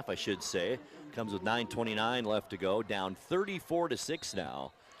second half, I should say. Comes with 9:29 left to go. Down 34-6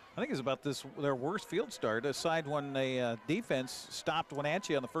 now. I think it's about their worst field start, aside when the defense stopped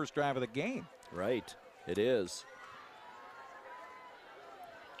Wenatchee on the first drive of the game. Right, it is.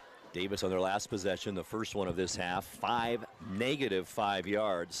 Davis on their last possession, the first one of this half, negative 5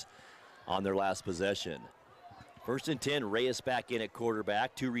 yards on their last possession. 1st and 10, Reyes back in at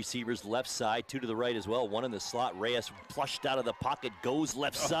quarterback. 2 receivers left side, 2 to the right as well. 1 in the slot. Reyes flushed out of the pocket, goes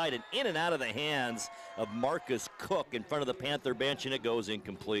left side and in and out of the hands of Marcus Cook in front of the Panther bench, and it goes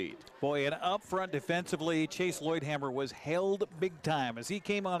incomplete. Boy, and up front defensively, Chase Lloydhammer was held big time. As he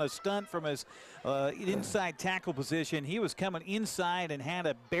came on a stunt from his inside tackle position, he was coming inside and had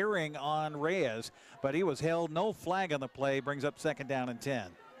a bearing on Reyes, but he was held. No flag on the play. Brings up 2nd down and 10.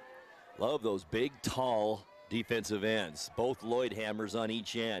 Love those big, tall defensive ends. Both Lloydhammers on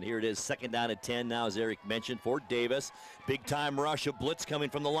each end. Here it is, 2nd down and 10 now, as Eric mentioned, for Davis. Big time rush, a blitz coming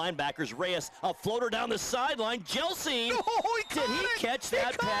from the linebackers. Reyes, a floater down the sideline. Gelsing, did he catch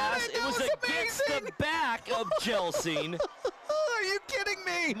that pass? It was against the back of Gelsing. Are you kidding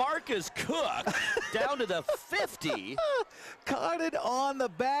me? Marcus Cook down to the 50. Caught it on the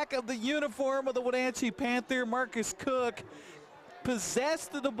back of the uniform of the Wenatchee Panther. Marcus Cook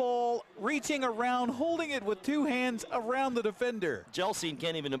possessed the ball, reaching around, holding it with 2 hands around the defender. Gelsing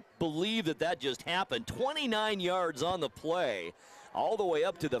can't even believe that just happened. 29 yards on the play, all the way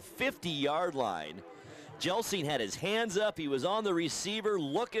up to the 50-yard line. Gelsing had his hands up. He was on the receiver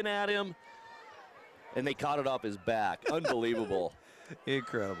looking at him, and they caught it off his back. Unbelievable.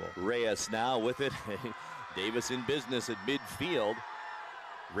 Incredible. Reyes now with it. Davis in business at midfield.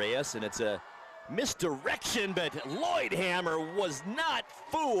 Reyes, and it's a misdirection, but Lloydhammer was not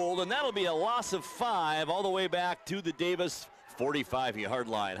fooled, and that'll be a loss of 5 all the way back to the Davis 45-yard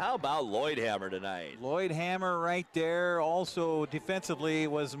line. How about Lloydhammer tonight? Lloydhammer right there. Also defensively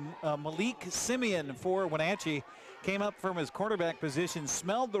was Malik Simeon for Wenatchee. Came up from his quarterback position,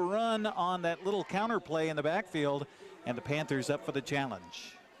 smelled the run on that little counter play in the backfield, and the Panthers up for the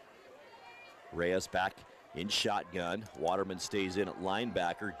challenge. Reyes back in shotgun. Waterman stays in at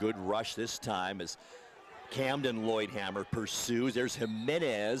linebacker. Good rush this time as Camden Lloydhammer pursues. There's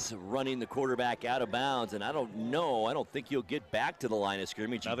Jimenez running the quarterback out of bounds, and I don't think he'll get back to the line of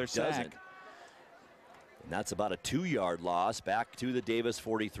scrimmage. Another sack. And that's about a 2-yard loss back to the Davis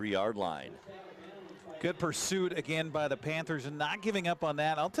 43-yard line. Good pursuit again by the Panthers and not giving up on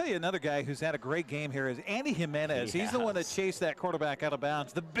that. I'll tell you another guy who's had a great game here is Andy Jimenez. He's the one that chased that quarterback out of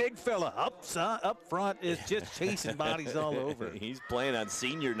bounds. The big fella up front is just chasing bodies all over. He's playing on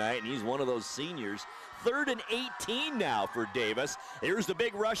senior night, and he's one of those seniors. 3rd and 18 now for Davis. Here's the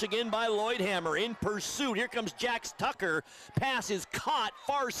big rush again by Lloydhammer in pursuit. Here comes Jax Tucker. Pass is caught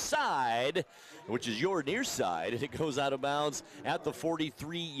far side, which is your near side, and it goes out of bounds at the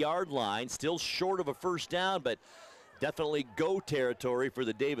 43-yard line. Still short of a first down, but definitely go territory for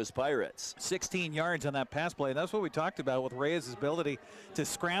the Davis Pirates. 16 yards on that pass play. That's what we talked about with Reyes' ability to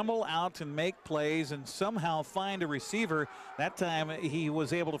scramble out and make plays and somehow find a receiver. That time he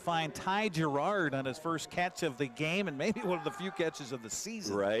was able to find Ty Gerard on his first catch of the game and maybe one of the few catches of the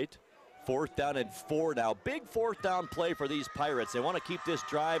season. Right. 4th down and 4 now. Big 4th down play for these Pirates. They want to keep this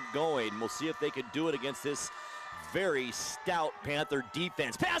drive going. We'll see if they can do it against this very stout Panther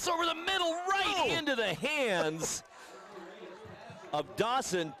defense. Pass over the middle, right into the hands of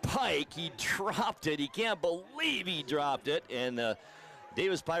Dawson Pike. He dropped it. He can't believe he dropped it. And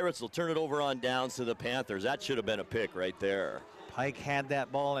Davis Pirates will turn it over on downs to the Panthers. That should have been a pick right there. Pike had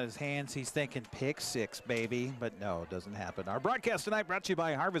that ball in his hands. He's thinking pick 6, baby. But no, it doesn't happen. Our broadcast tonight brought to you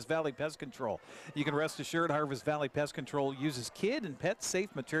by Harvest Valley Pest Control. You can rest assured Harvest Valley Pest Control uses kid and pet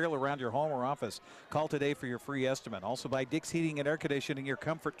safe material around your home or office. Call today for your free estimate. Also by Dick's Heating and Air Conditioning, your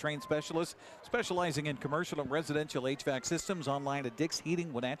comfort trained specialist, specializing in commercial and residential HVAC systems. Online at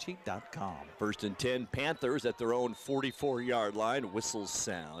dicksheatingwenatchee.com. 1st and 10, Panthers at their own 44-yard line. Whistles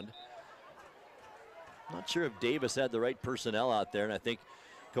sound. Not sure if Davis had the right personnel out there, and I think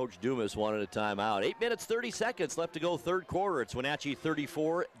Coach Dumas wanted a timeout. 8 minutes, 30 seconds left to go third quarter. It's Wenatchee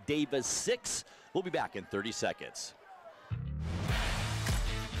 34, Davis 6. We'll be back in 30 seconds.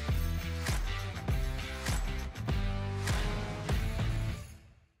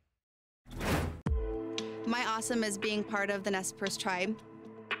 My awesome is being part of the Nez Perce tribe.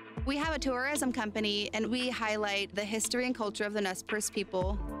 We have a tourism company and we highlight the history and culture of the Nez Perce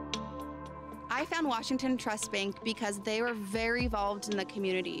people. I found Washington Trust Bank because they were very involved in the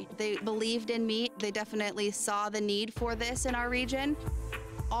community. They believed in me. They definitely saw the need for this in our region.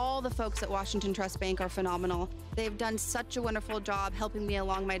 All the folks at Washington Trust Bank are phenomenal. They've done such a wonderful job helping me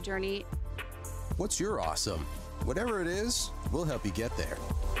along my journey. What's your awesome? Whatever it is, we'll help you get there.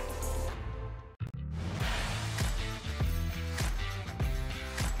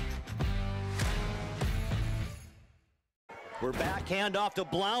 We're back, hand off to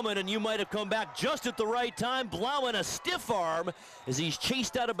Blauman, and you might have come back just at the right time. Blauman, a stiff arm as he's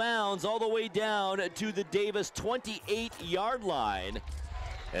chased out of bounds all the way down to the Davis 28-yard line.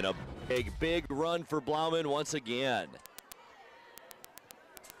 And a big run for Blauman once again.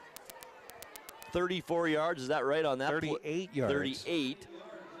 34 yards, is that right on that? 38 yards. 38.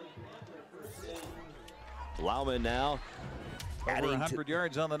 Blauman now over 100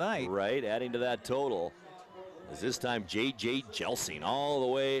 yards on the night. Right, adding to that total. As this time J.J. Jelsing all the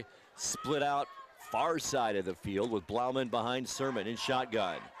way split out far side of the field with Blauman behind Sermon in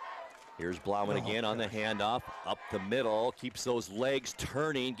shotgun. Here's Blauman again on the handoff, up the middle, keeps those legs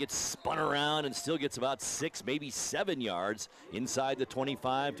turning, gets spun around and still gets about 6, maybe 7 yards inside the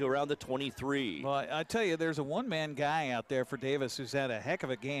 25 to around the 23. Well, I tell you, there's a one-man guy out there for Davis who's had a heck of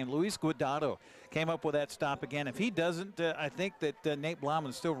a game. Luis Guardado came up with that stop again. If he doesn't, I think that Nate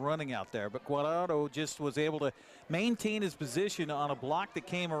Blauman's still running out there. But Guardado just was able to maintain his position on a block that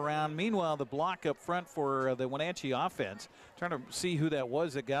came around. Meanwhile, the block up front for the Wenatchee offense, trying to see who that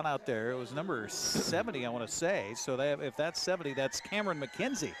was that got out there. It was number 70, I want to say. So if that's 70, that's Cameron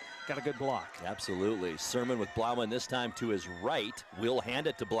McKenzie. Got a good block. Absolutely. Sermon with Blauman this time to his right. Will hand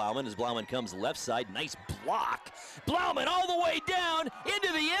it to Blauman as Blauman comes left side. Nice block. Blauman all the way down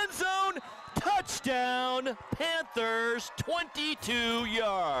into the end zone. Touchdown, Panthers, 22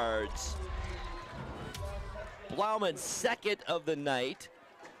 yards. Blauman's second of the night.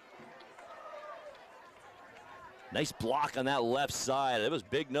 Nice block on that left side. It was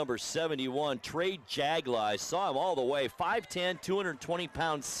big number 71, Trey Jagli. Saw him all the way. 5'10",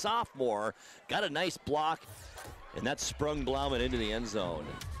 220-pound sophomore. Got a nice block, and that sprung Blauman into the end zone.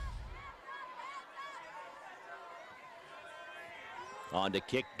 On to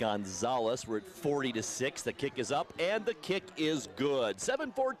kick Gonzalez. We're at 40-6. The kick is up, and the kick is good.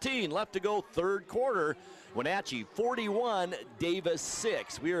 7:14 left to go third quarter. Wenatchee 41, Davis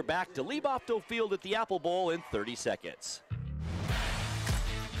 6. We are back to Lee Bofto Field at the Apple Bowl in 30 seconds.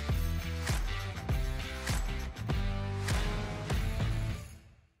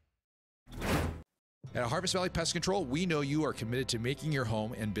 At Harvest Valley Pest Control, we know you are committed to making your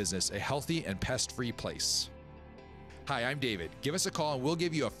home and business a healthy and pest-free place. Hi, I'm David. Give us a call and we'll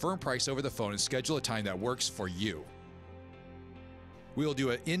give you a firm price over the phone and schedule a time that works for you. We will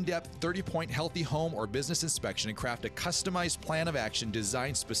do an in-depth 30-point healthy home or business inspection and craft a customized plan of action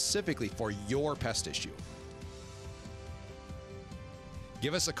designed specifically for your pest issue.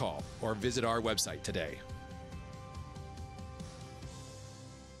 Give us a call or visit our website today.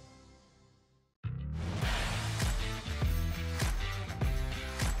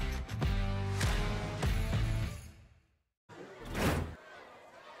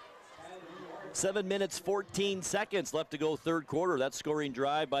 Seven minutes, 14 seconds left to go third quarter. That scoring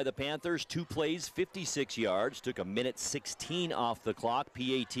drive by the Panthers, 2 plays, 56 yards. Took a minute 16 off the clock.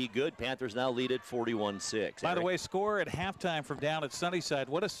 PAT good. Panthers now lead at 41-6. By the way, score at halftime from down at Sunnyside.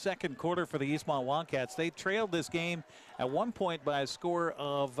 What a second quarter for the Eastmont Wildcats. They trailed this game at one point by a score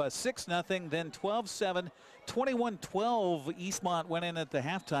of 6-0, then 12-7. 21-12, Eastmont went in at the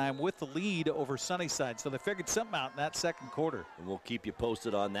halftime with the lead over Sunnyside. So they figured something out in that second quarter. And we'll keep you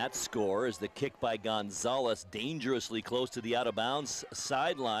posted on that score as the kick by Gonzalez dangerously close to the out-of-bounds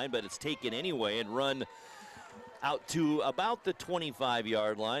sideline, but it's taken anyway and run out to about the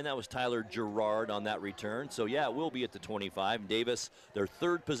 25-yard line. That was Tyler Gerard on that return. So, yeah, it will be at the 25. Davis, their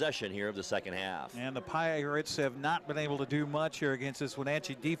third possession here of the second half. And the Pirates have not been able to do much here against this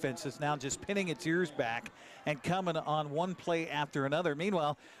Wenatchee defense. It's now just pinning its ears back and coming on one play after another.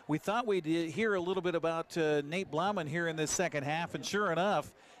 Meanwhile, we thought we'd hear a little bit about Nate Blauman here in this second half, and sure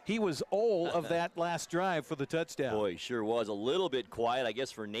enough, he was all of that last drive for the touchdown. Boy, sure was. A little bit quiet, I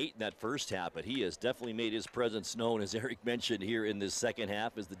guess, for Nate in that first half, but he has definitely made his presence known, as Eric mentioned, here in this second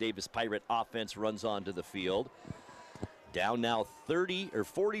half as the Davis Pirate offense runs onto the field. Down now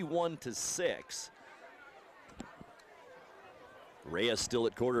 41-6. Reyes still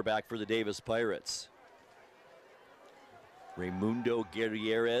at quarterback for the Davis Pirates. Raimundo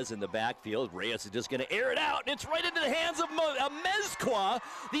Gutierrez in the backfield. Reyes is just going to air it out, and it's right into the hands of Mezcua.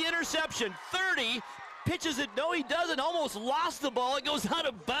 The interception, 30, pitches it. No, he doesn't. Almost lost the ball. It goes out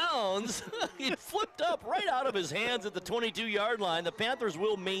of bounds. It flipped up right out of his hands at the 22-yard line. The Panthers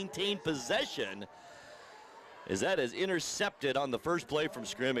will maintain possession, as that is intercepted on the first play from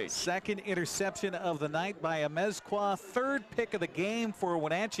scrimmage. Second interception of the night by Mezcua. Third pick of the game for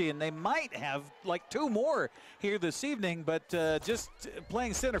Wenatchee, and they might have like 2 more here this evening, but just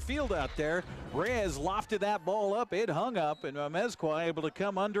playing center field out there. Reyes lofted that ball up. It hung up, and Mezcua able to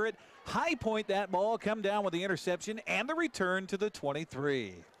come under it, high point that ball, come down with the interception and the return to the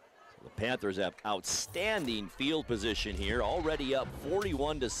 23. The Panthers have outstanding field position here, already up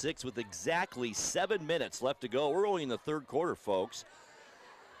 41-6 with exactly 7 minutes left to go. We're only in the third quarter, folks.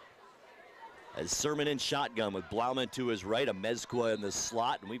 As Sermon in shotgun with Blauman to his right, a Mezcua in the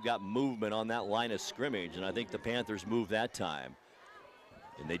slot, and we've got movement on that line of scrimmage, and I think the Panthers moved that time.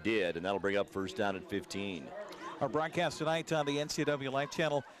 And they did, and that'll bring up first down at 15. Our broadcast tonight on the NCW Life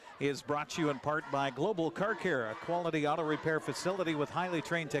Channel is brought to you in part by Global Car Care, a quality auto repair facility with highly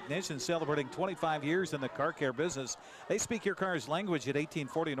trained technicians celebrating 25 years in the car care business. They speak your car's language at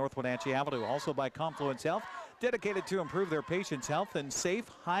 1840 North Wenatchee Avenue. Also by Confluence Health, dedicated to improve their patients' health and safe,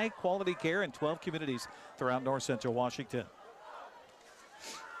 high-quality care in 12 communities throughout north central Washington.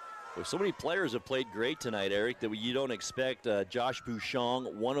 Well, so many players have played great tonight, Eric, that you don't expect. Josh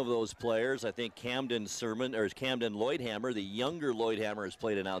Bouchon, one of those players. I think Camden Lloydhammer, the younger Lloydhammer, has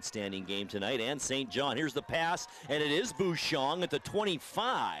played an outstanding game tonight. And St. John. Here's the pass, and it is Bouchon at the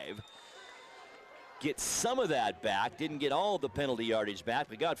 25. Gets some of that back. Didn't get all of the penalty yardage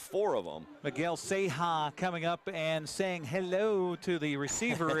back. We got 4 of them. Miguel Ceja coming up and saying hello to the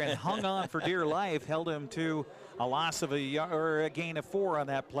receiver and hung on for dear life. Held him to a loss of a gain of 4 on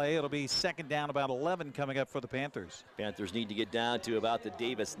that play. It'll be second down, about 11 coming up for the Panthers. Panthers need to get down to about the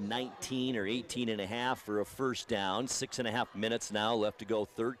Davis 19 or 18.5 for a first down. 6.5 minutes now left to go,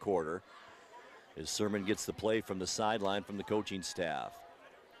 third quarter, as Sermon gets the play from the sideline from the coaching staff.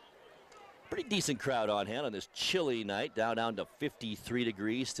 Pretty decent crowd on hand on this chilly night, down to 53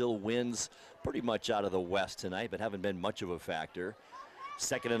 degrees. Still winds pretty much out of the west tonight, but haven't been much of a factor.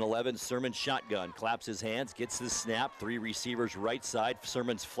 Second and 11, Sermon shotgun, claps his hands, gets the snap, 3 receivers right side.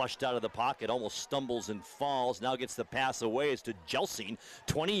 Sermon's flushed out of the pocket, almost stumbles and falls. Now gets the pass away. It's to Jelsing,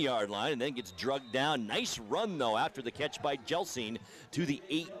 20-yard line, and then gets drugged down. Nice run, though, after the catch by Jelsing to the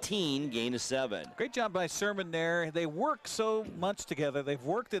 18, gain of 7. Great job by Sermon there. They work so much together. They've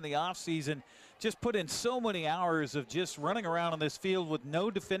worked in the offseason, just put in so many hours of just running around on this field with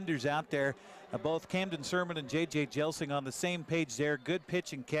no defenders out there. Both Camden Sermon and J.J. Jelsing on the same page there. Good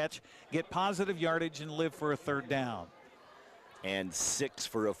pitch and catch. Get positive yardage and live for a third down. And 6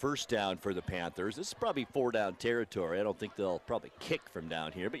 for a first down for the Panthers. This is probably 4-down territory. I don't think they'll probably kick from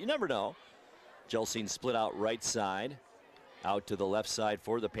down here, but you never know. Jelsing split out right side. Out to the left side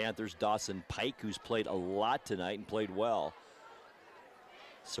for the Panthers, Dawson Pike, who's played a lot tonight and played well.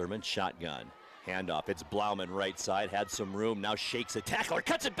 Sermon shotgun. Handoff, it's Blauman right side, had some room, now shakes a tackler,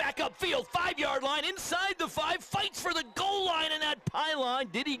 cuts it back upfield, 5-yard line, inside the 5, fights for the goal line in that pylon.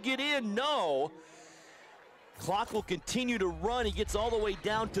 Did he get in? No. Clock will continue to run. He gets all the way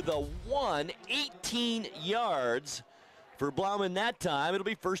down to the 1, 18 yards. For Blauman that time, it'll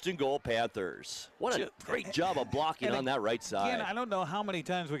be first and goal, Panthers. What a great job of blocking on that right side. Again, I don't know how many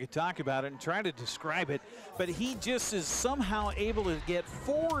times we could talk about it and try to describe it, but he just is somehow able to get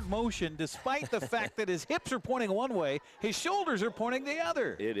forward motion despite the fact that his hips are pointing one way, his shoulders are pointing the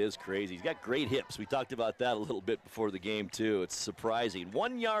other. It is crazy. He's got great hips. We talked about that a little bit before the game, too. It's surprising.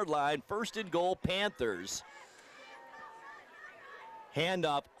 1-yard line, first and goal, Panthers.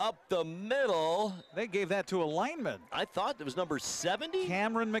 Handoff up the middle. They gave that to a lineman. I thought it was number 70.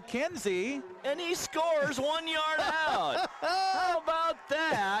 Cameron McKenzie. And he scores 1 yard out. How about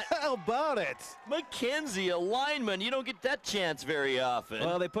that? How about it? McKenzie, a lineman. You don't get that chance very often.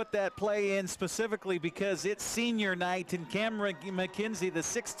 Well, they put that play in specifically because it's senior night, and Cameron McKenzie, the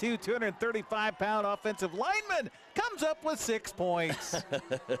 6'2", 235-pound offensive lineman, comes up with 6 points.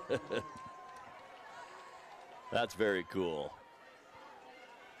 That's very cool.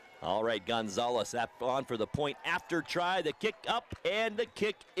 All right, Gonzalez on for the point after try. The kick up, and the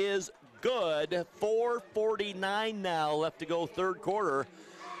kick is good. 4:49 now left to go third quarter.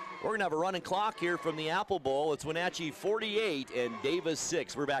 We're going to have a running clock here from the Apple Bowl. It's Wenatchee 48 and Davis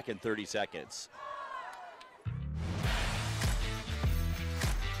 6. We're back in 30 seconds.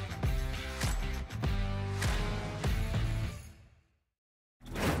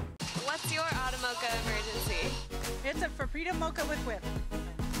 What's your Automocha emergency? It's a Frappuccino mocha with whip.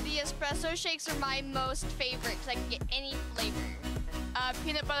 The espresso shakes are my most favorite because I can get any flavor.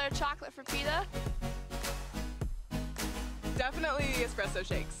 Peanut butter chocolate Frappuccino. Definitely the espresso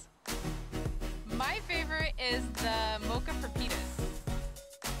shakes. My favorite is the mocha pepitas.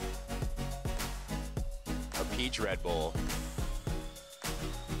 A peach Red Bull.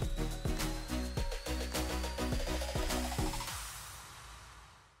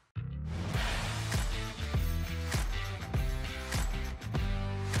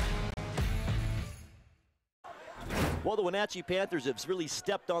 Well, the Wenatchee Panthers have really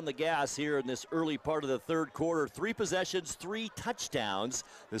stepped on the gas here in this early part of the third quarter. 3 possessions, 3 touchdowns.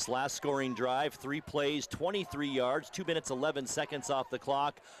 This last scoring drive, 3 plays, 23 yards, 2 minutes, 11 seconds off the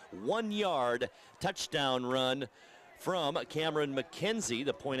clock. 1 yard touchdown run from Cameron McKenzie.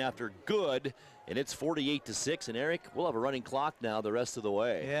 The point after good, and it's 48-6. And Eric, we'll have a running clock now the rest of the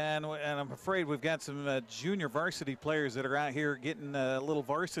way. Yeah, and I'm afraid we've got some junior varsity players that are out here getting a little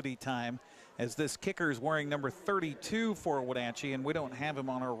varsity time, as this kicker is wearing number 32 for Wenatchee, and we don't have him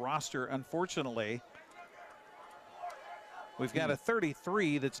on our roster, unfortunately. We've got a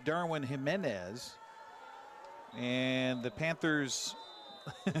 33, that's Darwin Jimenez. And the Panthers,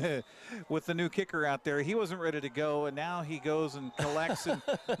 with the new kicker out there, he wasn't ready to go, and now he goes and collects, and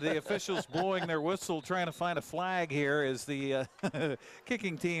the officials blowing their whistle, trying to find a flag here, as the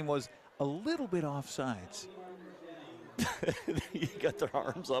kicking team was a little bit offsides. You got their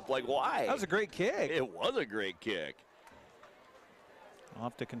arms up like, why? That was a great kick. It was a great kick. I'll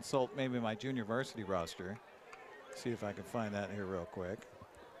have to consult maybe my junior varsity roster. See if I can find that here real quick.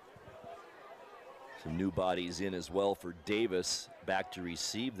 Some new bodies in as well for Davis. Back to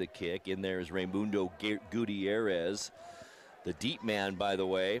receive the kick. In there is Raimundo Gutierrez. The deep man, by the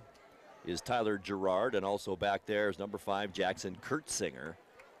way, is Tyler Gerard, and also back there is number 5, Jackson Kurtzinger.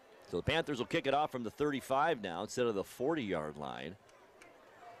 So the Panthers will kick it off from the 35 now instead of the 40-yard line.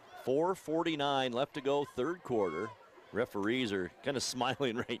 4:49 left to go, third quarter. Referees are kind of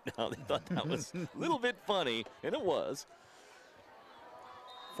smiling right now. They thought that was a little bit funny, and it was.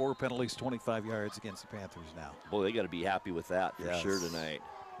 4 penalties, 25 yards against the Panthers now. Boy, they got to be happy with that for sure tonight.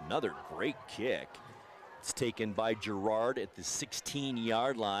 Another great kick. It's taken by Gerard at the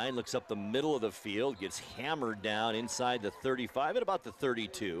 16-yard line. Looks up the middle of the field, gets hammered down inside the 35 at about the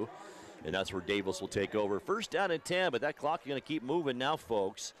 32. And that's where Davis will take over. First down and 10, but that clock is going to keep moving now,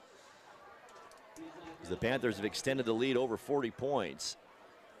 folks, as the Panthers have extended the lead over 40 points.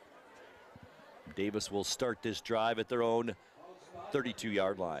 Davis will start this drive at their own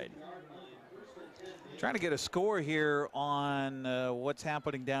 32-yard line. Trying to get a score here on what's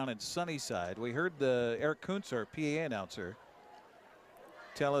happening down in Sunnyside. We heard Eric Kuntz, our PA announcer,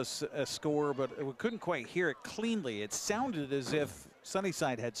 tell us a score, but we couldn't quite hear it cleanly. It sounded as if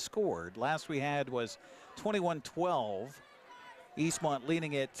Sunnyside had scored. Last we had was 21-12. Eastmont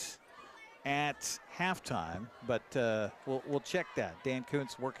leading it at halftime, but we'll check that. Dan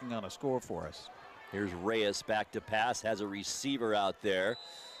Kuntz working on a score for us. Here's Reyes back to pass, has a receiver out there,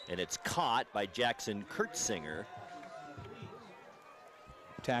 and it's caught by Jackson Kurtzinger.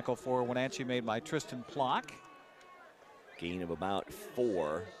 Tackle for Wenatchee made by Tristan Plock. Gain of about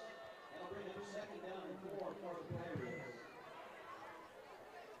 4.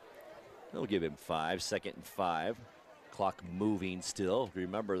 They'll give him 5, 2nd and 5. Clock moving still,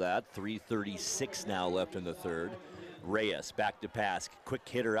 remember that. 3:36 now left in the third. Reyes back to pass, quick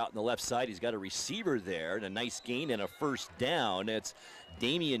hitter out on the left side. He's got a receiver there, and a nice gain and a first down. It's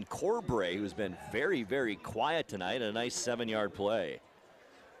Damian Corbray, who's been very, very quiet tonight, and a nice 7-yard play.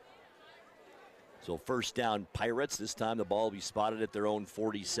 So first down, Pirates. This time the ball will be spotted at their own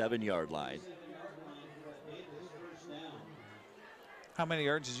 47-yard line. How many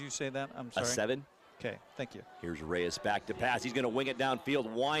yards did you say that? I'm sorry. 7. Okay, thank you. Here's Reyes back to pass. He's going to wing it downfield.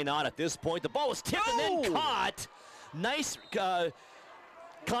 Why not at this point? The ball was tipped and then caught. Nice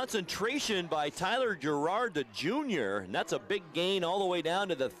concentration by Tyler Gerard, the junior, and that's a big gain all the way down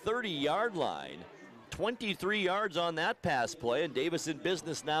to the 30-yard line. 23 yards on that pass play, and Davis in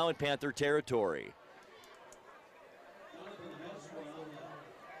business now in Panther territory.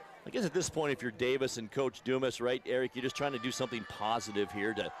 I guess at this point, if you're Davis and Coach Dumas, right, Eric, you're just trying to do something positive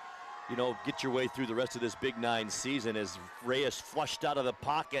here to you know, get your way through the rest of this Big 9 season as Reyes flushed out of the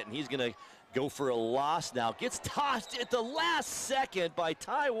pocket, and he's going to go for a loss now. Gets tossed at the last second by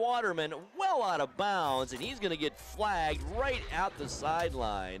Ty Waterman, well out of bounds, and he's going to get flagged right at the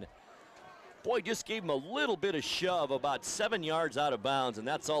sideline. Boy, just gave him a little bit of shove, about 7 yards out of bounds, and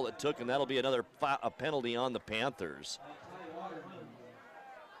that's all it took, and that'll be another penalty on the Panthers.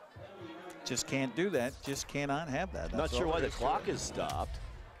 Just can't do that. Just cannot have that. Not sure why the clock is stopped.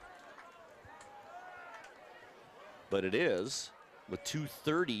 But it is, with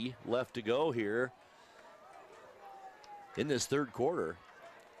 2:30 left to go here in this third quarter.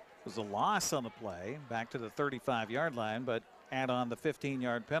 It was a loss on the play, back to the 35-yard line, but add on the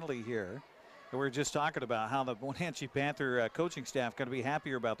 15-yard penalty here. And we were just talking about how the Wenatchee Panther coaching staff going to be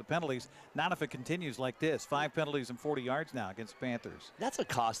happier about the penalties. Not if it continues like this. 5 penalties and 40 yards now against the Panthers. That's a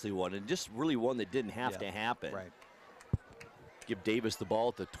costly one, and just really one that didn't have to happen. Right. Give Davis the ball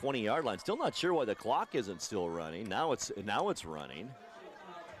at the 20-yard line. Still not sure why the clock isn't still running. Now it's running.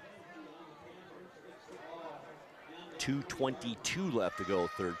 2:22 left to go,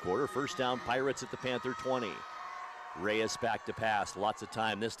 third quarter. First down, Pirates at the Panther 20. Reyes back to pass. Lots of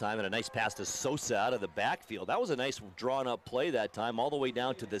time this time, and a nice pass to Sosa out of the backfield. That was a nice drawn-up play that time, all the way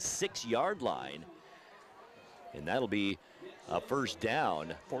down to the 6-yard line. And that'll be a first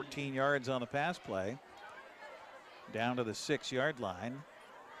down. 14 yards on the pass play. Down to the 6-yard line.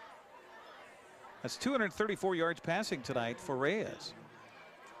 That's 234 yards passing tonight for Reyes.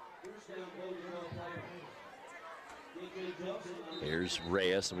 Here's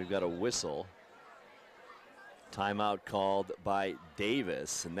Reyes, and we've got a whistle. Timeout called by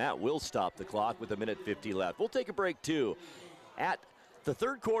Davis, and that will stop the clock with 1:50 left. We'll take a break too. At the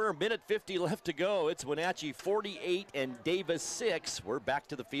third quarter, 1:50 left to go. It's Wenatchee 48 and Davis 6. We're back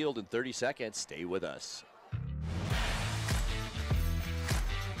to the field in 30 seconds. Stay with us.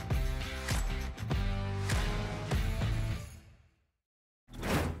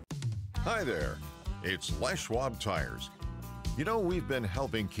 Hi there, it's Les Schwab Tires. You know, we've been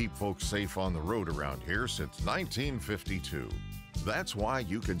helping keep folks safe on the road around here since 1952. That's why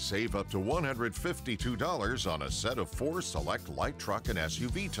you can save up to $152 on a set of 4 select light truck and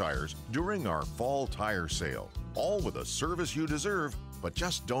SUV tires during our fall tire sale. All with a service you deserve, but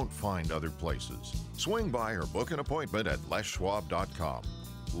just don't find other places. Swing by or book an appointment at leschwab.com.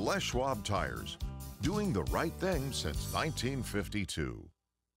 Les Schwab Tires, doing the right thing since 1952.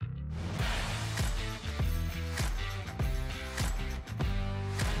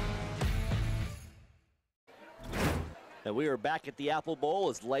 And we are back at the Apple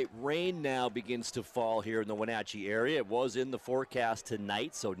Bowl as light rain now begins to fall here in the Wenatchee area. It was in the forecast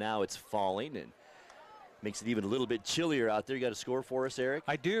tonight, so now it's falling and makes it even a little bit chillier out there. You got a score for us, Eric?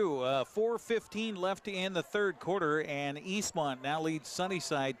 I do. 4:15 left in the third quarter, and Eastmont now leads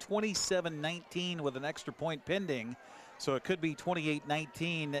Sunnyside 27-19 with an extra point pending. So it could be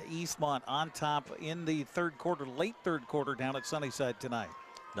 28-19. Eastmont on top in the third quarter, late third quarter down at Sunnyside tonight.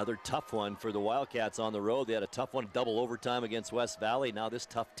 Another tough one for the Wildcats on the road. They had a tough one, double overtime against West Valley. Now this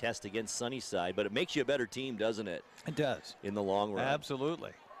tough test against Sunnyside, but it makes you a better team, doesn't it? It does. In the long run.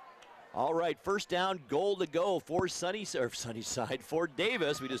 Absolutely. All right, first down, goal to go for Sunnyside, for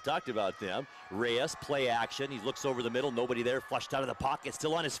Davis. We just talked about them. Reyes, play action. He looks over the middle, nobody there, flushed out of the pocket,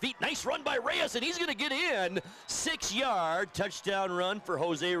 still on his feet. Nice run by Reyes, and he's going to get in. 6-yard touchdown run for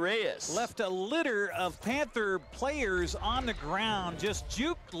Jose Reyes. Left a litter of Panther players on the ground, just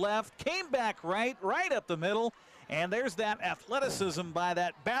juked left, came back right up the middle. And there's that athleticism by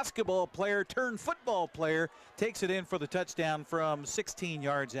that basketball player turned football player. Takes it in for the touchdown from 16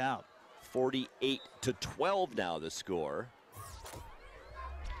 yards out. 48-12 now the score.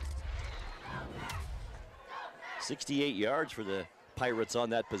 68 yards for the Pirates on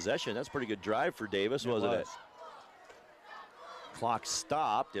that possession. That's a pretty good drive for Davis, wasn't it? Clock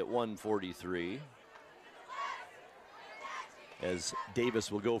stopped at 1:43 as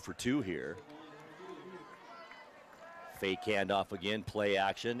Davis will go for 2 here. Fake handoff again, play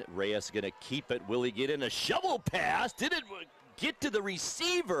action. Reyes going to keep it. Will he get in a shovel pass? Did it get to the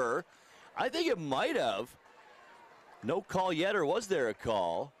receiver? I think it might have. No call yet, or was there a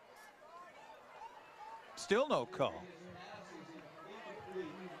call? Still no call.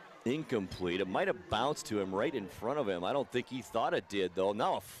 Incomplete. It might have bounced to him right in front of him. I don't think he thought it did, though.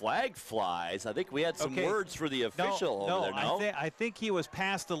 Now a flag flies. I think we had some words for the official over there. No, I think he was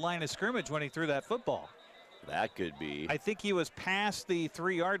past the line of scrimmage when he threw that football. That could be. I think he was past the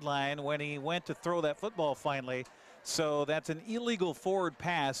 3-yard line when he went to throw that football finally. So that's an illegal forward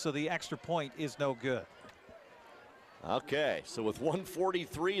pass, so the extra point is no good. Okay, so with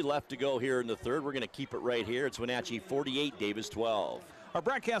 1:43 left to go here in the third, we're going to keep it right here. It's Wenatchee 48, Davis 12. Our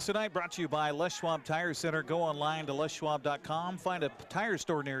broadcast tonight brought to you by Les Schwab Tire Center. Go online to leschwab.com. Find a tire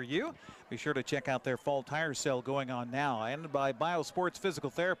store near you. Be sure to check out their fall tire sale going on now. And by BioSports Physical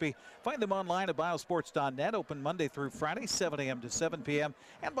Therapy. Find them online at biosports.net. Open Monday through Friday, 7 a.m. to 7 p.m.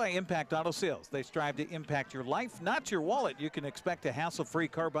 And by Impact Auto Sales. They strive to impact your life, not your wallet. You can expect a hassle-free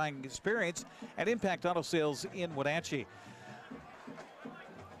car buying experience at Impact Auto Sales in Wenatchee.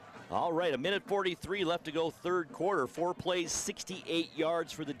 All right, 1:43 left to go, third quarter. 4 plays, 68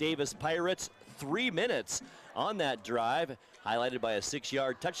 yards for the Davis Pirates. 3 minutes on that drive, highlighted by a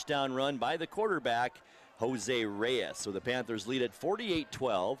 6-yard touchdown run by the quarterback, Jose Reyes. So the Panthers lead at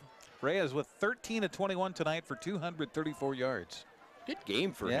 48-12. Reyes with 13 of 21 tonight for 234 yards. Good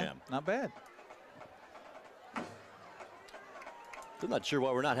game for him. Not bad. I'm not sure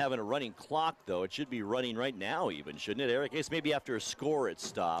why we're not having a running clock, though. It should be running right now even, shouldn't it, Eric? I guess maybe after a score it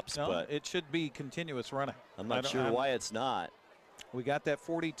stops. No, but it should be continuous running. I'm not sure why it's not. We got that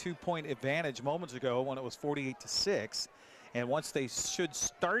 42-point advantage moments ago when it was 48-6. And once they should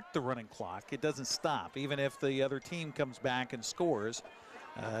start the running clock, it doesn't stop. Even if the other team comes back and scores,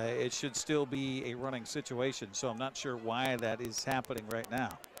 it should still be a running situation. So I'm not sure why that is happening right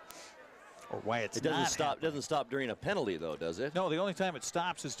now. Or why it doesn't stop during a penalty, though, does it? No, the only time it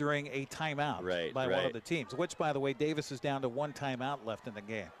stops is during a timeout by one of the teams, which, by the way, Davis is down to 1 timeout left in the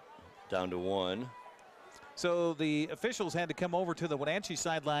game. Down to 1. So the officials had to come over to the Wenatchee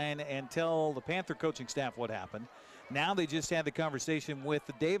sideline and tell the Panther coaching staff what happened. Now they just had the conversation with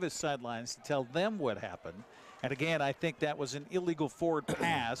the Davis sidelines to tell them what happened. And again, I think that was an illegal forward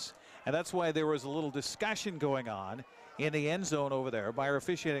pass, and that's why there was a little discussion going on in the end zone over there by our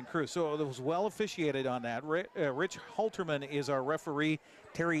officiating crew. So it was well officiated on that. Rich Halterman is our referee.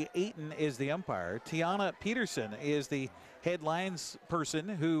 Terry Ayton is the umpire. Tiana Peterson is the headlines person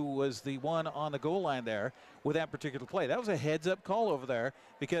who was the one on the goal line there with that particular play. That was a heads-up call over there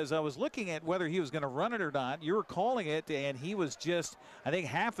because I was looking at whether he was going to run it or not. You were calling it, and he was just, I think,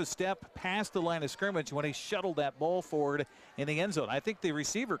 half a step past the line of scrimmage when he shuttled that ball forward in the end zone. I think the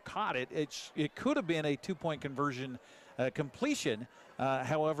receiver caught it. It could have been a 2-point conversion completion.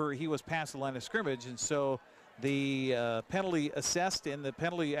 However, he was past the line of scrimmage, and so the penalty assessed, and the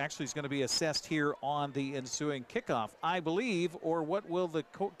penalty actually is going to be assessed here on the ensuing kickoff, I believe. Or what will the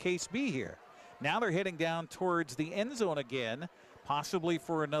case be here? Now they're heading down towards the end zone again, possibly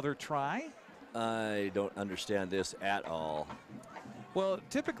for another try. I don't understand this at all. Well,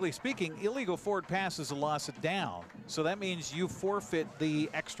 typically speaking, illegal forward pass is a loss of down. So that means you forfeit the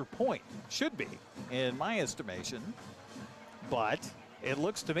extra point. Should be, in my estimation. But it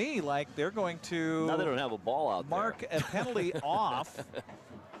looks to me like they're going to now they don't have a ball out mark there. a penalty off,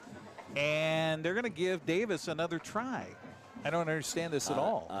 and they're going to give Davis another try. I don't understand this at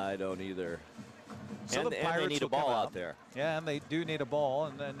all. I don't either. So and, the Pirates and they need a ball out there. Yeah, and they do need a ball,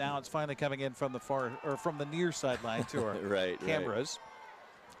 and then now it's finally coming in from the far or from the near sideline to our cameras.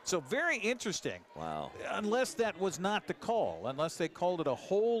 So very interesting. Wow. Unless that was not the call, unless they called it a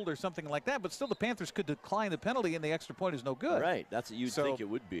hold or something like that. But still, the Panthers could decline the penalty, and the extra point is no good. Right. That's what you'd think it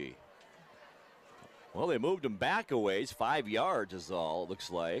would be. Well, they moved him back a ways. 5 yards is all it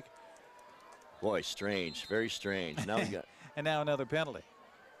looks like. Boy, strange. Very strange. Now we got. And now another penalty.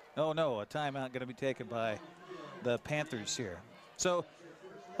 Oh, no, a timeout going to be taken by the Panthers here. So,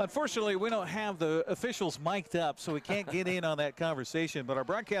 unfortunately, we don't have the officials mic'd up, so we can't get in on that conversation. But our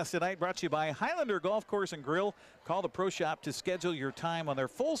broadcast tonight brought to you by Highlander Golf Course and Grill. Call the Pro Shop to schedule your time on their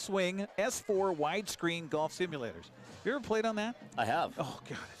full swing S4 widescreen golf simulators. You ever played on that? I have. Oh,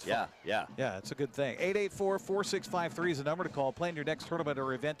 God. It's fun. Yeah. Yeah, it's a good thing. 884-4653 is the number to call. Plan your next tournament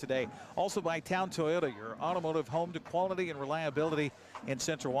or event today. Also by Town Toyota, your automotive home to quality and reliability in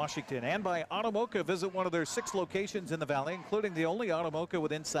Central Washington. And by Automoca, visit one of their 6 locations in the Valley, including the only Automoca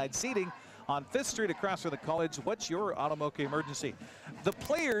with inside seating on 5th Street across from the college. What's your Automoca emergency? The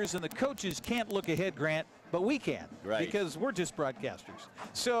players and the coaches can't look ahead, Grant, but we can. Right. Because we're just broadcasters.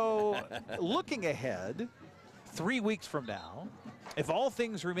 So looking ahead, 3 weeks from now, if all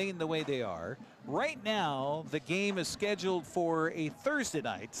things remain the way they are, right now the game is scheduled for a Thursday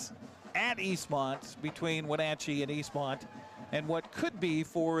night at Eastmont between Wenatchee and Eastmont, and what could be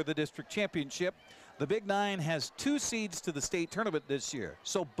for the district championship. The Big Nine has 2 seeds to the state tournament this year.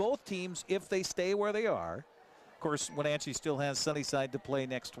 So both teams, if they stay where they are, of course, Wenatchee still has Sunnyside to play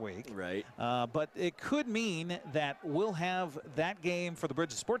next week. Right. But it could mean that we'll have that game for the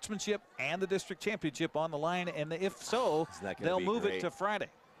Bridge of Sportsmanship and the district championship on the line. And if so, they'll move it to Friday.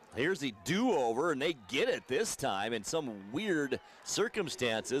 Here's the do-over, and they get it this time in some weird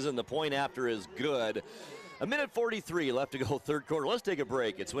circumstances, and the point after is good. A minute 43 left to go, third quarter. Let's take a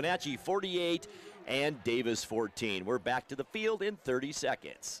break. It's Wenatchee 48 and Davis 14. We're back to the field in 30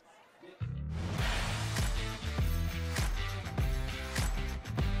 seconds.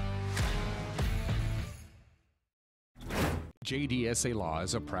 JDSA Law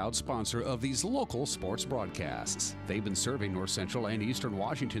is a proud sponsor of these local sports broadcasts. They've been serving North Central and Eastern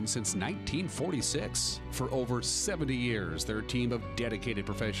Washington since 1946. For over 70 years, their team of dedicated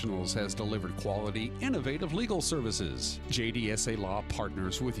professionals has delivered quality, innovative legal services. JDSA Law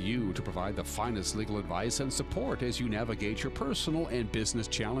partners with you to provide the finest legal advice and support as you navigate your personal and business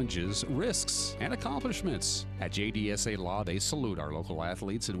challenges, risks, and accomplishments. At JDSA Law, they salute our local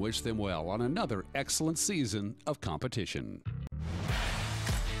athletes and wish them well on another excellent season of competition.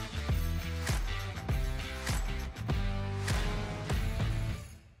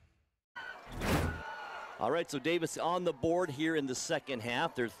 All right, so Davis on the board here in the second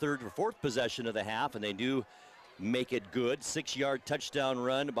half. Their third or fourth possession of the half, and they do make it good. 6-yard touchdown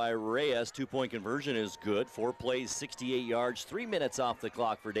run by Reyes. 2-point conversion is good. 4 plays, 68 yards, 3 minutes off the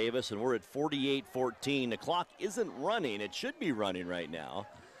clock for Davis, and we're at 48-14. The clock isn't running. It should be running right now.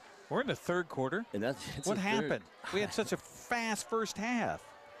 We're in the third quarter. And that's what happened? We had such a fast first half.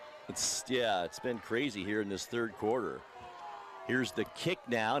 It's been crazy here in this third quarter. Here's the kick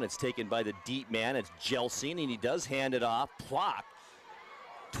now, and it's taken by the deep man. It's Jelsing, and he does hand it off. Plock,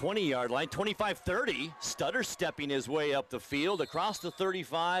 20-yard line, 25-30. Stutter stepping his way up the field across the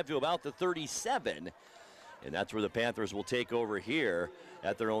 35 to about the 37. And that's where the Panthers will take over here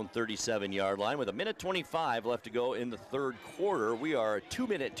at their own 37-yard line with a minute 25 left to go in the third quarter. We are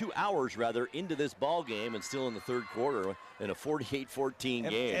 2 hours into this ball game and still in the third quarter in a 48-14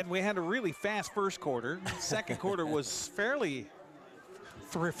 game. And we had a really fast first quarter. Second quarter was fairly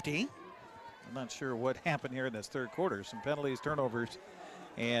thrifty. I'm not sure what happened here in this third quarter. Some penalties, turnovers,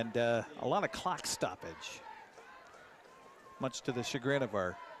 and a lot of clock stoppage. Much to the chagrin of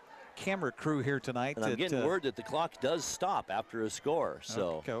our camera crew here tonight. And I'm getting word that the clock does stop after a score.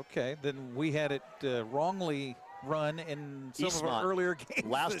 So okay. Then we had it wrongly run in some of our earlier games.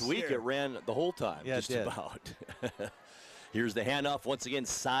 Last week it ran the whole time, yeah, just about. Here's the handoff once again,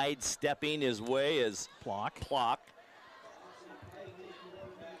 sidestepping his way is Plock.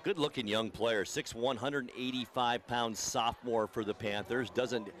 Good-looking young player, 6'1", 185-pound sophomore for the Panthers.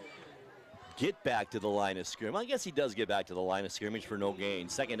 Doesn't get back to the line of scrimmage. I guess he does get back to the line of scrimmage for no gain.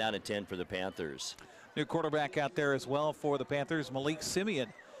 2nd down and 10 for the Panthers. New quarterback out there as well for the Panthers. Malik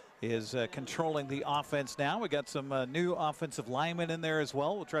Simeon is controlling the offense now. We got some new offensive linemen in there as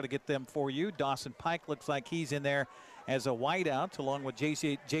well. We'll try to get them for you. Dawson Pike looks like he's in there as a wideout, along with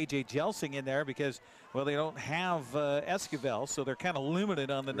J.J. Jelsing in there because, well, they don't have Esquivel, so they're kind of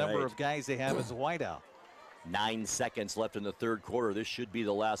limited on the number of guys they have as a wideout. 9 seconds left in the third quarter. This should be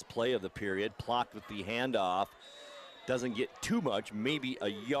the last play of the period. Plock with the handoff. Doesn't get too much, maybe a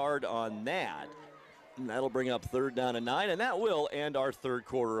yard on that. And that'll bring up 3rd down and 9, and that will end our third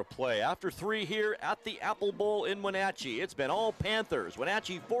quarter of play. After 3 here at the Apple Bowl in Wenatchee, it's been all Panthers.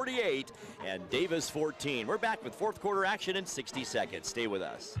 Wenatchee 48 and Davis 14. We're back with fourth quarter action in 60 seconds. Stay with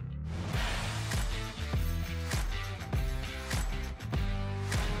us.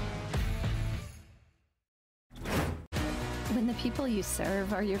 When the people you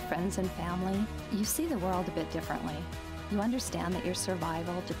serve are your friends and family, you see the world a bit differently. You understand that your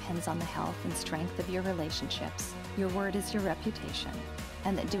survival depends on the health and strength of your relationships. Your word is your reputation,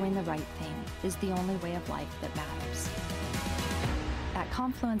 and that doing the right thing is the only way of life that matters. At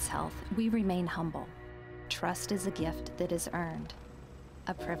Confluence Health, we remain humble. Trust is a gift that is earned,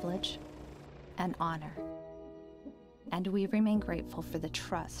 a privilege, an honor. And we remain grateful for the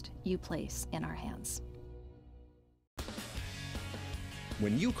trust you place in our hands.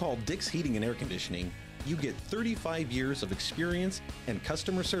 When you call Dick's Heating and Air Conditioning, you get 35 years of experience and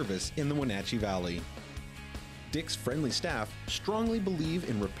customer service in the Wenatchee Valley. Dick's friendly staff strongly believe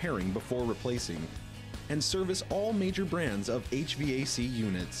in repairing before replacing and service all major brands of HVAC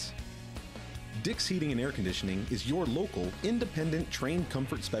units. Dick's Heating and Air Conditioning is your local, independent, trained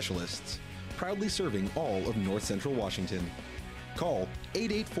comfort specialists, proudly serving all of North Central Washington. Call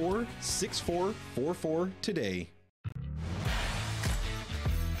 884-6444 today.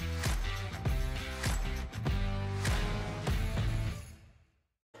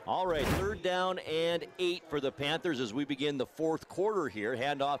 All right, 3rd down and 8 for the Panthers as we begin the fourth quarter here.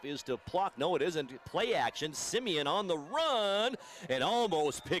 Handoff is to Plock. No, it isn't. Play action. Simeon on the run and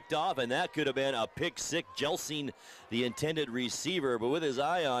almost picked off, and that could have been a pick six. Jelsing, the intended receiver, but with his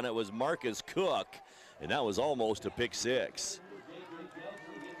eye on it was Marcus Cook, and that was almost a pick six.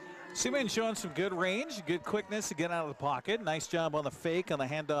 Simeon showing some good range, good quickness to get out of the pocket. Nice job on the fake on the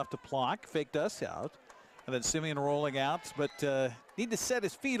handoff to Plock. Faked us out. And then Simeon rolling out, but need to set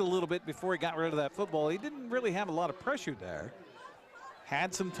his feet a little bit before he got rid of that football. He didn't really have a lot of pressure there.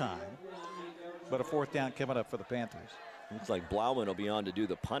 Had some time, but a 4th down coming up for the Panthers. Looks like Blauman will be on to do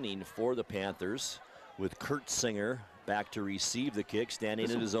the punting for the Panthers, with Kurt Singer back to receive the kick,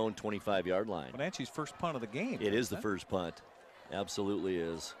 standing at his own 25-yard line. Wenatchee's first punt of the game. It is the first punt. Absolutely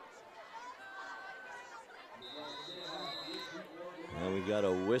is. And we got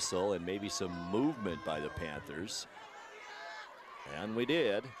a whistle and maybe some movement by the Panthers. And we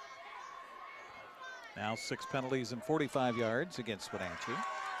did. Now 6 penalties and 45 yards against Wenatchee.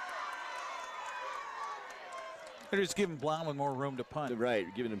 They're just giving Blauman more room to punt. Right,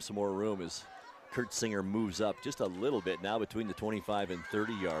 giving him some more room as Kurt Singer moves up just a little bit now between the 25 and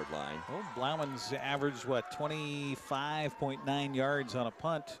 30-yard line. Well, Blauman's averaged, what, 25.9 yards on a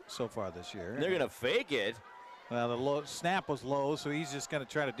punt so far this year. They're going to fake it. Well, the snap was low, so he's just going to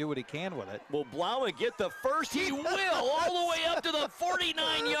try to do what he can with it. Will Blauman get the first? He will, all the way up to the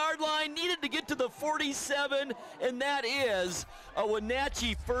 49-yard line. Needed to get to the 47, and that is a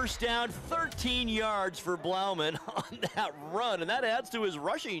Wenatchee first down, 13 yards for Blauman on that run, and that adds to his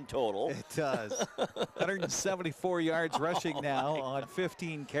rushing total. It does. 174 yards rushing now on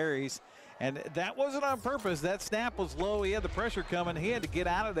 15 carries. And that wasn't on purpose. That snap was low. He had the pressure coming. He had to get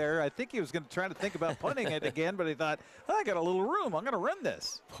out of there. I think he was going to try to think about punting it again, but he thought, oh, I got a little room. I'm going to run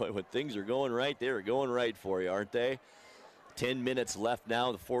this. Boy, when things are going right, they are going right for you, aren't they? 10 minutes left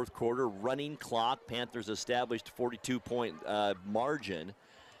now in the 4th quarter. Running clock. Panthers established 42-point margin.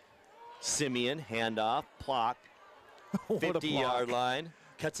 Simeon, handoff, block, 50-yard line.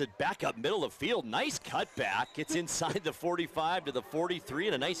 Cuts it back up middle of the field. Nice cutback. Gets inside the 45 to the 43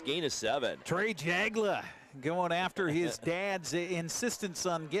 and a nice gain of 7. Trey Jagla going after his dad's insistence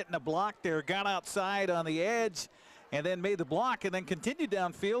on getting a block there. Got outside on the edge and then made the block and then continued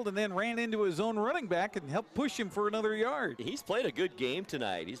downfield and then ran into his own running back and helped push him for another yard. He's played a good game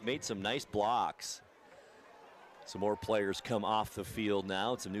tonight. He's made some nice blocks. Some more players come off the field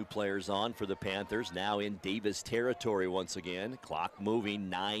now. Some new players on for the Panthers. Now in Davis territory once again. Clock moving,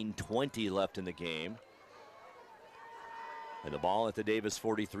 9:20 left in the game. And the ball at the Davis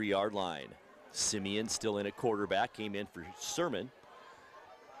 43-yard line. Simeon still in at quarterback. Came in for Sermon.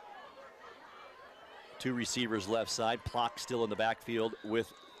 2 receivers left side. Plock still in the backfield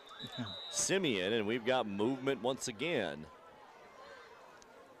with Simeon. And we've got movement once again.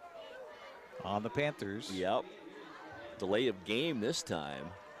 On the Panthers. Yep. Delay of game this time.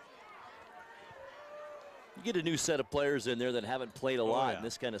 You get a new set of players in there that haven't played a lot, and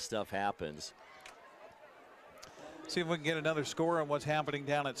this kind of stuff happens. See if we can get another score on what's happening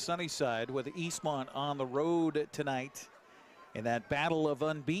down at Sunnyside with Eastmont on the road tonight. In that battle of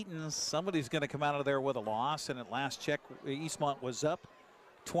unbeaten, somebody's going to come out of there with a loss, and at last check, Eastmont was up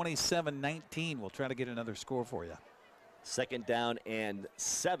 27-19. We'll try to get another score for you. 2nd down and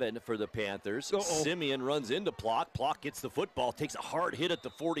 7 for the Panthers. Simeon runs into Plock. Plock gets the football, takes a hard hit at the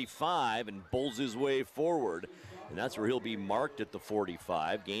 45 and bowls his way forward. And that's where he'll be marked at the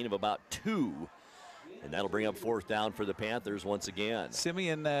 45. Gain of about 2. And that'll bring up 4th down for the Panthers once again.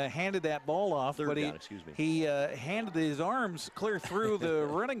 Simeon handed that ball off, but he handed his arms clear through the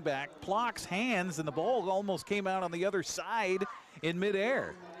running back, Plock's hands, and the ball almost came out on the other side in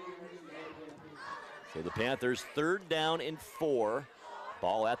midair. So the Panthers 3rd down and 4.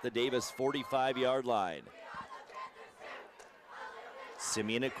 Ball at the Davis 45-yard line.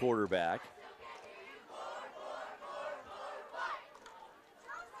 Simeon at quarterback.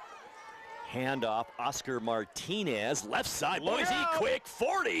 Handoff, Oscar Martinez, left side. Boy, is he quick,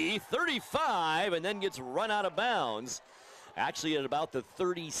 40, 35, and then gets run out of bounds. Actually at about the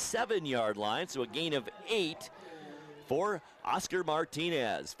 37-yard line, so a gain of 8 for Oscar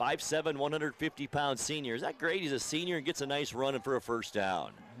Martinez, 5'7", 150-pound senior. Is that great? He's a senior and gets a nice run for a 1st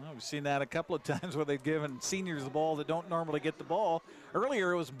down. Well, we've seen that a couple of times where they've given seniors the ball that don't normally get the ball.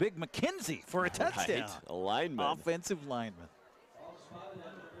 Earlier, it was Big McKenzie for a touchdown. Right. A lineman. Offensive lineman.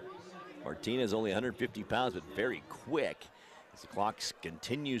 Martinez only 150 pounds, but very quick. As the clock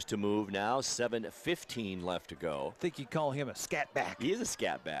continues to move now, 7:15 left to go. I think you call him a scat back. He is a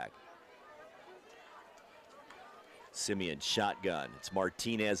scat back. Simeon shotgun. It's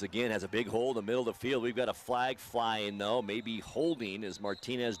Martinez again, has a big hole in the middle of the field. We've got a flag flying though, maybe holding as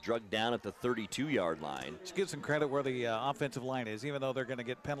Martinez drugged down at the 32-yard line. Just give some credit where the offensive line is, even though they're going to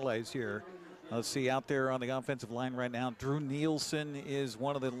get penalized here. Let's see out there on the offensive line right now. Drew Nielsen is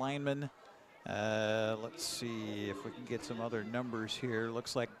one of the linemen. Let's see if we can get some other numbers here.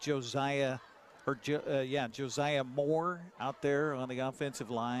 Looks like Josiah Moore out there on the offensive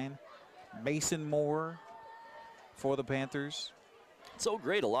line. Mason Moore for the Panthers. so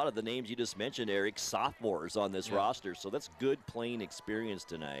great. A lot of the names you just mentioned, Eric, sophomores on this roster. So that's good playing experience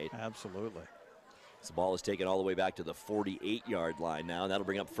tonight. Absolutely. This ball is taken all the way back to the 48-yard line now. And that'll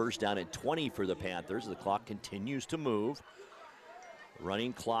bring up first down and 20 for the Panthers. The clock continues to move.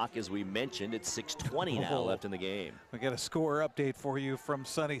 Running clock, as we mentioned, it's 6:20 now left in the game. We got a score update for you from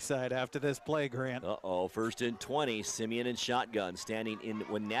Sunnyside after this play, Grant. Uh-oh, first and 20. Simeon and shotgun standing in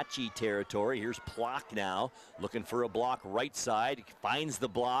Wenatchee territory. Here's Plock now, looking for a block right side. Finds the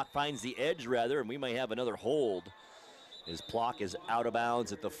block, finds the edge rather, and we may have another hold. His Plock is out of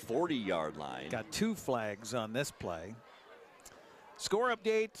bounds at the 40-yard line. Got 2 flags on this play. Score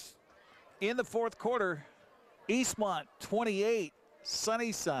update in the fourth quarter. Eastmont 28.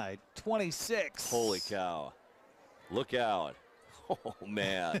 Sunnyside 26. Holy cow. Look out. Oh,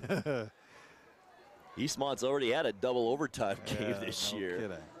 man. Eastmont's already had a double overtime game this year.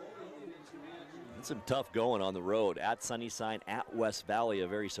 Kidding. It's some tough going on the road. At Sunnyside, at West Valley, a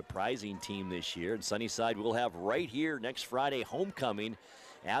very surprising team this year. And Sunnyside will have right here next Friday homecoming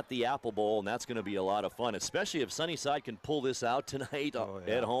at the Apple Bowl, and that's going to be a lot of fun, especially if Sunnyside can pull this out tonight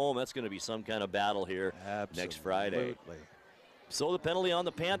at home. That's going to be some kind of battle here next Friday. So the penalty on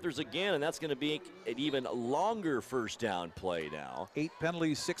the Panthers again, and that's going to be an even longer first down play now. 8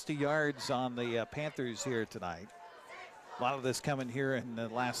 penalties, 60 yards on the Panthers here tonight. A lot of this coming here in the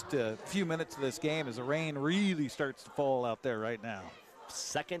last few minutes of this game as the rain really starts to fall out there right now.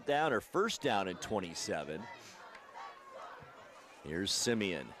 Second down or first down and 27. Here's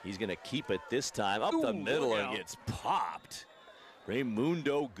Simeon. He's going to keep it this time up the middle and gets popped.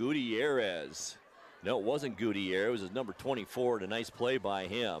 Raymundo Gutierrez. No, it wasn't Gutierrez. It was his number 24, and a nice play by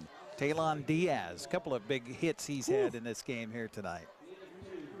him. Talon Diaz, a couple of big hits he's had in this game here tonight.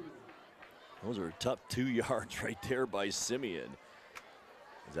 Those are a tough 2 yards right there by Simeon.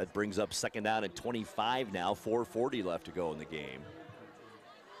 That brings up second down and 25 now, 4:40 left to go in the game.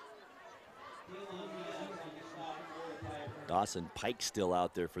 Dawson Pike still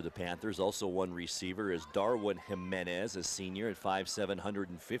out there for the Panthers. Also one receiver is Darwin Jimenez, a senior at 5'7",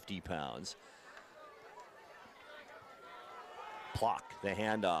 150 pounds. Plock, the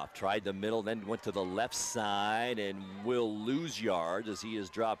handoff, tried the middle, then went to the left side and will lose yards as he is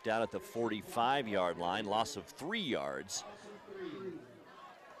dropped down at the 45-yard line, loss of 3 yards.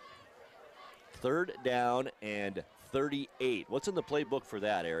 Third down and 38. What's in the playbook for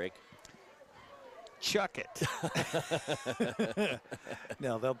that, Eric? Chuck it.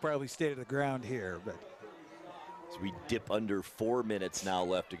 No, they'll probably stay to the ground here, but. As we dip under 4 minutes now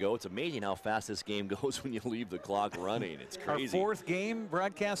left to go. It's amazing how fast this game goes when you leave the clock running. It's crazy. Our 4th game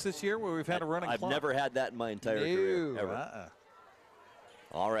broadcast this year where we've had a running clock. I've never had that in my entire career, ever.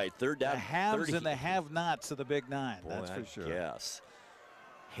 All right, third down. The haves and the have-nots of the Big Nine, that's for sure. Yes.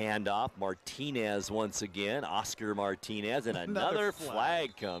 Handoff, Martinez once again, Oscar Martinez, and another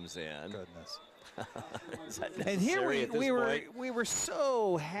flag comes in. Goodness. And here we were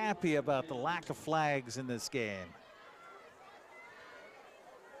so happy about the lack of flags in this game.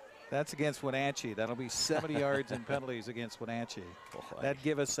 That's against Wenatchee. That'll be 70 yards in penalties against Wenatchee. That'd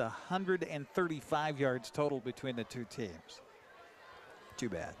give us 135 yards total between the two teams. Too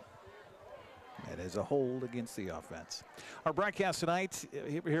bad. That is a hold against the offense. Our broadcast tonight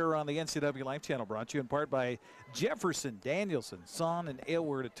here on the NCW Life Channel brought to you in part by Jefferson, Danielson, Son, and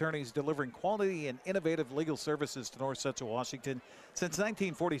Aylward attorneys delivering quality and innovative legal services to North Central Washington since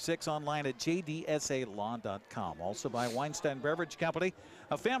 1946, online at jdsalaw.com. Also by Weinstein Beverage Company,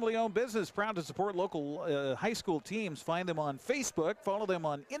 a family-owned business proud to support local high school teams. Find them on Facebook, follow them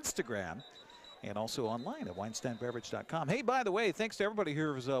on Instagram, and also online at WeinsteinBeverage.com. Hey, by the way, thanks to everybody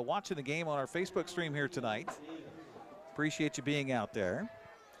who was watching the game on our Facebook stream here tonight. Appreciate you being out there.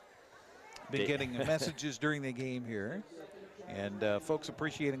 Been getting messages during the game here. And folks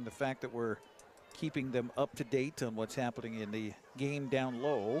appreciating the fact that we're keeping them up to date on what's happening in the game down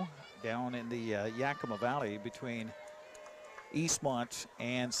low, down in the Yakima Valley between Eastmont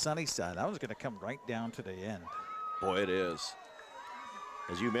and Sunnyside. That was going to come right down to the end. Boy, it is.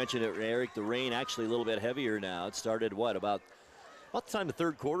 As you mentioned it, Eric, the rain actually a little bit heavier now. It started, what, about the time the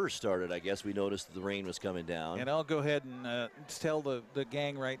third quarter started, I guess we noticed that the rain was coming down. And I'll go ahead and tell the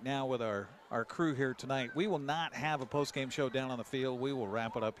gang right now with our crew here tonight, we will not have a post-game show down on the field. We will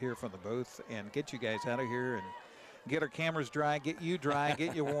wrap it up here from the booth and get you guys out of here and get our cameras dry, get you dry,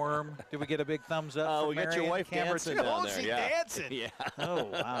 get you warm. Did we get a big thumbs up? We got your wife dancing down there. Yeah. Dancing. Yeah. Oh,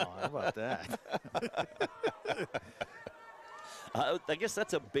 wow. How about that? I guess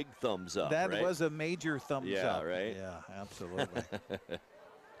that's a big thumbs up. That right? was a major thumbs up. Yeah, right? Yeah, absolutely.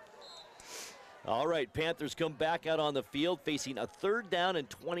 All right, Panthers come back out on the field facing a third down and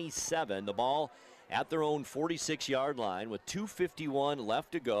 27. The ball at their own 46-yard line with 2:51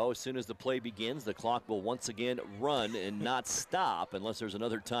 left to go. As soon as the play begins, the clock will once again run and not stop unless there's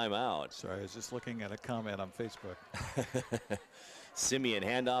another timeout. Sorry, I was just looking at a comment on Facebook. Simeon,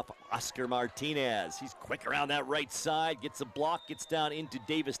 handoff, Oscar Martinez. He's quick around that right side, gets a block, gets down into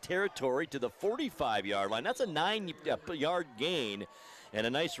Davis territory to the 45-yard line. That's a 9-yard gain, and a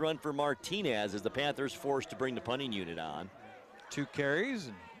nice run for Martinez as the Panthers forced to bring the punting unit on. 2 carries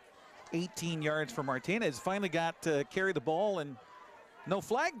and 18 yards for Martinez. Finally got to carry the ball and no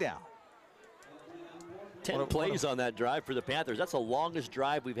flag down. 10 plays on that drive for the Panthers. That's the longest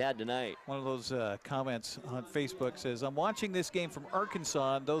drive we've had tonight. One of those comments on Facebook says, I'm watching this game from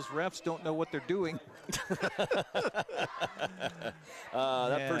Arkansas, and those refs don't know what they're doing.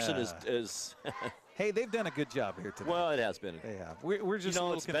 That person is Hey, they've done a good job here today. Well, it has been. They have. We're just a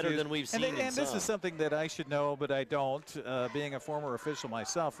little it's confused. better than we've seen. And this is something that I should know, but I don't, being a former official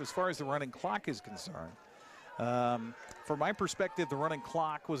myself. As far as the running clock is concerned, from my perspective, the running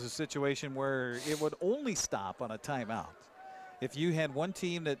clock was a situation where it would only stop on a timeout. If you had one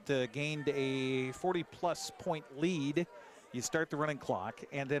team that gained a 40-plus point lead, you start the running clock,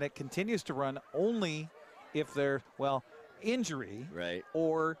 and then it continues to run only if they're, well, injury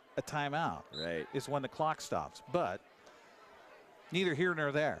or a timeout is when the clock stops. But neither here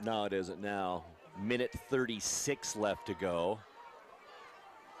nor there. No, it isn't now. Minute 36 left to go.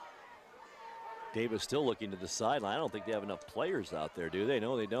 Davis still looking to the sideline. I don't think they have enough players out there, do they?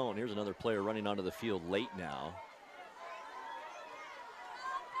 No, they don't. Here's another player running onto the field late now.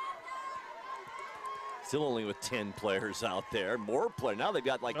 Still only with 10 players out there. More players. Now they've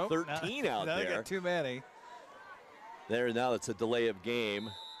got like 13 out now there. They got too many. There, now it's a delay of game.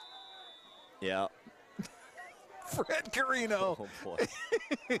 Yeah. Fred Carino. Oh, boy.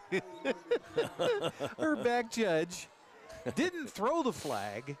 Our back judge didn't throw the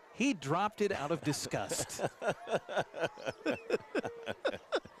flag. He dropped it out of disgust.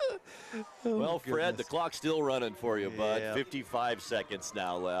 Well, Fred, the clock's still running for you, bud. 55 seconds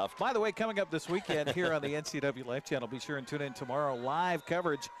now left. By the way, coming up this weekend here on the NCW Life Channel, be sure and tune in tomorrow. Live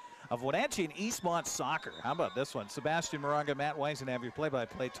coverage of Wenatchee and Eastmont soccer. How about this one? Sebastian Moraga, Matt Wise, and have your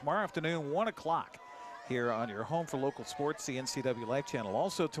play-by-play tomorrow afternoon, 1 o'clock. Here on your home for local sports, the NCW Life Channel.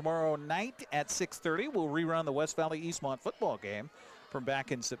 Also tomorrow night at 6:30, we'll rerun the West Valley Eastmont football game from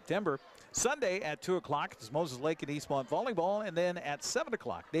back in September. Sunday at 2 o'clock, it's Moses Lake and Eastmont volleyball. And then at 7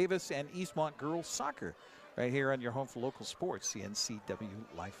 o'clock, Davis and Eastmont girls soccer. Right here on your home for local sports, the NCW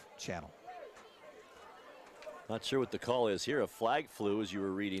Life Channel. Not sure what the call is here. A flag flew as you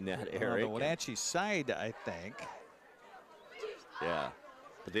were reading that, Eric. On the Wenatchee side, I think. Yeah.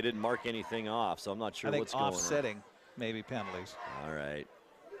 But they didn't mark anything off, so I'm not sure what's going on. Offsetting, maybe penalties. All right.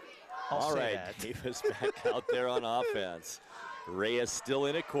 All right, Davis back out there on offense. Reyes still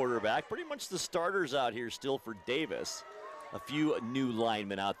in at quarterback. Pretty much the starters out here still for Davis. A few new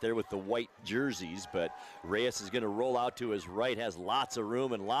linemen out there with the white jerseys, but Reyes is going to roll out to his right, has lots of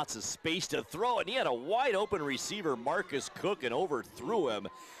room and lots of space to throw, and he had a wide open receiver, Marcus Cook, and overthrew him.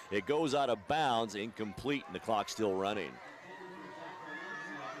 It goes out of bounds, incomplete, and the clock's still running.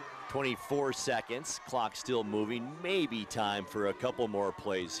 24 seconds, clock still moving, maybe time for a couple more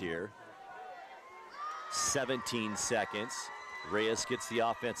plays here. 17 seconds. Reyes gets the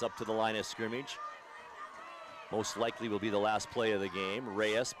offense up to the line of scrimmage. Most likely will be the last play of the game.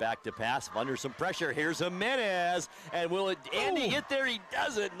 Reyes back to pass, under some pressure. Here's Jimenez, and will Andy get there? He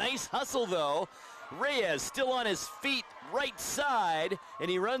doesn't. Nice hustle though. Reyes still on his feet, right side, and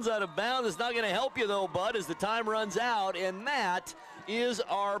he runs out of bounds. It's not going to help you though, bud, as the time runs out, and that is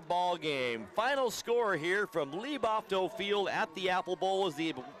our ball game. Final score here from Liebofto Field at the Apple Bowl as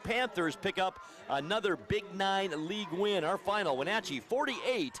the Panthers pick up another Big 9 league win. Our final, Wenatchee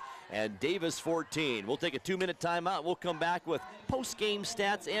 48 and Davis 14. We'll take a 2-minute timeout. We'll come back with post-game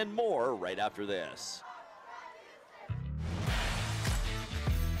stats and more right after this.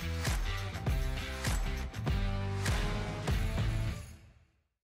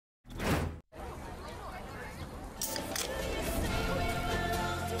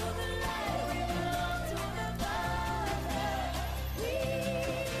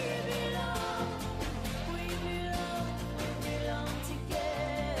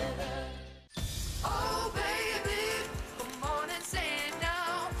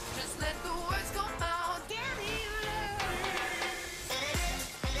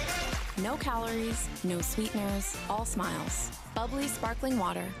 No calories, no sweeteners, all smiles. Bubbly, sparkling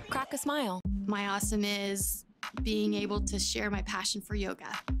water. Crack a smile. My awesome is being able to share my passion for yoga.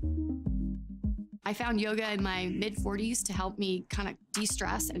 I I found yoga in my mid-40s to help me kind of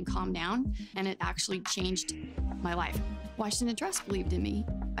de-stress and calm down, and it actually changed my life. Washington Trust believed in me.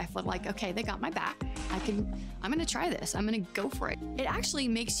 I felt like, okay, they got my back. I'm gonna try this. I'm gonna go for it. It actually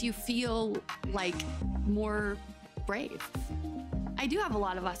makes you feel like more brave. I do have a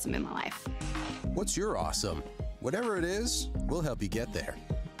lot of awesome in my life. What's your awesome? Whatever it is, we'll help you get there.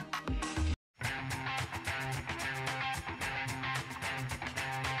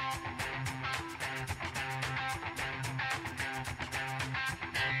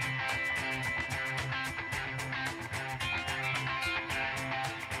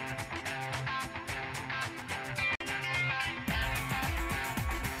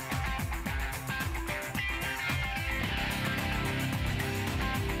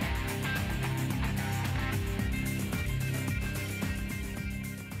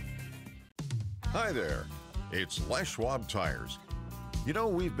 Hi there, it's Les Schwab Tires. You know,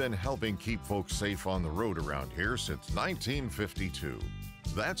 we've been helping keep folks safe on the road around here since 1952.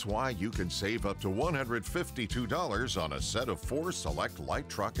 That's why you can save up to $152 on a set of 4 select light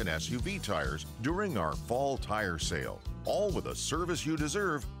truck and SUV tires during our fall tire sale. All with a service you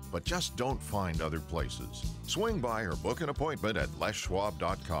deserve, but just don't find other places. Swing by or book an appointment at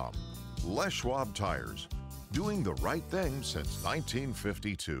leschwab.com. Les Schwab Tires, doing the right thing since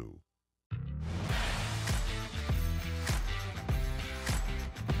 1952.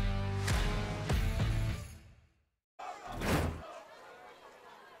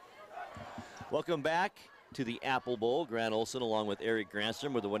 Welcome back to the Apple Bowl. Grant Olson along with Eric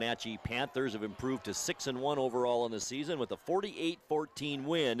Granstrom, where the Wenatchee Panthers have improved to 6-1 overall in the season with a 48-14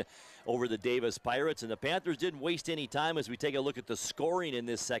 win over the Davis Pirates. And the Panthers didn't waste any time as we take a look at the scoring in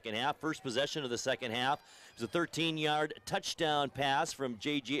this second half. First possession of the second half was a 13-yard touchdown pass from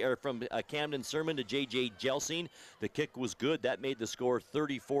Camden Sermon to J.J. Jelsing. The kick was good. That made the score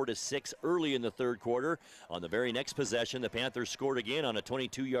 34-6 early in the third quarter. On the very next possession, the Panthers scored again on a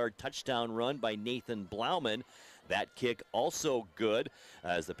 22-yard touchdown run by Nathan Blauman. That kick also good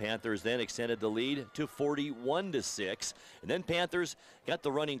as the Panthers then extended the lead to 41-6. And then Panthers got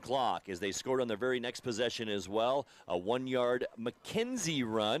the running clock as they scored on their very next possession as well. A 1-yard McKenzie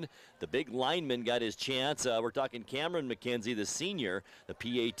run. The big lineman got his chance. We're talking Cameron McKenzie, the senior. The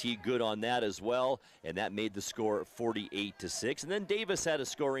PAT good on that as well. And that made the score 48-6. And then Davis had a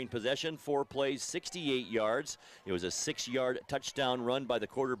scoring possession, 4 plays, 68 yards. It was a 6-yard touchdown run by the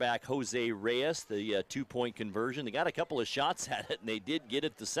quarterback Jose Reyes, the 2-point conversion. They got a couple of shots at it, and they did get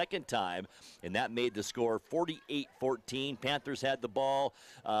it the second time, and that made the score 48-14. Panthers had the ball,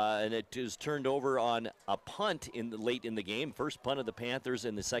 and it was turned over on a punt late in the game. First punt of the Panthers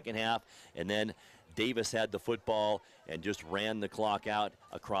in the second half, and then Davis had the football and just ran the clock out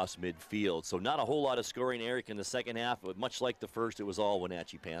across midfield. So not a whole lot of scoring, Eric, in the second half, but much like the first, it was all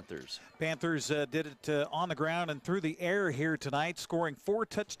Wenatchee Panthers. Panthers did it on the ground and through the air here tonight, scoring 4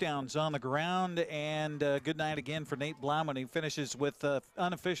 touchdowns on the ground. And good night again for Nate Blauman. He finishes with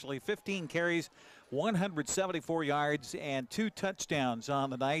unofficially 15 carries, 174 yards, and 2 touchdowns on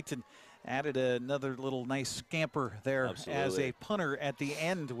the night. And added another little nice scamper there. Absolutely. As a punter at the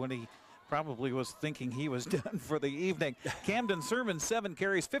end when he probably was thinking he was done for the evening. Camden Sermon, 7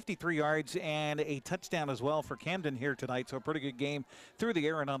 carries, 53 yards, and a touchdown as well for Camden here tonight. So a pretty good game through the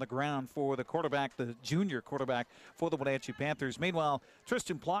air and on the ground for the quarterback, the junior quarterback for the Wenatchee Panthers. Meanwhile,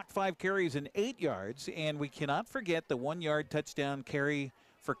 Tristan Plock, 5 carries and 8 yards, and we cannot forget the 1-yard touchdown carry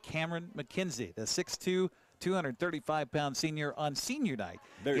for Cameron McKenzie, the 6'2", 235-pound senior on senior night.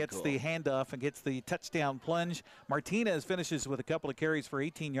 Gets the handoff and gets the touchdown plunge. Martinez finishes with a couple of carries for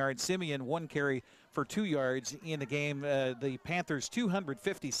 18 yards. Simeon, 1 carry for 2 yards in the game. The Panthers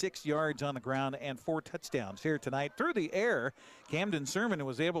 256 yards on the ground and 4 touchdowns here tonight. Through the air, Camden Sermon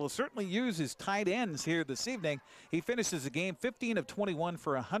was able to certainly use his tight ends here this evening. He finishes the game 15 of 21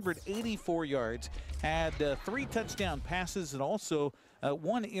 for 184 yards. Had 3 touchdown passes and also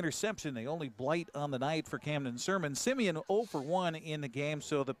 1 interception, the only blight on the night for Camden Sermon. Simeon 0 for 1 in the game,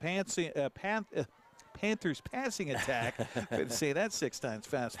 so the Panthers passing attack, I'd say that 6 times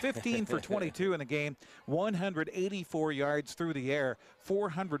fast, 15 for 22 in the game, 184 yards through the air,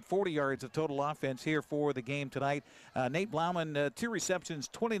 440 yards of total offense here for the game tonight. Nate Blauman, 2 receptions,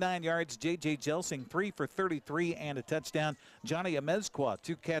 29 yards. J.J. Jelsing, 3 for 33 and a touchdown. Johnny Amezqua,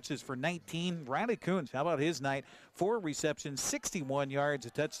 2 catches for 19. Riley Coons, how about his night? 4 receptions, 61 yards, a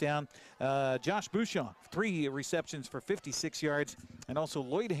touchdown. Josh Bouchon, 3 receptions for 56 yards. And also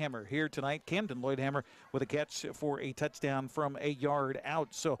Lloydhammer here tonight. Camden Lloydhammer with a catch for a touchdown from a yard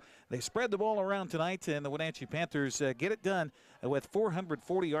out. So they spread the ball around tonight, and the Wenatchee Panthers get it done with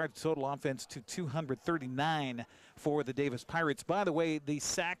 440 yards total offense to 239 for the Davis Pirates. By the way, the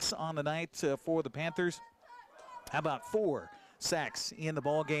sacks on the night for the Panthers, how about 4 sacks in the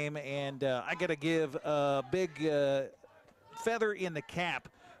ball game? And I got to give a big feather in the cap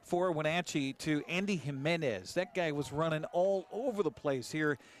for Wenatchee to Andy Jimenez. That guy was running all over the place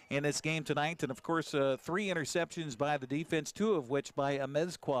here in this game tonight. And, of course, 3 interceptions by the defense, 2 of which by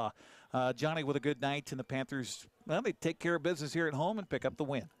Amezqua. Johnny with a good night, and the Panthers, well, they take care of business here at home and pick up the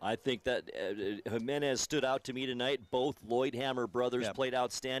win. I think that Jimenez stood out to me tonight. Both Lloydhammer brothers played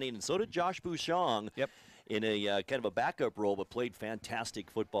outstanding, and so did Josh Bouchon. In a kind of a backup role, but played fantastic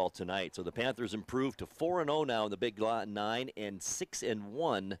football tonight. So the Panthers improved to 4-0 now in the Big 9 and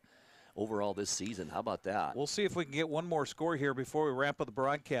 6-1 overall this season. How about that? We'll see if we can get one more score here before we wrap up the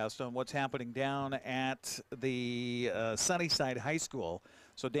broadcast on what's happening down at the Sunnyside High School.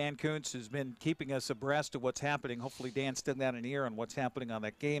 So Dan Kuntz has been keeping us abreast of what's happening. Hopefully Dan's still got an ear on what's happening on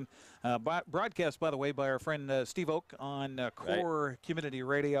that game. Broadcast, by the way, by our friend Steve Oak on Core Community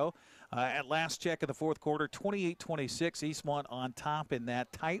Radio. At last check of the fourth quarter, 28-26, Eastmont on top in that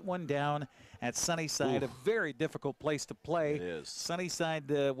tight one down at Sunnyside. Oof. A very difficult place to play. It is.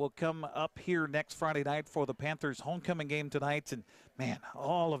 Sunnyside will come up here next Friday night for the Panthers' homecoming game tonight. And, man,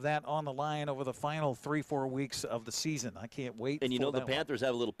 all of that on the line over the final 3-4 weeks of the season. I can't wait. And, you know, the Panthers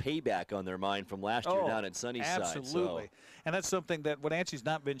have a little payback on their mind from last year down at Sunnyside. Absolutely. So. And that's something that Wenatchee's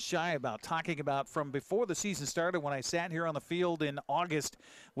not been shy about talking about from before the season started, when I sat here on the field in August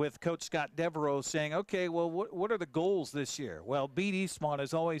with Coach Scott Devereaux saying, okay, well, what are the goals this year? Well, beat Eastmont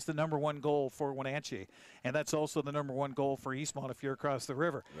is always the #1 goal for Wenatchee, and that's also the #1 goal for Eastmont if you're across the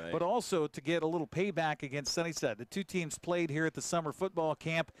river. Right. But also to get a little payback against Sunnyside. The 2 teams played here at the summer football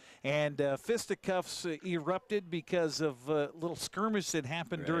camp, and fisticuffs erupted because of a little skirmish that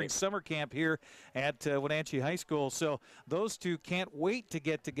happened during summer camp here at Wenatchee High School. So those 2 can't wait to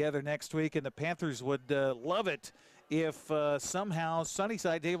get together next week, and the Panthers would love it if somehow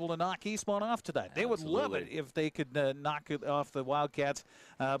Sunnyside's able to knock Eastmont off tonight. They would love it if they could knock it off the Wildcats,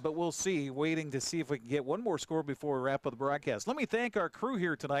 but we'll see. Waiting to see if we can get one more score before we wrap up the broadcast. Let me thank our crew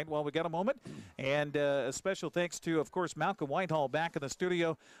here tonight while we got a moment, and a special thanks to, of course, Malcolm Whitehall back in the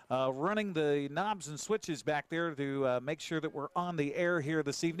studio, running the knobs and switches back there to make sure that we're on the air here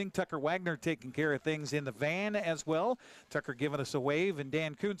this evening. Tucker Wagner taking care of things in the van as well. Tucker giving us a wave, and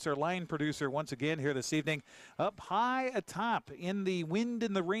Dan Kuntz, our line producer, once again here this evening. Up high atop in the wind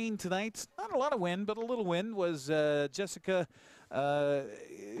and the rain tonight. Not a lot of wind, but a little wind was Jessica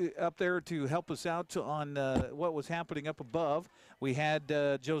up there to help us out on what was happening up above. We had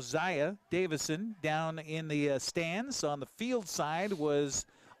Josiah Davison down in the stands. On the field side was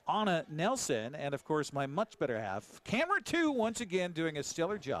Anna Nelson, and of course my much better half, camera 2, once again doing a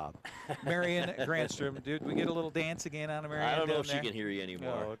stellar job, Marion Grandstrom. Did we get a little dance again on Marion? I don't know if there? she can hear you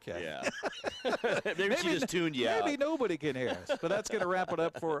anymore. Oh, okay. Yeah. maybe she just tuned you out. Maybe nobody can hear us, but that's going to wrap it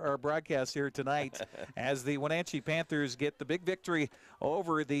up for our broadcast here tonight as the Wenatchee Panthers get the big victory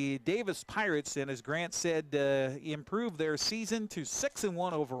over the Davis Pirates, and as Grant said, improve their season to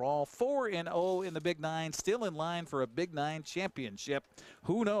 6-1 overall, 4-0 in the Big 9, still in line for a Big 9 championship.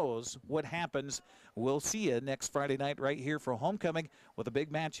 Who knows what happens? We'll see you next Friday night right here for homecoming with a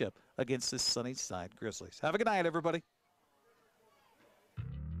big matchup against the Sunnyside Grizzlies. Have a good night, everybody.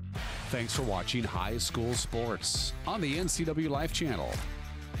 Thanks for watching High School Sports on the NCW Life channel.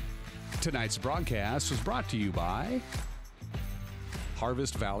 Tonight's broadcast was brought to you by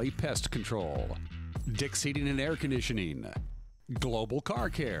Harvest Valley Pest Control, Dick's Heating and Air Conditioning, Global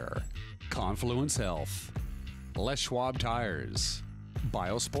Car Care, Confluence Health, Les Schwab Tires,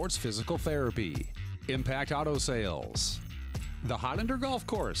 Biosports Physical Therapy, Impact Auto Sales, the Highlander Golf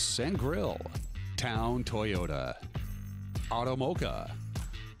Course and Grill, Town Toyota, Automocha,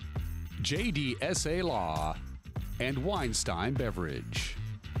 JDSA Law, and Weinstein Beverage.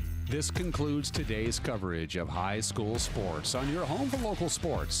 This concludes today's coverage of high school sports on your home for local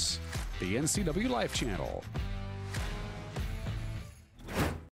sports, the NCW Life channel.